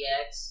 the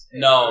DX?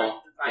 No,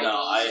 Or no,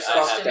 I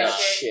Fuck have that not.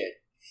 shit.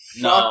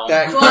 No. Fuck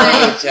that Why?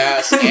 garbage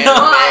ass anime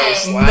Why?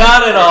 slash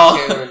Not at all.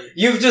 cartoon.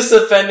 You've just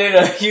offended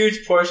a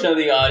huge portion of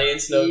the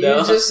audience, no You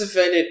doubt. just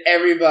offended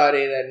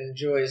everybody that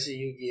enjoys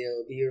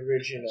Yu-Gi-Oh! The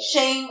original.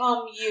 Shame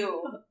on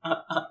you.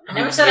 I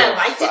never said I Yeah,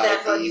 liked it, that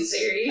fuck fucking these.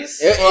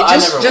 series. Well, I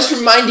never just watched.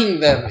 reminding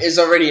them is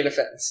already an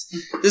offense.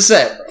 Just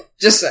saying, bro.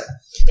 Just saying.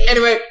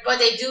 Anyway, But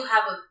they do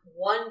have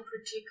one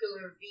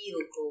particular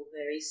vehicle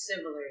very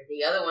similar.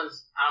 The other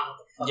ones, I don't know what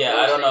the fuck Yeah, those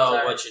I don't know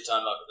things are. what you're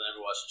talking about because I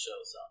never watched the show,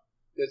 so.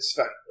 it's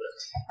fine.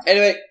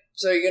 Anyway,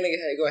 so you're gonna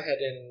go ahead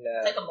and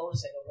It's like a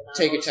motorcycle, but not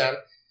take a your time.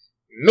 motorcycle.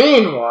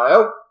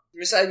 Meanwhile,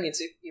 beside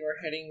Mitsu, you are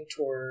heading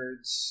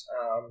towards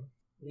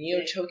Neo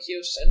Tokyo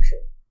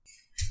Central.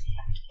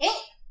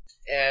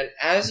 And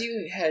as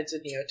you head to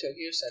Neo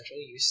Tokyo Central,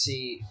 you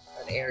see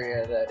an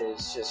area that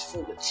is just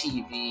full of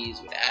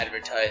TVs with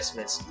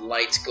advertisements,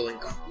 lights going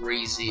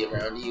crazy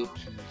around you.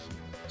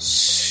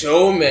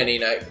 So many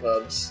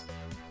nightclubs.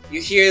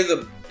 You hear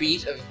the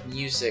beat of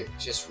music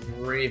just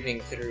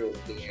raving through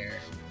the air.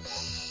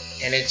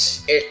 And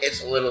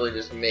it's literally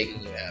just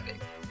making you happy.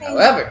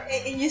 However,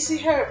 And you see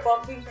her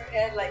bumping her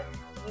head, like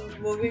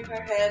moving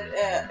her head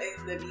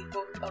in the beat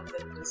of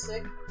the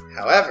music.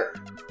 However,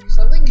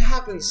 something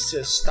happens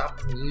to stop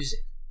the music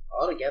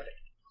altogether.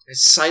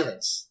 There's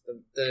silence.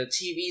 The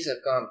TVs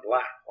have gone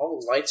black. All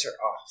the lights are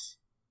off.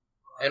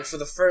 And for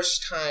the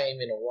first time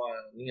in a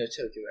while, Neo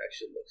Tokyo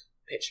actually looks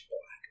pitch black.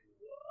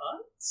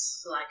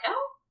 Blackout?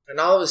 And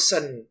all of a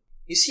sudden,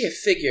 you see a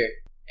figure,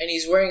 and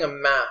he's wearing a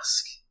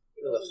mask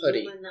with a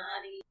hoodie.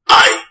 Illuminati.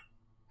 I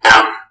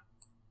am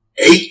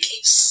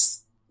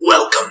Hades.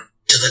 Welcome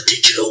to the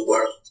digital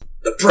world.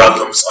 The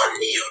problems on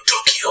Neo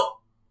Tokyo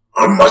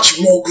are much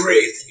more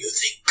grave than you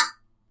think.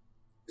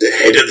 The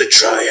head of the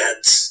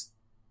Triads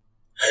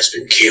has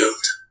been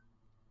killed.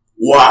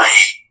 Why?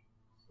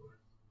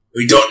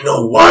 We don't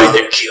know why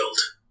they're killed,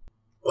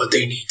 but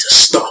they need to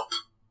stop,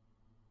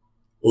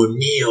 or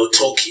Neo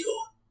Tokyo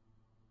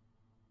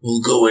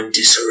will go in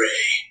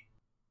disarray.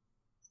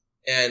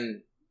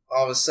 And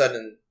all of a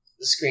sudden,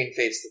 the screen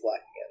fades to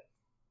black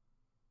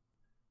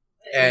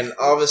again. And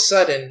all of a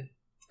sudden,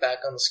 back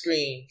on the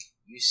screen,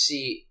 you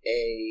see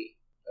a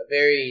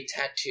very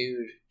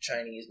tattooed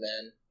Chinese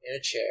man in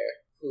a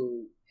chair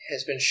who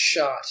has been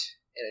shot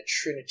in a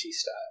Trinity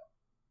style.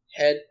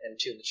 Head and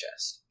to the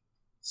chest.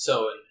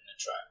 So, in a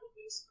triangle,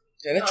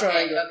 basically. In a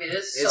triangle. Okay,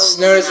 this is It's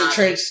so known as the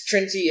Illuminati.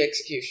 Trinity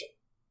execution.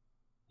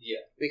 Yeah.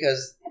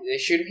 Because they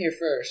shoot him here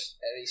first,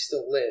 and he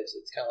still lives.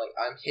 It's kind of like,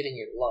 I'm hitting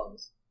your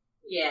lungs.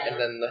 Yeah. And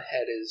then the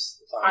head is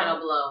the Final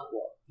blow.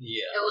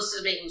 Yeah. It was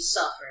to make him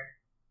suffer.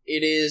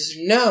 It is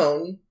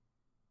known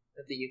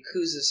that the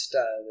Yakuza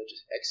style of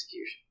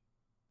execution.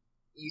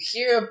 You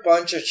hear a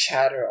bunch of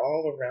chatter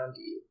all around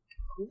you.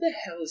 Who the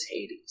hell is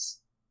Hades?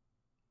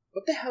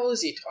 What the hell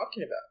is he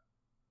talking about?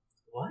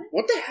 What?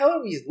 What the hell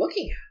are we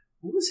looking at?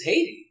 Who is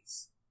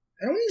Hades?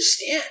 I don't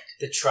understand.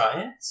 The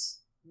Triads?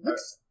 What?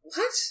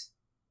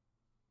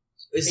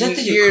 Is And that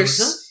the you hear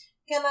Yakuza?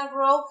 Can I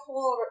roll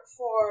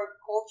for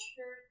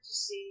culture to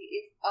see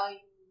if I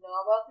know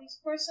about this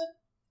person?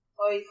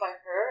 Or if I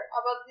heard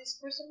about this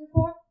person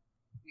before?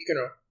 You can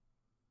roll.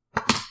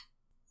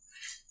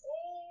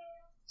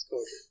 Let's go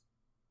with it.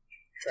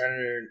 Try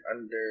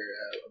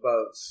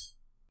above.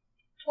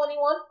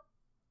 21?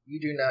 You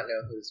do not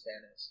know who this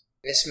man is.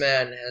 This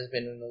man has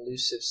been an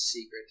elusive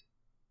secret.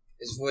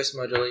 His voice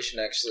modulation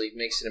actually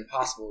makes it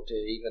impossible to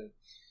even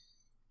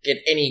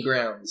get any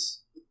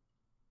grounds.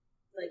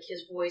 Like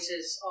his voice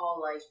is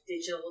all like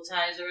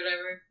digitalized or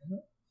whatever.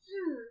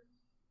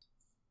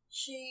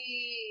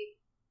 She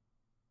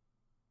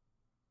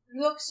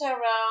looks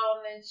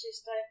around and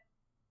she's like,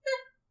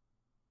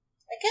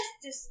 I guess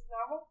this is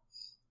normal.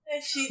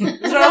 And she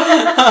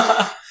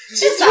throws.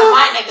 It's not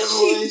my neck of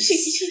the woods.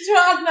 She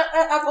throws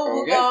a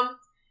bubble Okay. gum,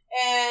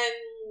 and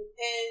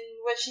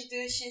what she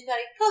do, she's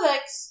like,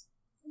 Codex,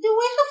 do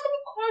we have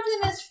any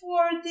coordinates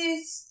for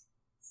this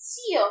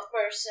CEO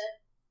person?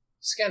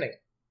 Scanning.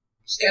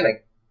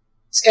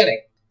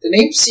 The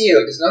name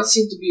CEO does not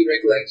seem to be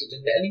recollected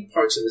in any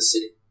parts of the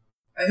city.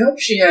 I hope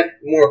she had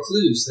more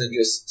clues than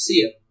just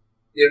CEO.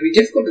 It would be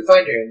difficult to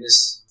find her in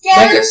this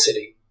mega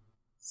city.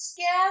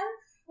 Scan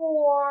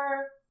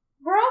for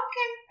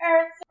Broken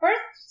Earth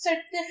birth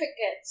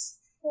certificates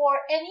for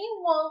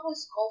anyone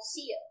who's called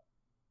CEO.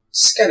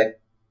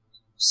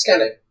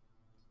 Scanning.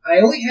 I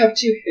only have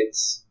 2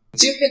 hits. The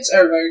 2 hits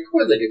are very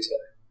correlated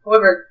together.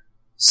 However,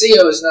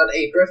 CEO is not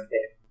a birth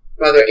name,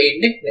 rather a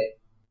nickname.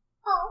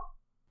 Oh.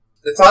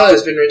 The file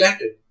has been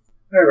redacted.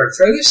 However,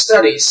 further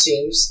study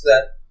seems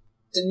that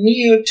the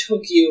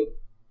Neo-Tokyo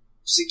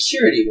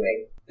Security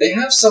Wing, they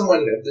have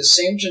someone of the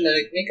same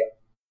genetic makeup.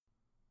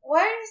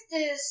 Where is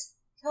this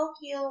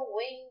Tokyo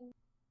Wing?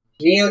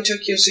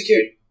 Neo-Tokyo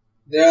Security.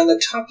 They're on the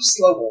topmost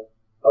level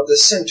of the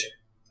center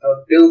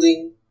of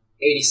Building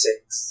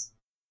 86.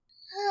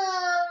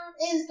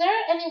 Is there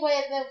any way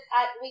that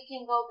we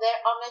can go there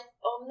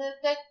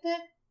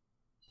undetected?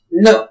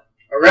 No.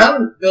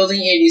 Around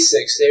Building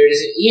 86, there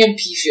is an EMP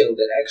field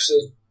that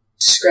actually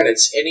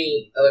discredits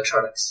any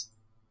electronics.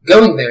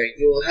 Going there,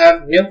 you will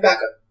have no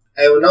backup.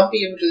 I will not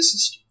be able to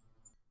assist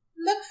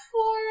you. Look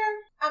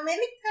for a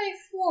military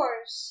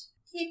force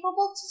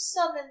capable to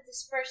summon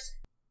this person.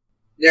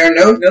 There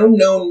are no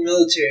known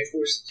military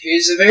forces. He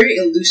is a very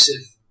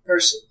elusive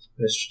person,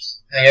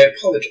 mistress. I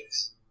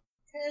apologize.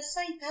 Because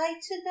I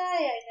died to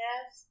die, I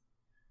guess.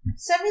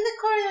 Send me the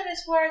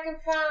coordinates where I can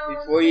find...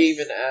 Before you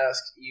even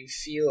ask, you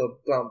feel a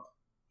bump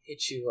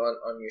hit you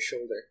on your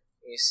shoulder.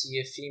 You see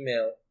a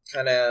female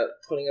kind of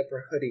putting up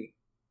her hoodie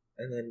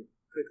and then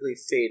quickly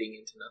fading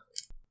into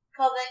nothing.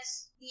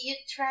 Codex, do you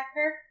track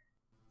her?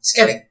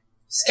 Scanning.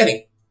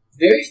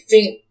 Very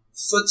faint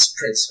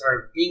footprints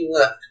are being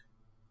left.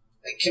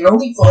 I can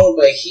only follow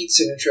by a heat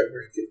signature of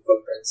her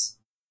footprints.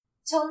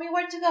 Tell me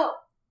where to go.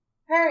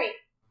 Hurry.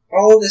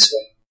 All this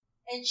way.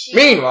 And she...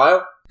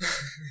 Meanwhile...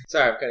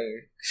 Sorry, I'm cutting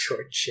your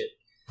short shit.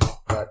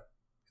 But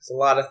there's a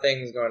lot of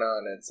things going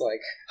on. It's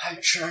like,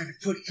 I'm trying to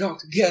put it all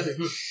together.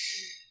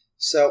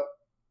 So,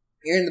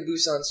 you're in the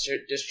Busan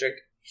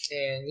district,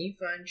 and you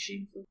find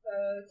Shinfuku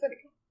Clinic.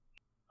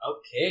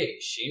 Okay,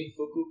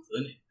 Shinfuku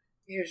Clinic.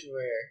 Here's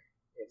where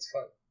it's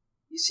fun.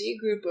 You see a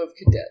group of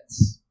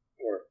cadets,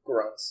 or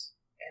grunts,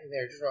 and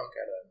they're drunk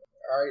out of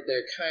it.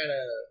 They're kind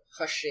of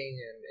hushing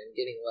and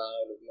getting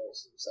loud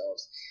amongst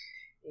themselves.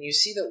 And you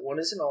see that one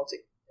is an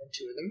Altic, and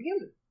 2 of them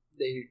human.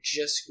 They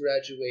just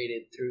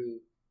graduated through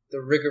the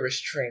rigorous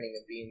training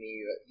of being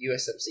the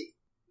USMC.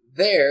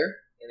 There,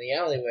 in the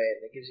alleyway,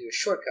 that gives you a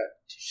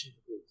shortcut to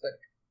Shinfuku Clinic.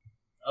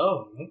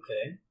 Oh,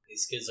 okay.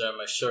 These kids are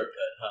my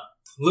shortcut, huh?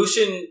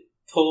 Lucian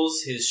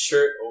pulls his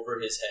shirt over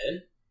his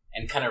head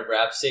and kind of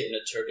wraps it in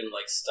a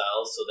turban-like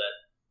style so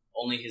that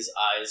only his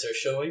eyes are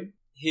showing.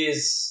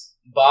 His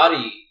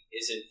body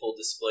is in full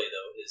display,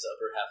 though, his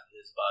upper half of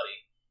his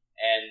body.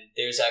 And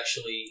there's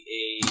actually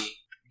a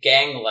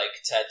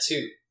gang-like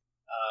tattoo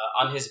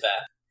on his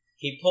back.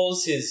 He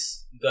pulls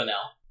his gun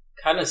out,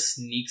 kind of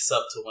sneaks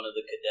up to one of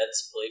the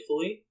cadets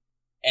playfully,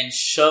 and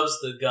shoves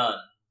the gun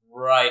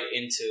right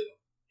into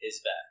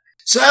his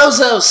back. So as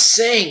I was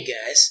saying,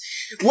 guys,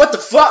 what the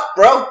fuck,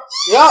 bro?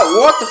 Yeah,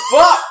 what the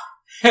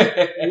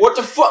fuck? What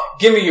the fuck?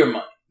 Give me your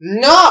money.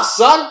 Nah,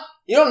 son.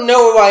 You don't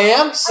know who I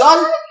am,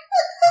 son.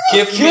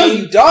 Give Kill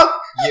me you, dog.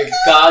 your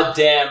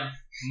goddamn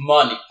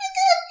money.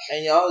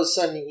 And all of a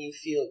sudden, you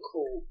feel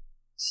cold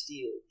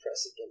steel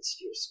press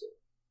against your skull.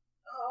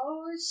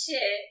 Oh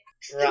shit!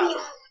 Drop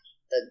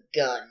the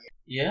gun.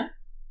 Yeah?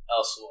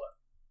 Else what?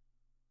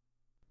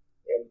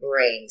 Your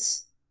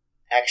brains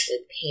actually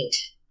paint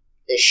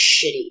the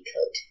shitty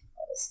coat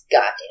on this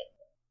goddamn.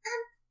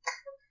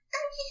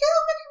 Hello,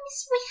 my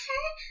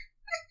sweetheart.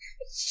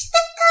 She's the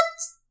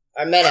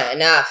cut. Armena,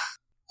 enough.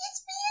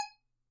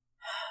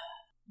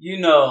 You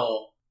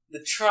know,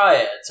 the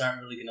triads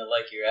aren't really gonna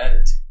like your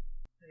attitude.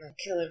 I'm gonna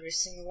kill every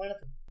single one of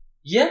them.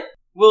 Yeah?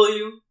 Will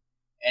you?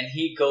 And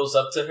he goes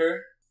up to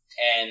her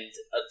and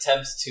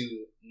attempts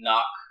to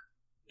knock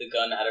the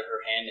gun out of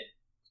her hand.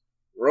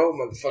 Roll,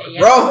 motherfucker.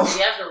 Yeah, Roll!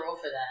 you have to roll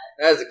for that.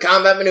 That is a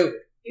combat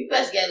maneuver. You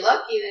best get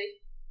lucky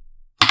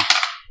then.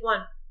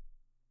 1.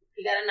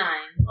 You got a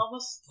 9.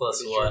 Almost.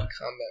 Plus What is your what?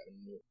 combat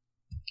maneuver?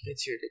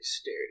 It's your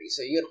dexterity.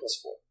 So you get a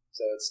 +4.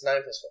 So it's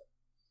 9 plus 4.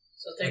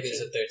 So I 13. think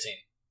it's a 13.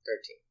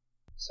 13.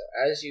 So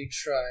as you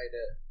try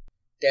to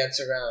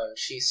dance around,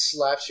 she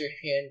slaps your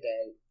hand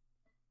down,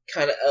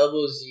 kind of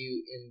elbows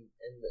you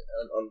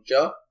on the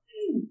jaw,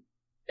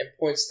 and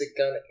points the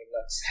gun at your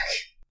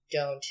nutsack.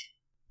 Don't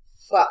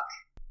fuck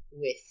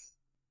with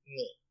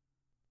me.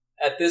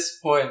 At this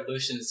point,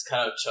 Lucian's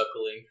kind of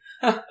chuckling.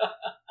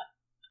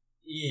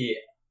 Yeah.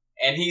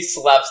 And he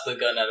slaps the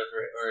gun out of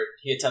her, or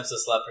he attempts to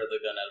slap her the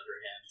gun out of her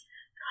hand.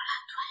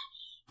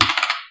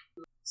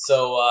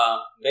 So,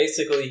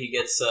 basically he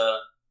gets,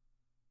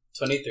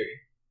 23.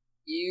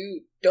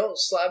 You don't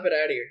slap it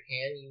out of your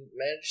hand, you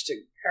manage to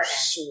Her hand.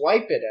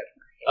 swipe it out of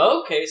her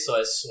hand. Okay, so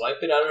I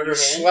swipe it out of her You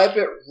hand, swipe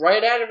it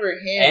right out of her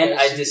hand. and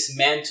I she-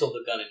 dismantle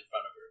the gun in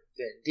front of her.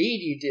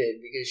 Indeed you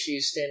did, because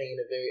she's standing in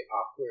a very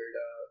awkward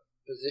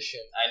position.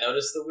 I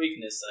noticed the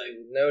weakness.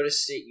 You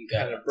noticed it, you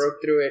Got kind of it. broke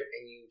through it,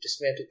 and you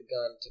dismantled the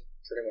gun to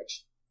pretty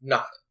much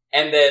nothing.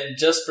 And then,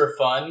 just for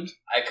fun,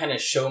 I kind of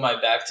show my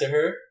back to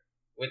her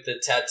with the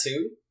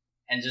tattoo,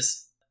 and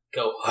just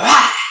go,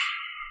 "Ah!"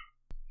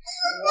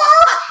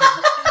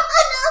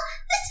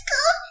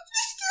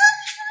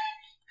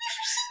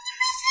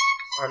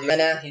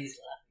 Armena, He's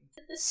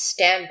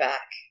stand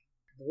back.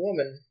 The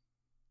woman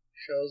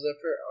shows up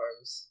her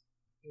arms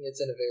and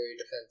gets in a very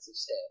defensive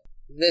stand.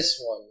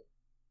 This one,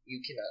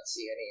 you cannot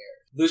see any air.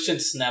 Lucian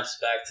snaps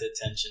back to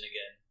attention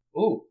again.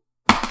 Ooh.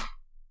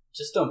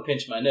 Just don't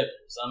pinch my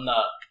nipples. I'm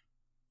not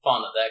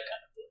fond of that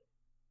kind of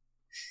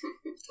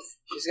play.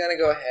 She's gonna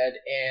go ahead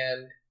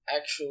and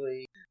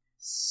actually.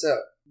 So,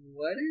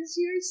 what is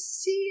your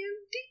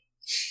CMD?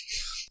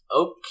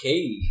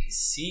 Okay,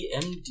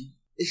 CMD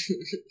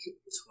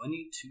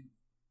 22.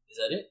 Is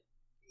that it?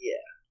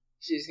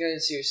 She's going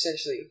to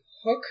essentially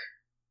hook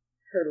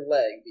her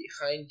leg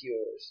behind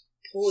yours,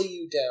 pull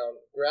you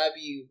down, grab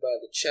you by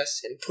the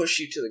chest, and push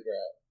you to the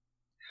ground.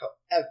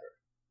 However,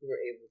 you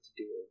were able to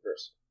do a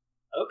reversal.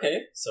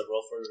 Okay, so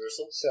roll for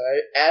reversal. So,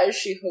 as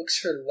she hooks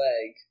her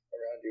leg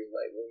around your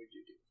leg, what would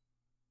you do?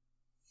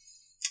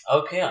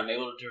 Okay, I'm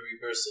able to do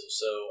reversal.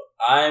 So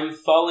I'm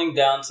falling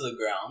down to the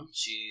ground.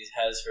 She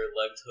has her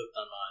leg hooked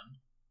on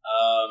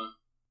mine.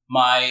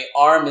 My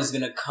arm is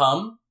gonna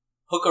come,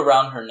 hook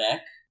around her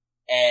neck,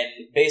 and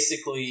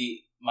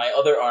basically my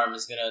other arm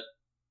is gonna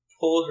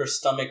pull her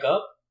stomach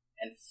up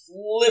and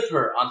flip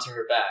her onto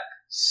her back.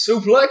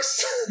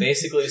 Suplex?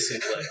 Basically a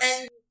suplex.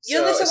 And you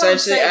So, understand what I'm essentially,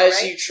 saying, as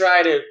right? you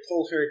try to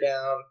pull her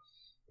down,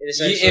 it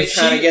essentially If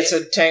kind of she- gets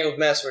a tangled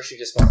mess where she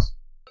just falls.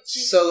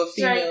 So the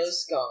female Right.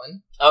 is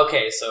gone.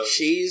 Okay, so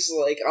She's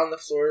like on the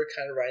floor,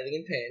 kind of writhing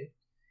in pain,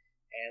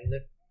 and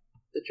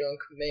the drunk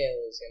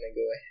male is gonna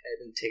go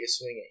ahead and take a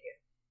swing at you.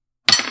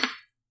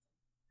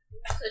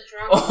 It's a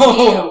drunk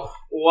oh,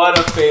 what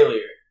a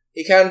failure!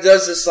 He kind of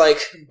does this like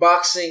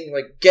boxing,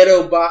 like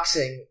ghetto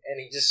boxing, and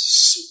he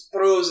just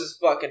throws his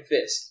fucking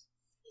fist.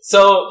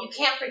 So You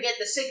can't forget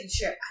the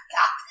signature.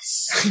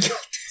 I got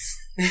this.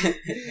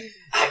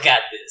 I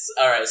got this.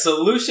 Alright,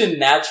 so Lucian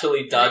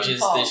naturally dodges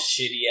fall. this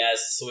shitty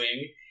ass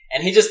swing,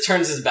 and he just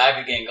turns his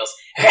back again and goes,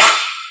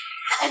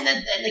 And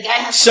then the guy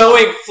has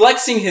showing,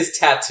 flexing his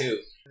tattoo.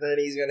 Then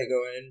he's gonna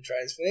go in and try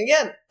and swing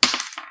again.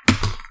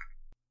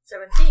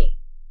 17.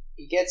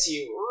 He gets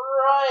you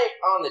right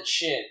on the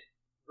chin.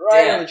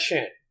 Right Damn. on the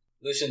chin.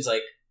 Lucian's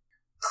like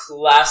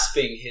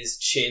clasping his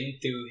chin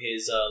through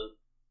his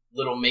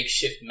little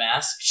makeshift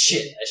mask.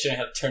 Shit, I shouldn't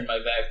have turned my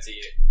back to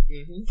you.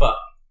 Mm-hmm. Fuck.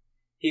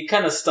 He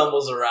kind of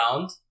stumbles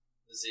around.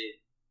 Does he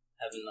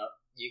have enough?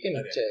 You can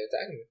Okay.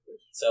 attack him.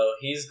 So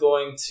he's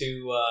going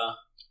to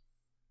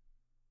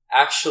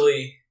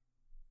actually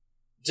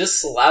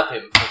just slap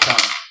him for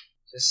fun.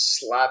 Just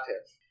slap him.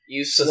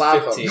 You So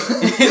slap 15.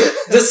 him.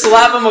 Just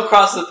slap him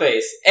across the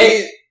face.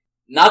 Hey,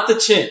 not the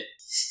chin.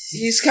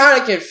 He's kind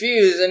of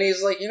confused, and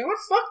he's like, you know what,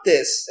 fuck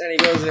this. And he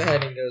goes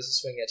ahead and goes to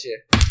swing at you.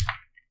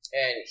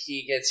 And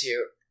he gets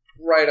you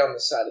right on the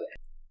side of the head.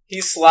 He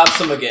slaps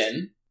him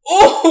again.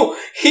 Oh!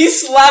 He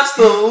slaps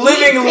the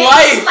living He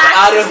life slaps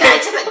out this of guy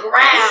him. to the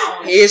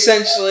ground. He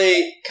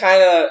essentially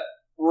kind of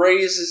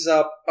raises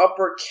up,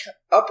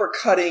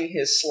 uppercutting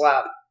his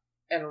slap,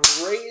 and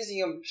raising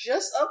him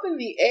just up in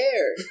the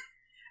air.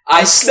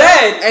 I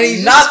said, And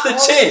he not the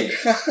just chin.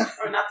 falls-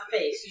 Or not the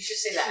face. You should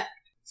say that.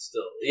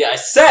 Still, yeah, I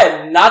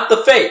said, not the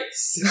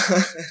face.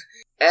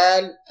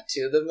 And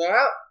two of them are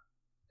out.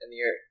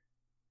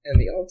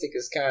 And the Altic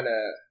is kind of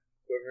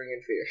quivering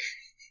in fear.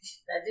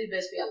 That dude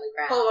best be on the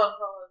ground. Hold on.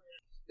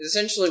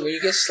 Essentially, when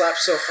you get slapped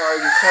so hard,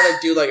 you kind of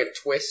do like a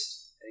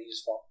twist, and you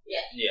just fall.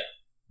 Yeah.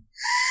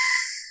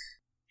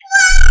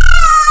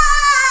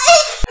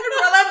 I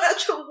roll a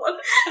natural one.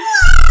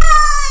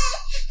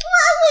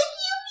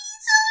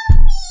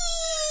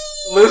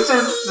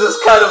 Lucian's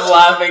just kind of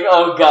laughing.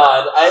 Oh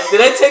god.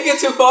 Did I take it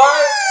too far?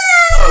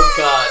 Oh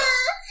god.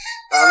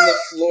 On the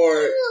floor,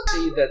 you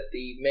see that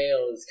the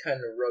male is kind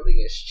of rubbing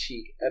his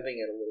cheek, ebbing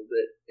it a little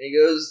bit. And he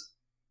goes,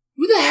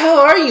 "Who the hell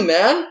are you,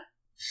 man?"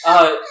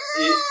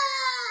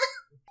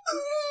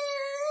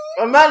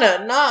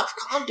 Amanda, enough,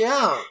 calm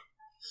down.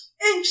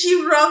 And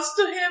she runs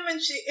to him, and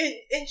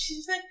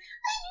she's like,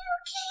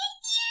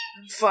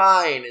 I'm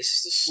fine.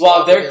 It's just a While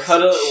slap they're against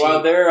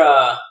the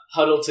cheek.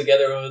 huddled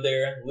together over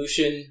there,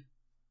 Lucian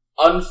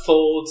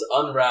unfolds,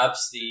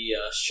 unwraps the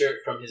shirt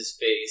from his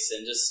face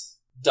and just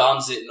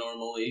dons it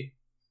normally.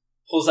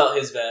 Pulls out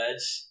his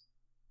badge.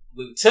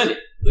 Lieutenant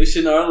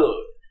Lucian R.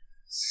 Lloyd.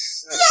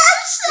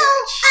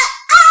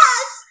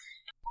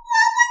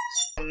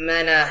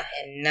 Mena,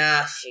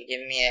 enough. You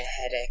give me a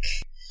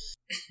headache.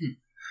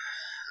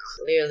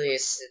 Clearly a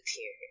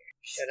superior.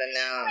 Should have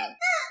known.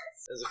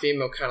 As a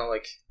female kind of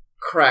like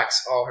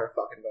cracks all her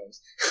fucking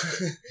bones.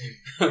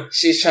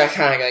 She's trying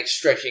kind of like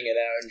stretching it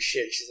out and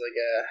shit. She's like,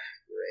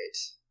 great.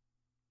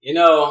 You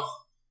know,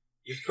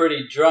 you're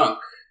pretty drunk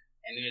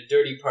and in a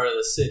dirty part of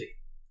the city.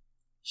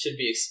 Should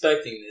be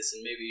expecting this,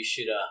 and maybe you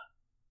should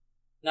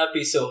not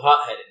be so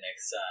hot-headed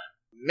next time.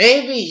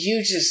 Maybe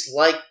you just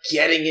like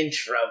getting in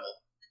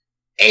trouble.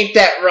 Ain't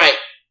that right,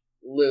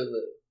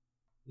 Lulu?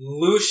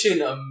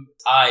 Lucian's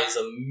eyes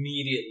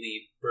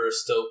immediately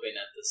burst open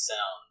at the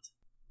sound.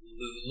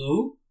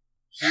 Lulu?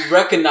 He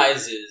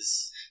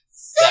recognizes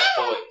that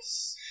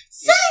voice.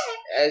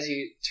 As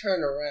you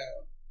turn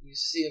around, you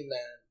see a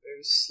man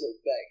with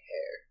slick back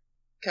hair.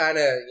 Kind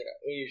of,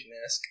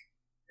 Asian-esque.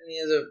 And he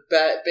has a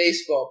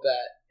baseball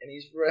bat, and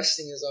he's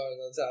resting his arms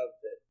on top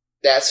of it.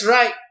 That's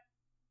right.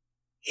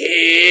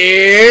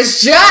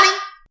 Here's Johnny!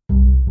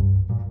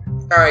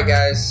 Alright,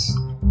 guys.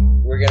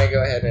 We're gonna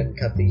go ahead and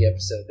cut the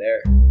episode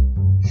there.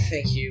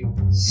 Thank you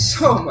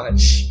so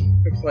much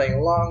for playing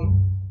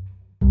along.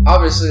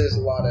 Obviously, there's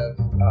a lot of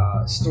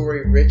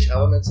story-rich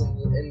elements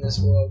in this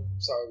world.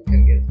 Sorry we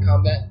couldn't get into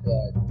combat,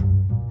 but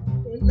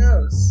who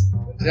knows?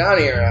 With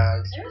Johnny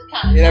around,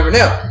 you never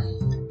know.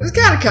 It was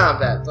kind of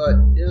combat, but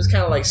it was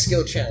kind of like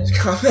skill challenge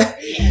combat.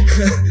 Yeah.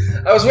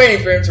 I was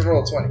waiting for him to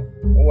roll 20. I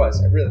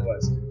really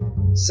was.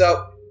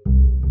 So,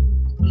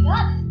 You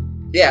got it.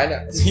 yeah, I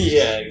know.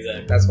 Yeah,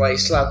 exactly. That's why he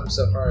slapped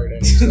himself hard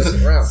and he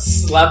wasn't around.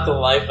 Slap the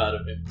life out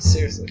of him.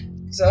 Seriously.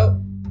 So,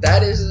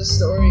 that is the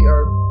story,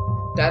 or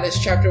that is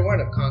chapter 1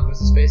 of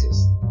Conquest of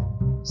Spaces.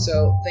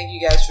 So, thank you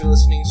guys for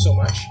listening so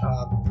much.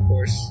 Of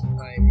course,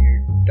 I'm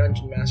your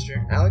Dungeon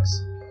Master, Alex.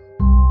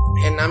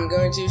 And I'm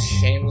going to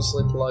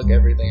shamelessly plug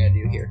everything I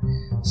do here.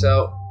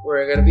 So,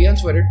 we're going to be on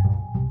Twitter,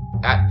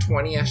 at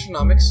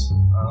 20astronomics,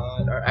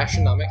 or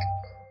astronomic.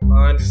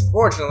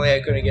 Unfortunately, I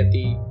couldn't get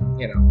the,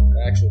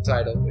 actual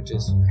title, which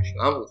is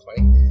Astronomical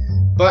 20.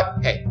 But,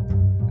 hey,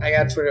 I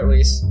got Twitter at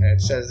least, and it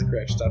says the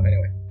correct stuff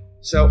anyway.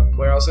 So,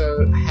 we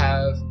also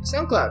have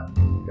SoundCloud,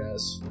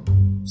 because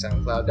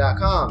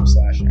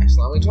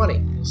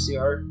soundcloud.com/astronomical20. You'll see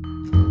our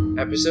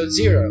episode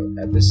 0,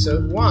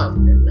 episode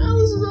 1, and now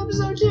this is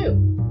episode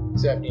 2.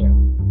 Except,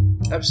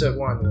 episode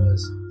 1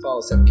 was Fall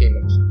of Seven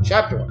Kingdoms,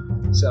 chapter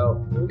 1. So,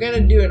 we're going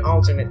to do an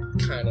alternate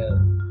kind of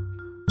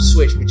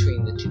switch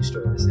between the two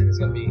stories, and it's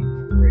going to be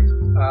great.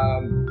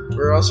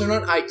 We're also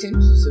on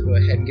iTunes, so go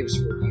ahead and give us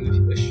a review if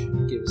you wish.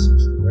 Give us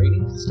some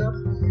ratings and stuff.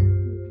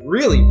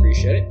 Really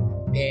appreciate it.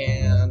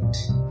 And,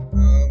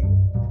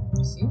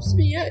 seems to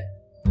be it.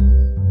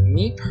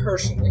 Me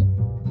personally,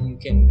 you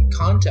can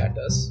contact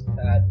us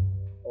at,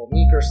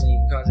 you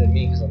can contact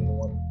me because I'm the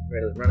one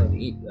running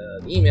the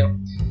email,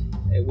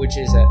 which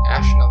is at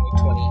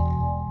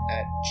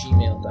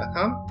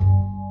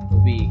astronomic20@gmail.com.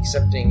 We'll be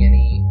accepting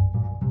any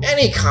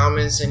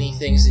comments, any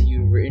things that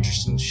you were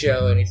interested in the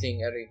show, any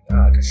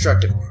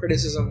constructive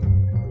criticism,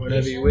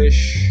 whatever you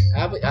wish.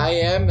 I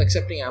am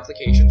accepting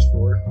applications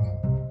for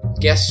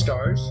guest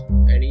stars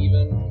and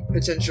even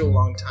potential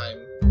long-time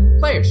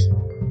players.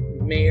 We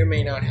may or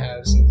may not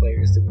have some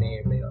players that may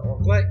or may not want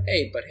to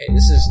play. But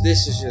this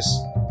is just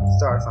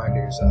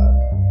Starfinder's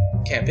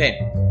campaign.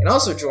 And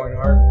also join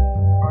our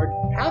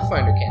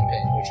Pathfinder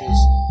campaign, which is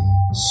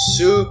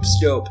soup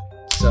dope.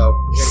 So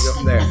we're gonna go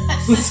from there.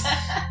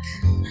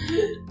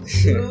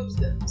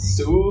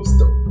 Soups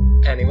though.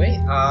 Anyway,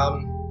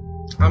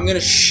 I'm gonna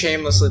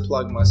shamelessly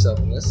plug myself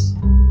in this.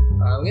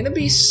 I'm gonna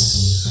be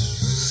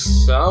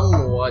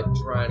somewhat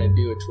trying to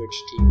do a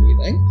Twitch TV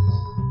thing.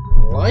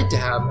 I'd like to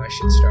have my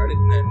shit started,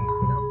 and then,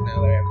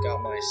 now that I've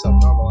got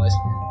myself normalized,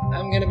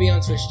 I'm gonna be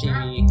on Twitch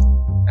TV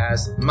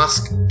as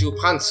Musk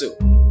Dupansu.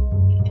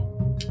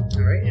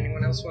 Alright,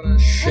 anyone else wanna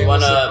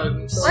shamelessly plug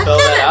themselves? Spell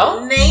that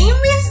out? Name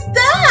is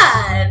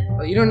that?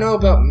 Oh, you don't know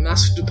about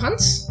Musk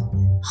Dupants?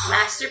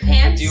 Master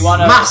Pants? Do you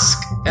want to... Musk,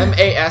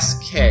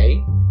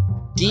 M-A-S-K,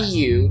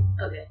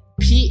 D-U-P-A-N-T-S-U.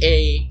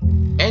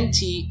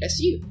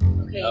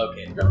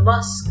 Okay. The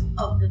musk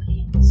of the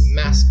pants.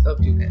 Mask of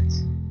two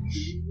pants.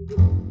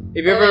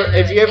 If you ever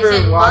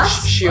Is it watch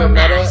musk or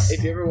Shiometa, mask?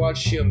 if you ever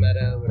watch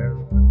Shiometa, whatever,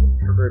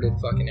 perverted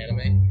fucking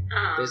anime,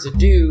 there's a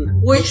dude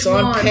who Which puts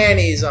on one?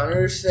 panties on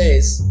her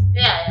face,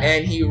 Yeah.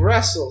 and he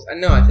wrestles. I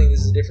think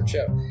this is a different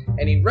show.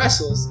 And he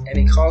wrestles, and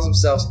he calls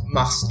himself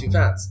Musk du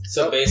Pants.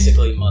 So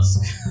basically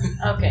Musk.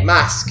 Okay.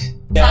 Mask.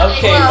 Yeah,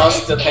 okay,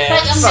 Musk the It's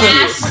pants. like a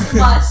mask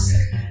musk.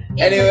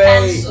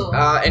 Anyway,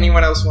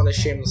 anyone else want to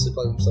shamelessly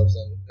plug themselves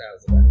in?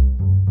 Now's the time.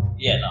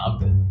 Yeah, no, I'm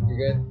good. You're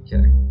good?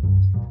 Okay.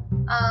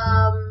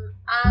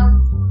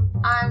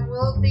 I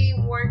will be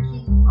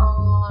working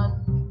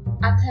on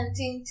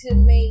attempting to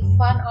make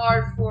fan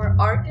art for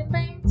art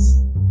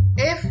campaigns.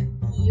 If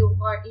you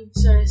are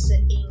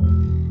interested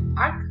in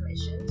art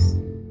commissions,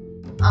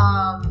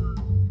 I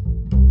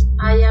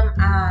am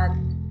at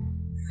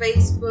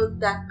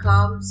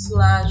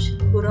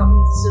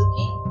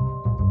facebook.com/kuromitsuki,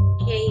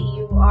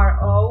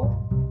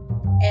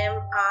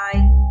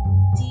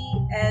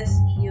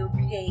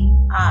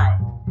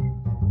 KUROMITSUKI.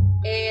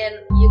 And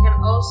you can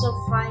also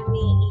find me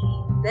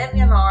in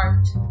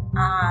DeviantArt,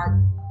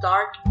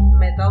 Dark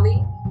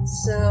Metally.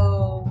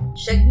 So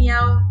check me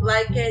out,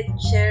 like it,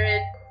 share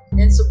it,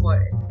 and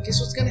support it.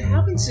 Guess what's gonna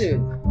happen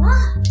soon?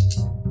 What?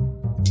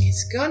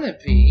 It's gonna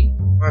be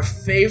our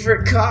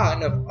favorite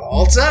con of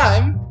all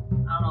time.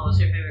 I don't know, what's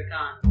your favorite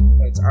con?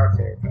 Well, it's our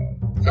favorite con.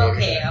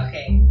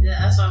 Okay.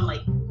 That's what I'm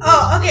like.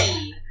 Oh, okay.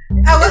 me.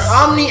 I It's was.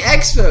 Omni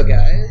Expo,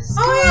 guys.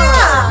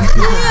 Oh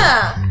Come on.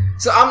 yeah.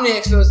 So Omni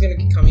Expo is going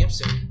to be coming up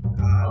soon.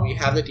 We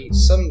have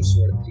some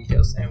sort of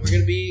details, and we're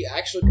going to be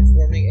actually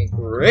performing a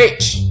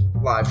great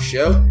live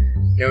show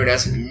known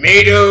as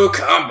Mado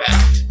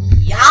Combat,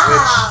 Yeah.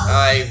 which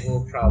I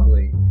will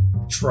probably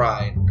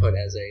try and put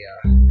as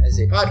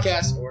a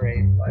podcast or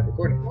a live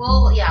recording.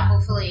 Well, yeah.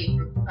 Hopefully,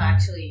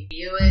 actually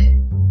view it.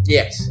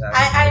 Yes,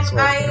 that's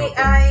what we're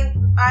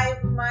hoping. I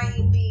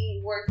might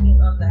be working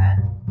on that.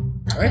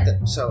 All right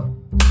then. So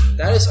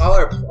that is all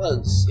our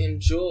plugs.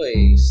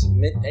 Enjoy.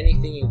 Submit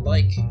anything you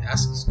like.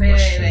 Ask us Wait.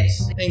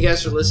 questions. Thank you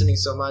guys for listening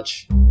so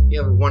much.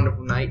 You have a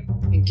wonderful night.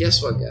 And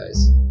guess what,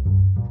 guys?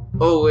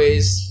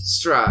 Always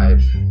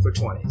strive for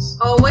 20s.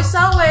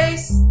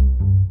 Always.